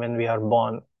human, when we are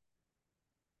born,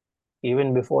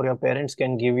 even before your parents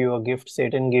can give you a gift,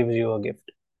 Satan gives you a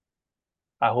gift.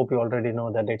 I hope you already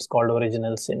know that it's called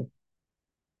original sin.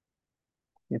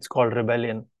 It's called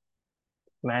rebellion.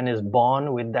 Man is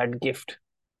born with that gift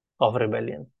of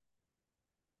rebellion.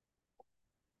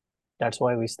 That's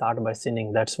why we start by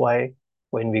sinning. That's why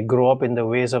when we grow up in the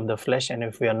ways of the flesh, and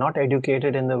if we are not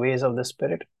educated in the ways of the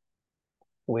Spirit,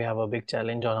 we have a big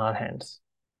challenge on our hands,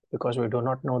 because we do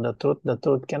not know the truth. The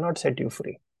truth cannot set you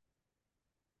free.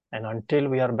 And until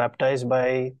we are baptized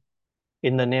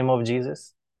in the name of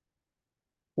Jesus,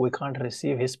 we can't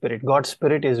receive His Spirit. God's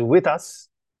Spirit is with us.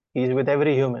 He is with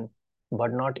every human,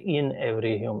 but not in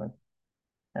every human.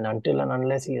 And until and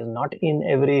unless He is not in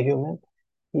every human,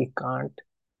 He can't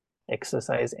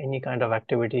exercise any kind of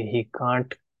activity. He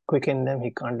can't quicken them.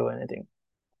 He can't do anything.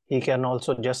 He can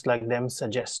also, just like them,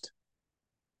 suggest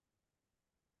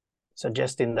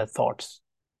in their thoughts.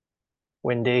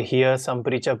 When they hear some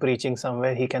preacher preaching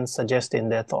somewhere, he can suggest in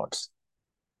their thoughts.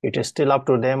 It is still up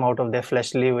to them, out of their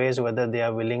fleshly ways, whether they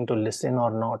are willing to listen or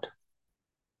not.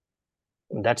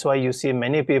 That's why you see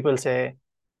many people say,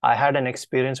 I had an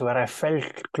experience where I felt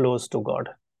close to God.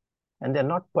 And they're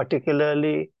not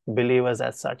particularly believers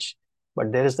as such,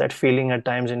 but there is that feeling at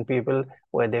times in people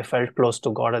where they felt close to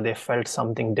God, or they felt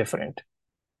something different.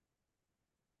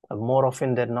 More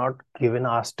often than not, given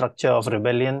our structure of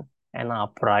rebellion and our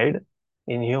pride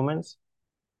in humans,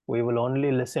 we will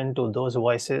only listen to those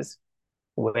voices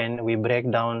when we break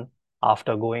down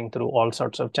after going through all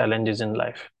sorts of challenges in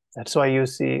life. That's why you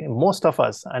see most of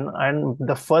us, and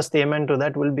the first amen to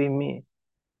that will be me.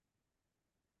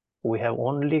 We have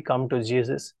only come to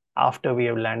Jesus after we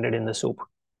have landed in the soup.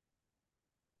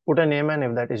 Put an amen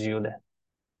if that is you there.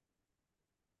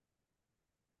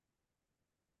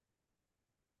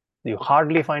 You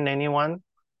hardly find anyone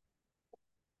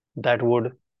that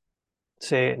would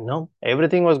say, no,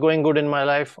 everything was going good in my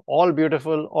life, all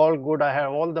beautiful, all good. I had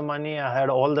all the money, I had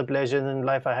all the pleasures in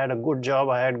life, I had a good job,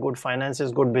 I had good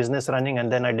finances, good business running,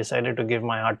 and then I decided to give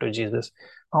my heart to Jesus.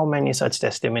 How many such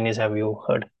testimonies have you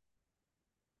heard?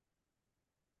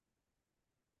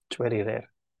 It's very rare,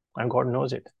 and God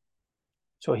knows it.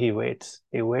 So he waits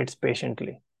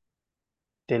patiently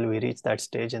till we reach that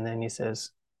stage, and then he says,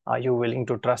 are you willing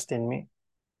to trust in me?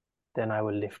 Then I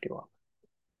will lift you up.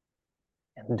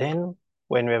 And then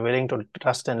when we're willing to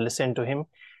trust and listen to him,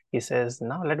 he says,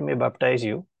 now let me baptize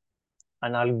you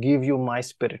and I'll give you my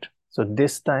spirit. So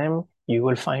this time you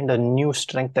will find a new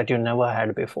strength that you never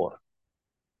had before.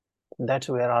 That's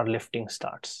where our lifting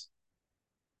starts.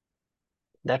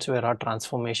 That's where our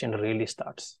transformation really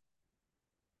starts.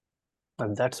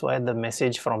 And that's why the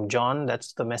message from John,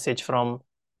 that's the message from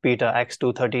Peter, Acts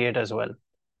 2:38 as well.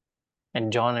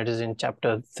 And John, it is in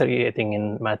chapter 3, I think,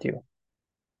 in Matthew.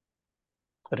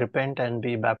 Repent and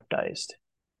be baptized,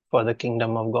 for the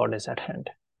kingdom of God is at hand.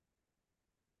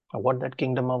 And what that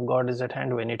kingdom of God is at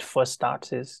hand when it first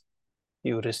starts is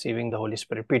you receiving the Holy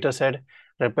Spirit. Peter said,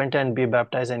 repent and be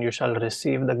baptized and you shall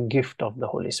receive the gift of the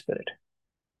Holy Spirit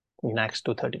in Acts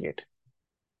 2:38.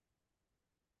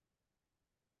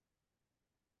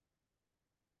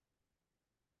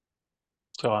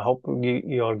 So I hope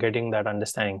you're getting that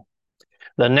understanding.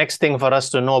 The next thing for us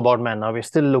to know about man, now we're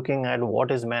still looking at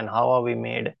what is man, how are we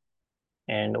made,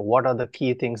 and what are the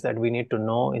key things that we need to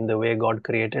know in the way God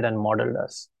created and modeled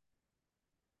us.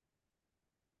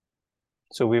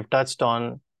 So we've touched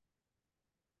on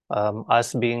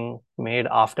us being made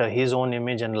after his own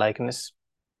image and likeness.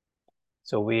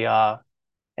 So we are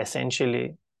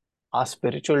essentially, our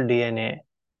spiritual DNA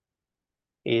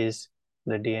is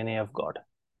the DNA of God,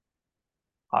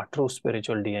 our true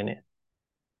spiritual DNA.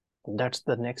 That's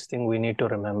the next thing we need to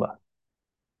remember.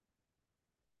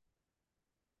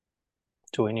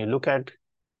 So when you look at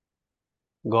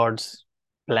God's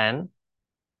plan,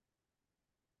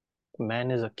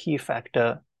 man is a key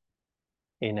factor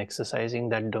in exercising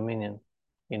that dominion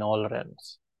in all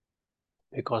realms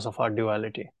because of our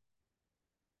duality.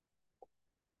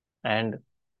 And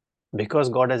because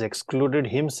God has excluded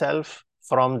himself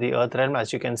from the earth realm,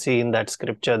 as you can see in that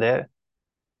scripture there,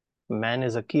 man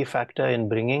is a key factor in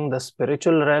bringing the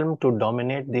spiritual realm to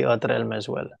dominate the earth realm as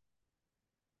well,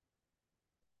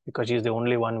 because he's the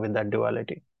only one with that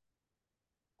duality.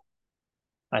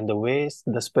 And the ways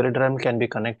the spirit realm can be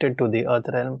connected to the earth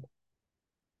realm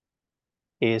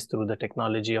is through the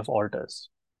technology of altars.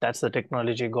 That's the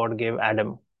technology God gave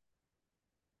Adam.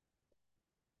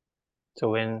 So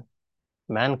when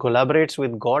man collaborates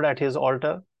with God at his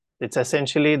altar, it's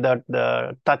essentially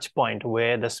the touch point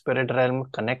where the spirit realm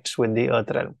connects with the earth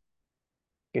realm.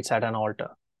 It's at an altar.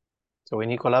 So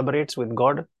when he collaborates with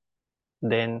God,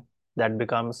 then that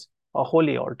becomes a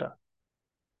holy altar.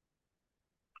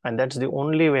 And that's the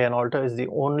only way, an altar is the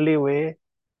only way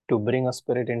to bring a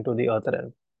spirit into the earth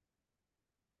realm,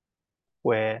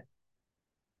 where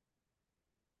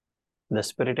the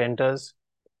spirit enters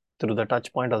through the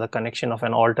touch point or the connection of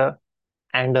an altar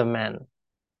and a man.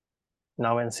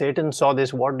 Now, when Satan saw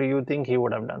this, what do you think he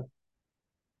would have done?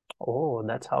 Oh,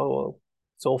 that's how,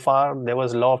 so far, there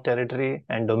was law of territory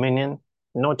and dominion,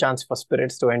 no chance for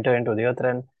spirits to enter into the earth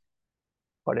realm.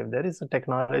 But if there is a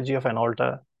technology of an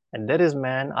altar and there is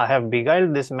man, I have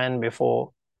beguiled this man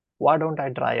before, why don't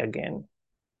I try again?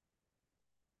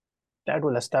 That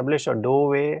will establish a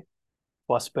doorway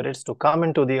for spirits to come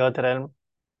into the earth realm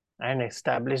and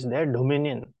establish their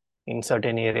dominion in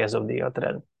certain areas of the earth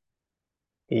realm.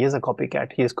 He is a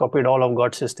copycat. He has copied all of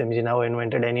God's systems. He never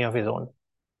invented any of his own.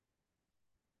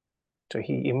 So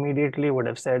he immediately would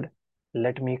have said,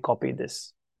 let me copy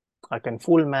this. I can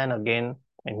fool man again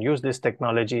and use this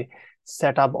technology,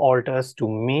 set up altars to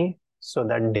me so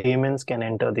that demons can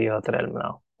enter the earth realm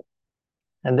now.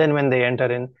 And then when they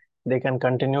enter in, they can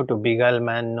continue to beguile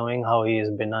man, knowing how he is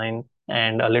benign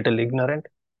and a little ignorant.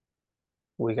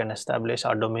 We can establish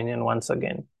our dominion once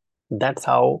again. That's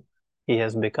how he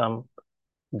has become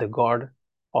the God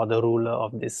or the ruler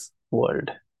of this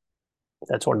world.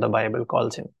 That's what the Bible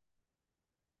calls him.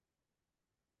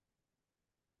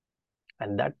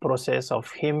 And that process of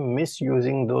him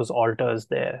misusing those altars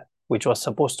there, which was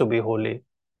supposed to be holy,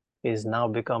 is now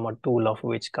become a tool of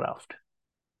witchcraft.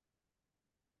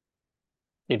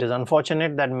 It is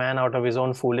unfortunate that man, out of his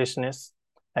own foolishness,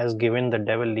 has given the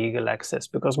devil legal access,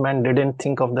 because man didn't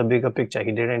think of the bigger picture.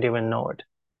 He didn't even know it.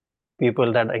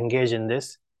 People that engage in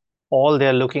this, all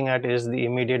they're looking at is the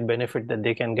immediate benefit that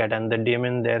they can get. And the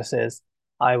demon there says,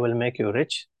 I will make you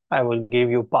rich. I will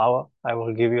give you power. I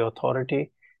will give you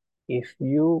authority. If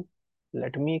you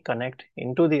let me connect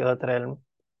into the earth realm,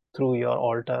 through your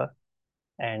altar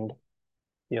and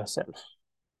yourself.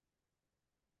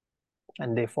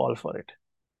 And they fall for it.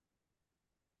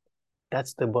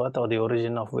 That's the birth or the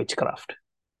origin of witchcraft.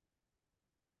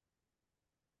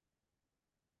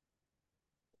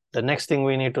 The next thing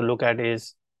we need to look at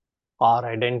is our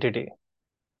identity.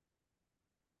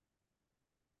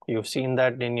 You've seen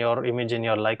that in your image, in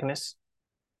your likeness.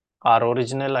 Our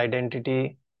original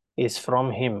identity is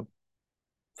from Him,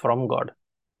 from God.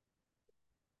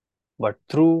 But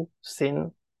through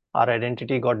sin, our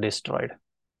identity got destroyed.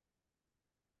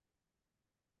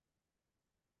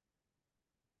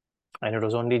 And it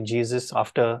was only Jesus,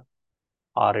 after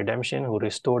our redemption, who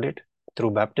restored it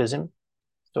through baptism,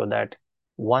 so that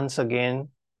once again,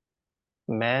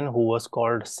 man who was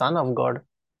called Son of God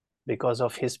because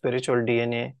of his spiritual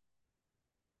DNA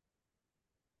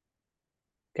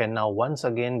can now once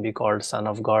again be called Son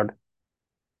of God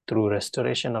through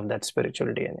restoration of that spiritual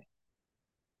DNA.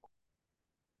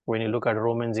 When you look at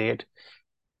Romans 8,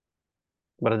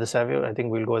 Brother Savio, I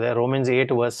think we'll go there. Romans 8,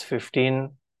 verse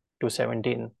 15 to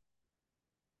 17.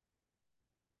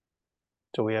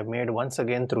 So we have made once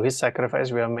again, through his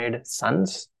sacrifice, we have made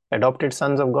sons, adopted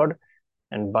sons of God.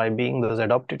 And by being those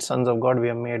adopted sons of God, we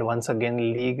are made once again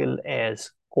legal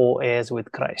heirs, co-heirs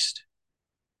with Christ.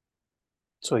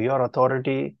 So your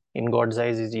authority in God's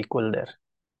eyes is equal there.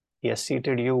 He has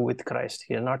seated you with Christ.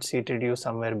 He has not seated you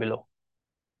somewhere below.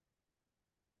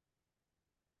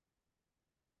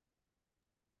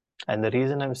 And the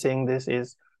reason I'm saying this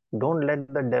is, don't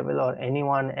let the devil or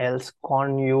anyone else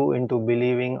con you into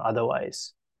believing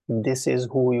otherwise. This is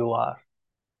who you are.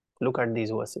 Look at these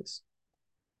verses.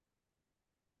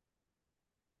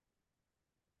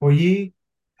 For ye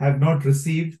have not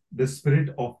received the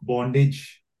spirit of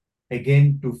bondage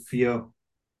again to fear,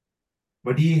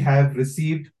 but ye have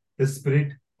received the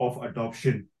spirit of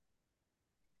adoption,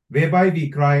 whereby we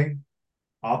cry,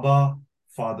 Abba,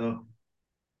 Father.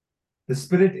 The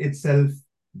Spirit itself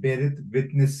beareth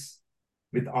witness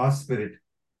with our spirit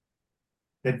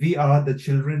that we are the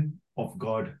children of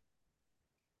God.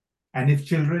 And if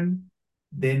children,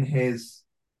 then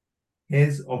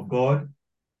heirs of God,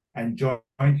 and joint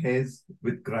heirs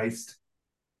with Christ.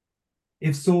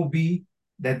 If so be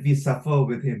that we suffer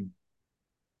with him,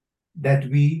 that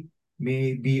we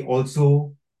may be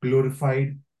also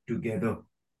glorified together.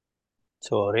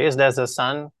 So raised as a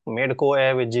son, made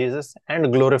co-heir with Jesus,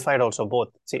 and glorified also, both.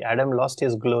 See, Adam lost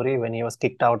his glory when he was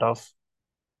kicked out of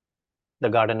the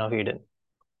Garden of Eden.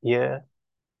 Here,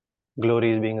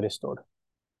 glory is being restored.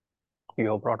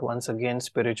 You are brought once again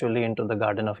spiritually into the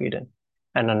Garden of Eden.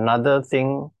 And another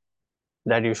thing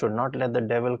that you should not let the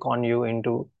devil con you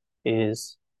into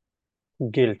is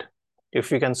guilt.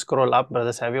 If you can scroll up,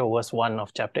 Brother Savio, verse 1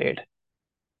 of chapter 8.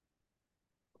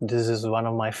 This is one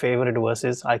of my favorite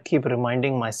verses. I keep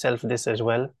reminding myself this as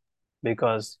well,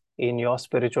 because in your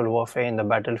spiritual warfare, in the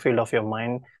battlefield of your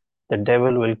mind, the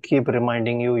devil will keep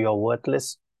reminding you you're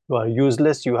worthless, you are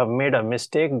useless, you have made a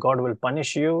mistake, God will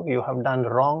punish you, you have done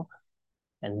wrong.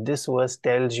 And this verse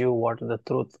tells you what the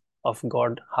truth of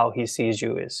God, how he sees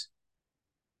you is.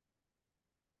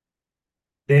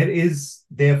 There is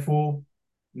therefore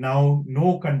now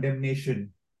no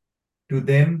condemnation to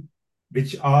them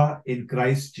which are in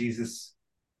Christ Jesus,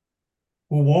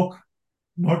 who walk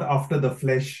not after the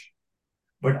flesh,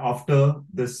 but after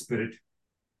the Spirit.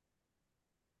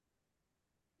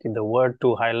 The word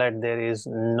to highlight there is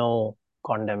no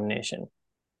condemnation.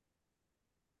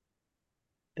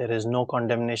 There is no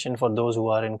condemnation for those who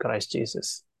are in Christ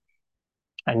Jesus.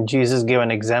 And Jesus gave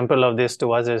an example of this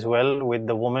to us as well with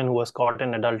the woman who was caught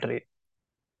in adultery.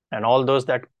 And all those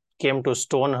that came to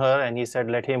stone her, and he said,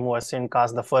 let him who has sinned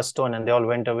cast the first stone, and they all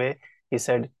went away. He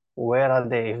said, where are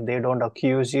they? If they don't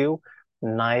accuse you,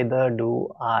 neither do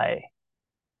I.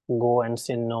 Go and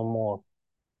sin no more.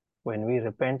 When we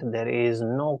repent, there is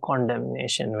no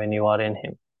condemnation when you are in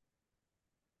him.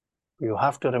 You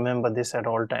have to remember this at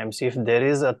all times. If there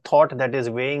is a thought that is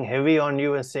weighing heavy on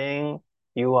you and saying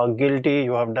you are guilty,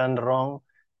 you have done wrong,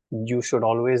 you should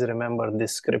always remember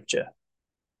this scripture.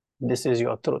 This is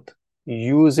your truth.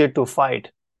 Use it to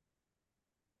fight.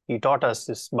 He taught us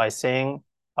this by saying,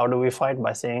 how do we fight?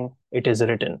 By saying, it is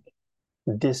written.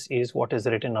 This is what is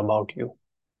written about you.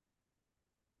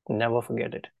 Never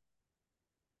forget it.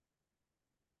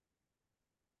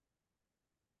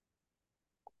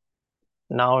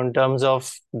 Now, in terms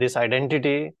of this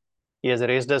identity, he has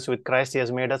raised us with Christ. He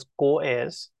has made us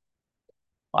co-heirs.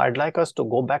 I'd like us to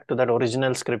go back to that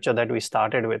original scripture that we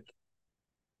started with.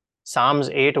 Psalms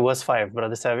 8 verse 5.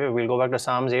 Brother Savio, we'll go back to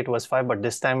Psalms 8 verse 5, but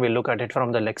this time we'll look at it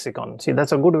from the lexicon. See,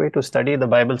 that's a good way to study the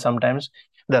Bible sometimes.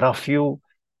 There are a few,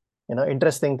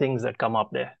 interesting things that come up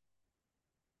there.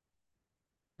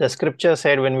 The scripture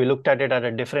said, when we looked at it at a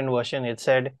different version, it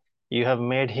said, you have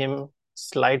made him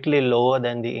slightly lower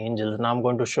than the angels. Now I'm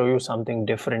going to show you something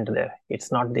different there.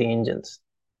 It's not the angels.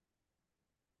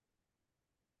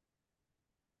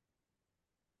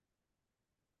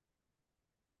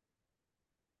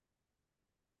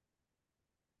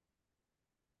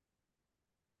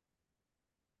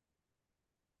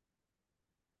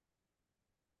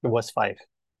 Verse 5.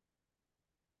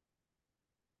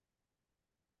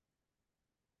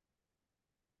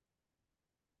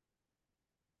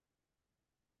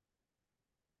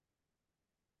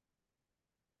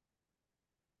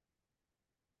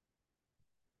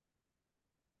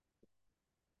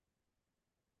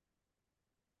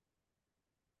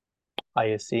 Are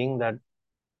you seeing that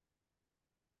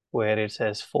where it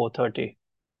says 4:30?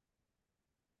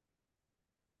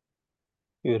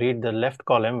 You read the left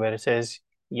column where it says,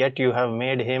 yet you have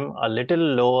made him a little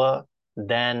lower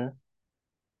than,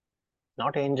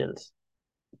 not angels.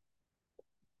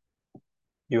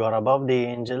 You are above the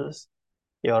angels.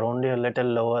 You are only a little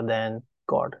lower than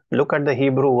God. Look at the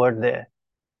Hebrew word there.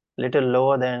 Little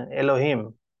lower than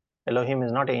Elohim. Elohim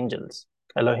is not angels.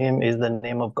 Elohim is the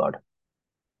name of God.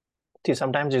 See,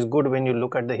 sometimes it's good when you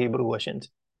look at the Hebrew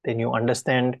versions. Then you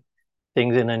understand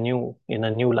things in a new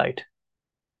light.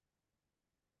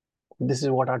 This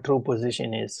is what our true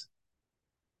position is.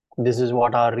 This is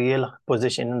what our real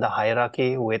position in the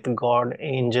hierarchy with God,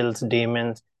 angels,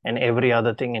 demons, and every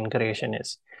other thing in creation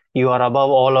is. You are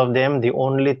above all of them. The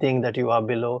only thing that you are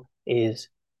below is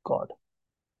God.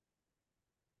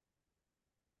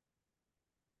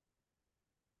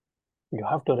 You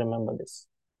have to remember this.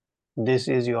 This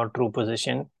is your true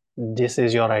position. This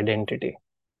is your identity.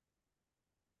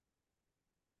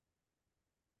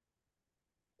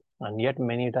 And yet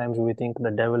many times we think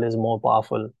the devil is more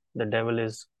powerful. The devil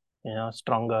is,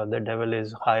 stronger. The devil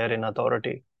is higher in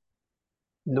authority.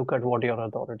 Look at what your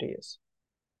authority is.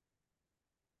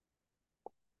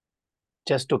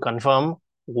 Just to confirm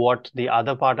what the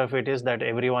other part of it is, that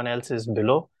everyone else is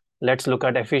below, let's look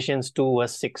at Ephesians 2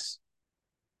 verse 6.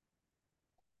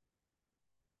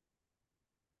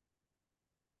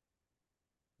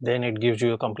 Then it gives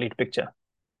you a complete picture.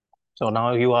 So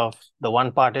now you have, the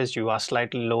one part is you are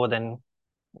slightly lower than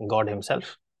God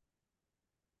himself.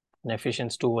 And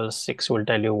Ephesians 2 verse 6 will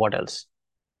tell you what else.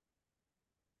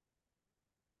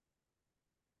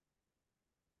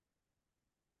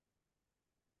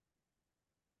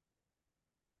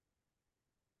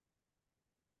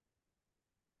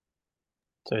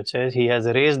 So it says, he has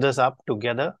raised us up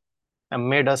together and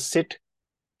made us sit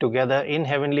together in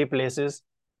heavenly places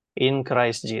in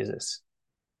Christ Jesus.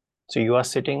 So you are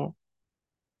sitting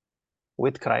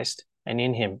with Christ and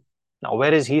in him. Now,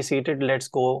 where is he seated? Let's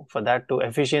go for that to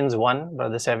Ephesians 1,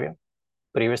 Brother Savio,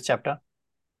 previous chapter.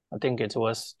 I think it's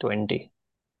verse 20.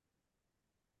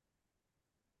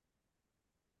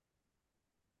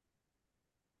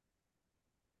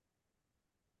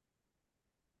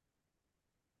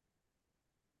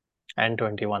 And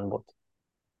 21 both.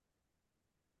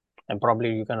 And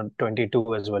probably you can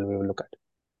 22 as well, we will look at.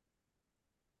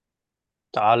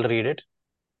 So I'll read it.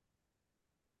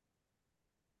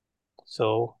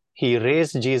 So he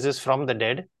raised Jesus from the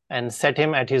dead and set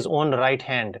him at his own right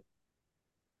hand.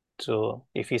 So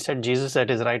if he set Jesus at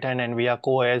his right hand and we are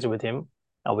co-heirs with him,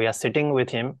 now we are sitting with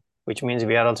him, which means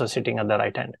we are also sitting at the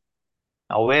right hand.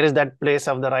 Now, where is that place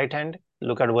of the right hand?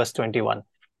 Look at verse 21.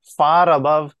 Far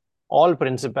above all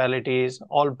principalities,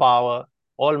 all power,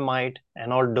 all might,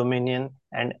 and all dominion,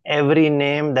 and every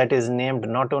name that is named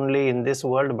not only in this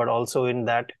world, but also in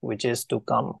that which is to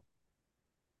come.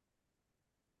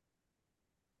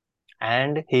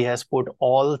 And he has put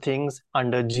all things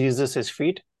under Jesus'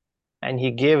 feet, and he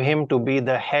gave him to be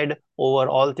the head over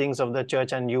all things of the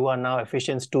church. And you are now,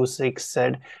 Ephesians 2:6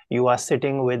 said, you are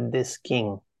sitting with this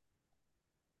king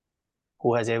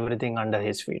who has everything under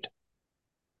his feet.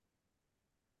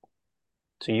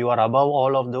 So you are above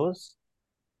all of those,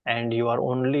 and you are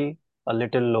only a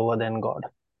little lower than God.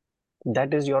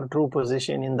 That is your true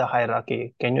position in the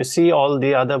hierarchy. Can you see all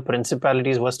the other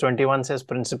principalities? Verse 21 says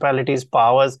principalities,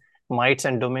 powers, mights,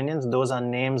 and dominions. Those are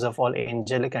names of all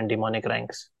angelic and demonic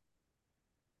ranks.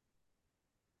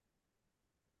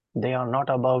 They are not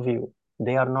above you.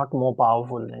 They are not more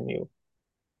powerful than you.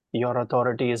 Your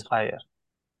authority is higher.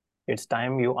 It's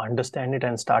time you understand it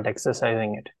and start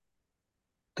exercising it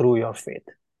through your faith.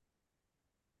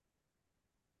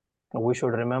 We should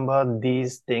remember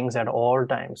these things at all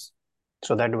times,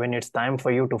 so that when it's time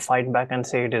for you to fight back and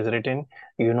say it is written,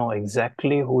 you know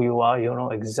exactly who you are, you know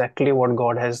exactly what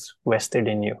God has vested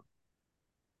in you.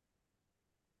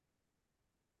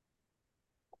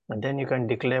 And then you can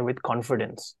declare with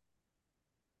confidence,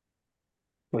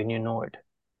 when you know it.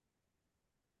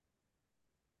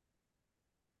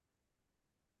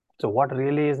 So what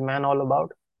really is man all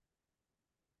about?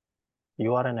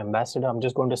 You are an ambassador. I'm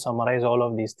just going to summarize all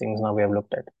of these things now we have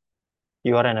looked at.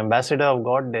 You are an ambassador of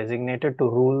God designated to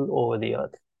rule over the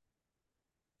earth.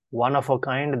 One of a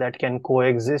kind that can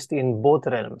coexist in both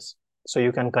realms. So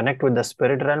you can connect with the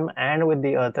spirit realm and with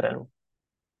the earth realm.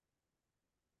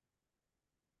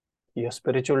 Your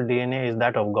spiritual DNA is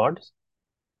that of God.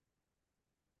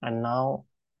 And now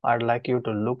I'd like you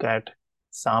to look at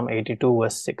Psalm 82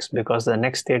 verse 6, because the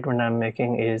next statement I'm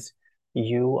making is,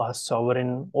 you are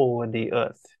sovereign over the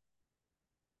earth.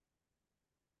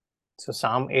 So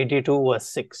Psalm 82 verse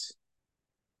 6.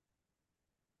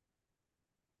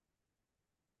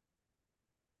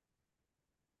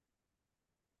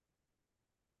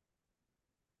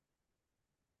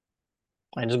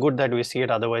 And it's good that we see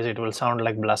it, otherwise it will sound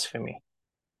like blasphemy.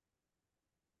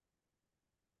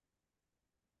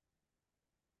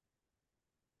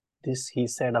 This he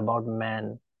said about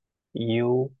man,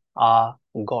 you are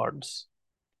gods,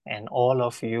 and all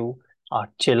of you are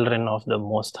children of the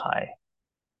Most High.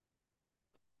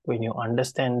 When you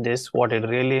understand this, what it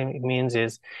really means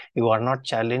is you are not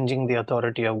challenging the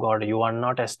authority of God. You are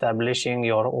not establishing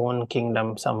your own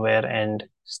kingdom somewhere and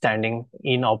standing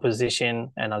in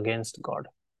opposition and against God.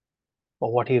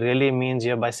 But what he really means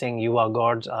here by saying you are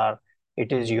gods are,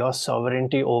 it is your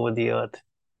sovereignty over the earth.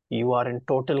 You are in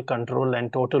total control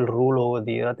and total rule over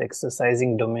the earth,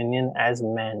 exercising dominion as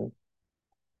man.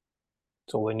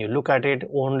 So when you look at it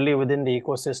only within the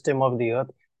ecosystem of the earth,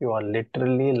 you are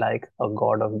literally like a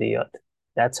god of the earth.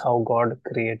 That's how God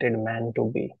created man to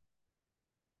be.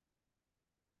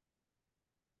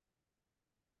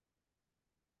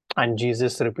 And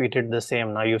Jesus repeated the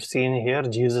same. Now you've seen here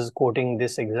Jesus quoting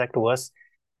this exact verse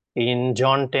in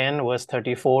John 10, verse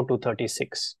 34 to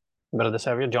 36. Brother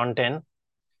Savio, John 10,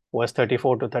 verse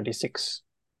 34 to 36.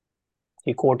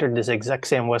 He quoted this exact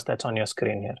same verse that's on your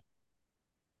screen here.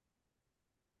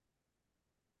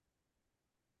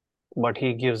 But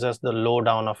he gives us the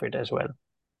lowdown of it as well.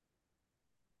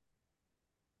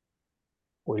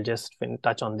 We'll just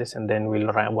touch on this and then we'll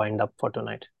wind up for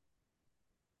tonight.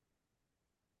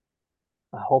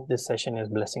 I hope this session is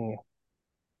blessing you.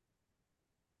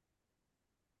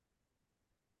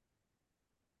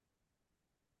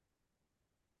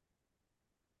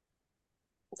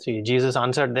 See, Jesus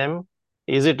answered them,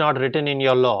 is it not written in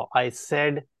your law? I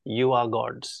said, you are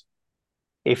gods.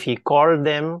 If he called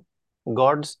them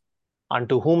gods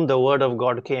unto whom the word of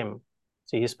God came.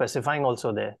 See, he's specifying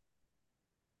also there.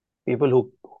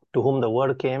 People to whom the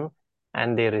word came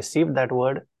and they received that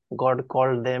word, God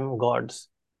called them gods.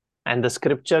 And the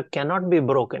scripture cannot be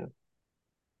broken.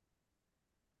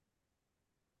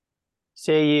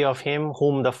 Say ye of him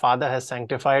whom the Father has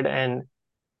sanctified and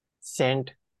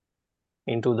sent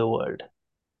into the world.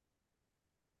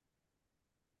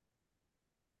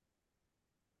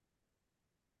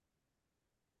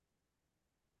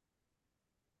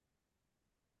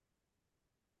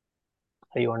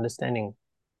 Are you understanding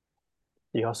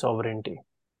your sovereignty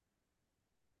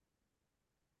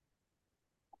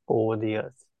over the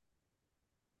earth?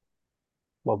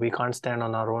 But we can't stand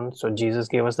on our own. So Jesus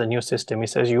gave us the new system. He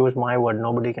says, use my word.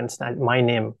 Nobody can stand my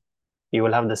name. You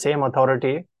will have the same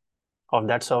authority of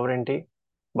that sovereignty,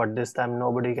 but this time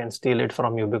nobody can steal it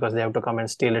from you because they have to come and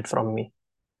steal it from me,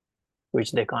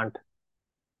 which they can't.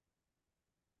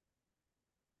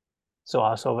 So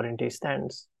our sovereignty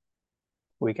stands.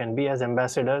 We can be as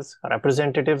ambassadors,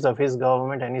 representatives of his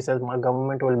government, and he says, my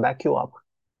government will back you up.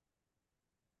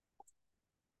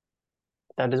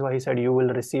 That is why he said, you will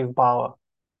receive power.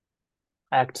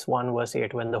 Acts 1 verse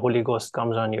 8, when the Holy Ghost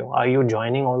comes on you. Are you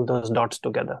joining all those dots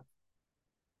together?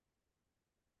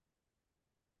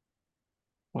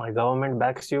 My government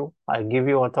backs you. I give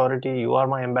you authority. You are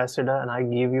my ambassador, and I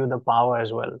give you the power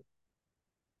as well,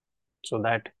 so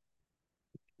that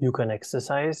you can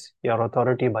exercise your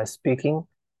authority by speaking,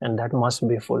 and that must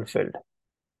be fulfilled.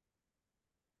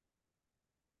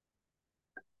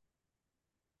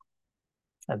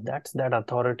 And that's that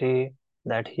authority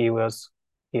that he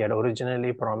had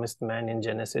originally promised man in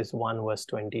Genesis 1 verse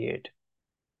 28.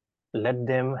 Let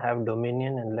them have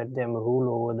dominion and let them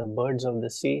rule over the birds of the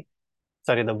sea,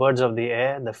 the birds of the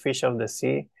air, the fish of the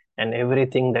sea, and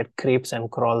everything that creeps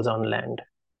and crawls on land.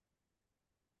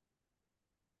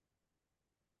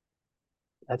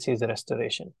 That's his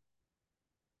restoration.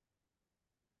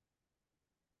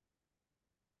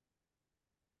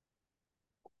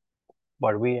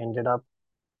 But we ended up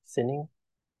sinning,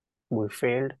 we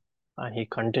failed, and he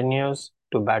continues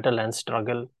to battle and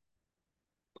struggle.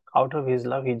 Out of his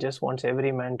love, he just wants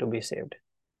every man to be saved.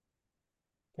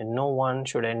 And no one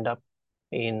should end up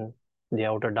in the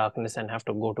outer darkness and have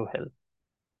to go to hell.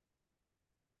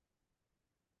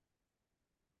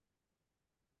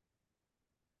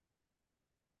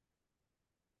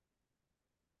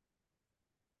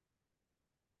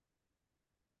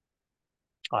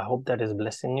 I hope that is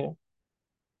blessing you.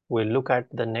 We'll look at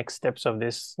the next steps of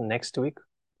this next week.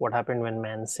 What happened when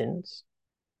man sins?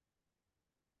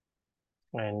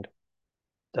 And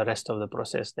the rest of the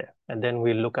process there. And then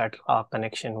we'll look at our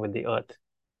connection with the earth.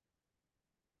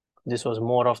 This was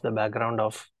more of the background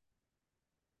of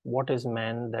what is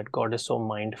man that God is so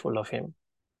mindful of him?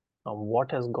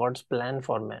 What is God's plan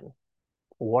for man?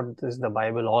 What is the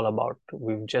Bible all about?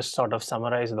 We've just sort of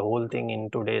summarized the whole thing in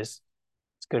today's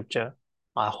scripture.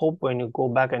 I hope when you go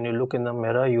back and you look in the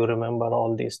mirror, you remember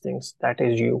all these things. That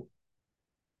is you.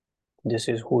 This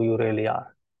is who you really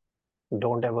are.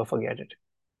 Don't ever forget it.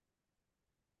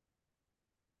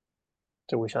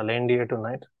 So we shall end here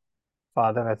tonight.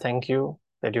 Father, I thank you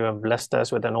that you have blessed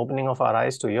us with an opening of our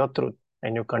eyes to your truth,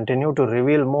 and you continue to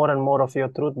reveal more and more of your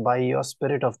truth by your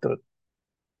Spirit of truth,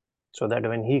 so that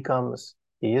when He comes,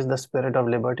 He is the Spirit of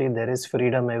liberty. There is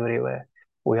freedom everywhere.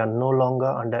 We are no longer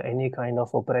under any kind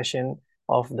of oppression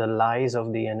of the lies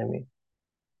of the enemy,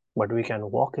 but we can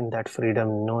walk in that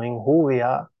freedom knowing who we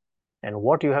are and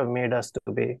what you have made us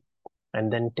to be,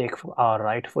 and then take our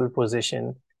rightful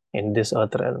position in this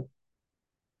earth realm.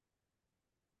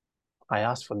 I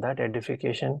ask for that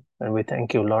edification, and we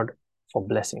thank you, Lord, for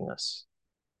blessing us.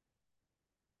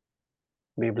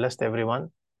 Be blessed,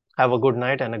 everyone. Have a good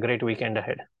night and a great weekend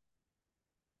ahead.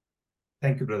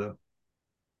 Thank you, brother.